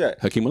 Prime Shaq.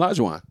 Hakeem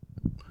Olajuwon.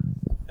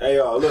 Hey,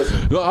 y'all,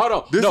 listen. No, hold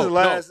on. This is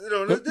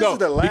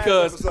the last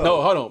episode.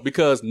 No, hold on.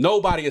 Because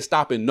nobody is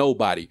stopping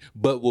nobody.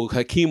 But will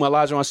Hakeem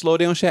Olajuwon slow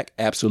down Shaq?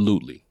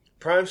 Absolutely.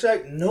 Prime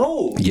Shaq?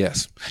 No.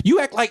 Yes.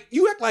 You act like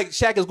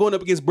Shaq is going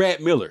up against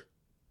Brad Miller.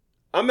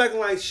 I'm acting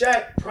like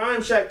Shaq,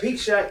 Prime Shaq, Peak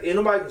Shaq, ain't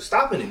nobody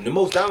stopping him. The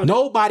most dominant.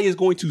 Nobody is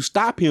going to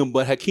stop him,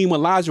 but Hakeem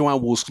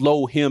Olajuwon will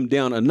slow him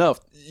down enough.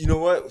 You know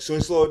what? So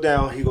he slow it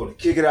down. He's going to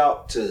kick it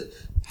out to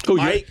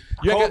Mike,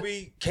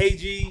 Kobe,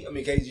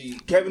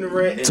 Kevin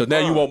Durant. So now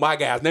you want my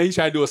guys. Now he's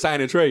trying to do a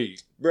sign and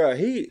trade. Bro,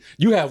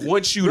 you have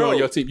one shooter on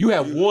your team. You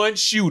have one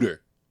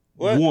shooter.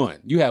 What? One.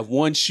 You have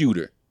one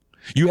shooter.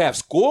 You have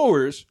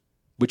scorers,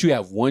 but you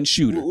have one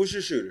shooter. What's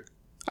your shooter?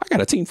 I got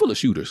a team full of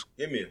shooters.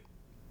 Give me a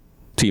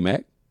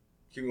T-Mac.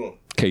 Keep going.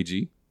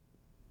 KG.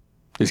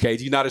 Is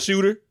KG not a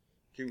shooter?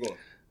 Keep going.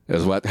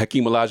 That's what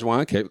Hakeem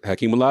Olajuwon.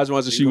 Hakeem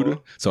Olajuwon's a shooter.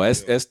 Going. So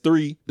that's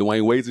 3.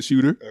 Dwayne Wade's a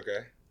shooter.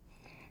 Okay.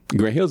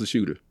 Grant Hill's a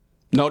shooter.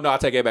 No, I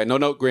take it back.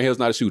 No, Grant Hill's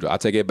not a shooter. I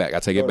take it back. I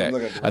take it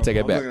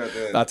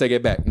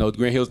back. No,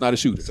 Grant Hill's not a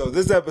shooter. So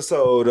this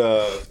episode,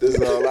 this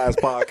is our last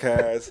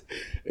podcast.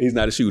 He's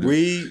not a shooter.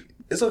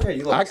 It's okay.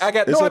 You lost. I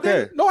got. It's no, okay. I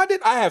didn't. No, I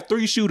did. I have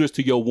 3 shooters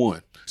to your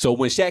 1. So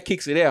when Shaq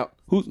kicks it out,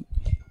 who's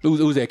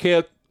that?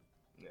 Kev?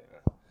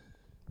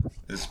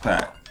 It's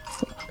Pat.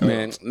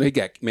 Man, they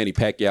got Manny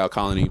Pacquiao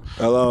calling him.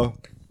 Hello.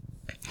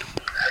 You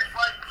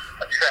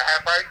said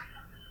half price?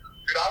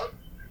 $2?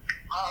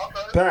 Oh,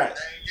 okay. Pat.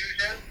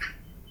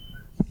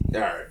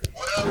 All right.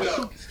 What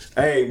up,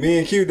 hey, me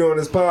and Q doing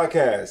this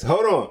podcast.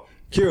 Hold on.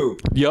 Q.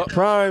 Yup.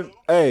 Prime.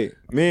 Hey,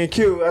 me and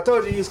Q. I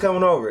told you he was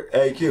coming over.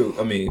 Hey,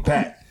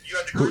 Pat. You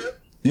at the crib?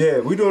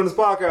 Yeah, we doing this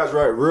podcast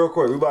right real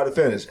quick. We about to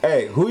finish.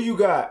 Hey, who you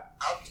got?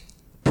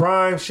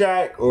 Prime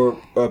Shaq or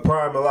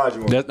Prime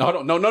Olajuwon? Hold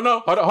on, no.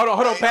 Hold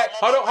on, Pat.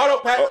 Hold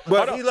on, Pat.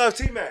 But he loves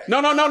T-Mac.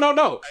 No. Hold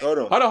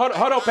on.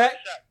 Hold on, Pat.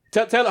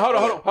 Tell.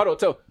 Hold on.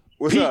 Tell.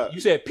 What's Pete, up? You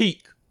said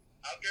Pete.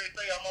 I was going to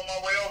say I'm on my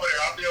way over there.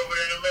 I'll be over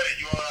there in a minute.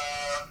 You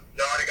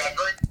already got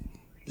drinks?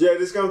 Yeah,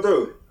 this come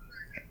through.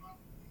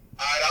 All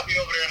right, I'll be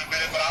over there in a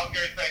minute. But I was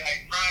going to say,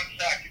 hey, Prime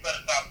Shaq, you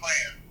better stop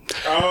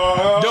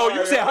playing. No,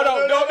 you said hold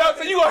on. No.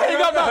 So you gonna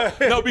hang up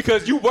now? No,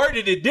 because you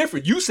worded it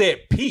different. You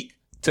said Pete.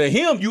 To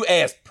him, you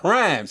asked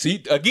Prime.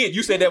 See, again,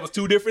 you said that was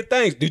 2 different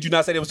things. Did you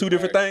not say that was 2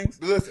 different things?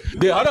 Listen.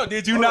 Hold on.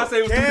 Did you not say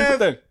it was 2 different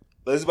things?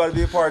 This is about to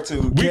be a part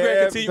 2. We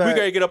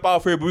gotta get up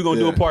off here, but we're gonna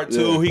do a part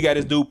 2. He got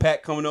his dude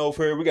Pat coming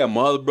over here. We got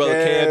my other brother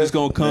Kev that's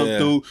gonna come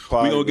through.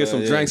 We gonna get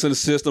some drinks in the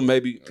system.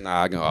 Maybe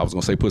I was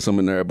gonna say put some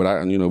in there,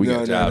 but we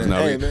got jobs now.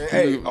 Hey man,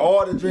 hey,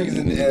 all the drinks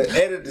and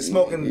edit the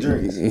smoking the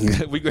drinks.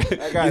 We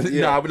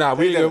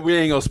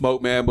ain't gonna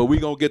smoke, man. But we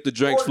gonna get the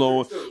drinks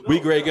flowing. We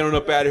great getting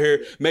up out of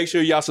here. Make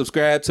sure y'all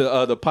subscribe to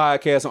the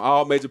podcast on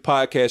all major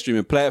podcast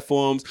streaming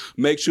platforms.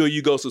 Make sure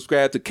you go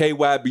subscribe to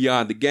KY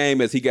Beyond the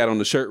Game as he got on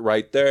the shirt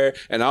right there,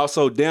 and also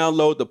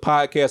download the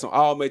podcast on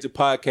all major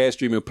podcast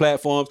streaming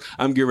platforms.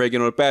 I'm getting ready to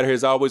get on up out of here.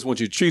 As always,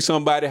 want you to treat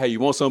somebody how you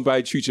want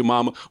somebody to treat your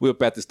mama. We're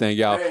up at this thing,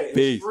 y'all.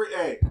 Peace.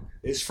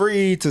 It's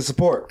free to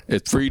support.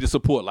 It's free to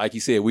support. Like he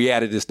said, we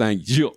added this thing.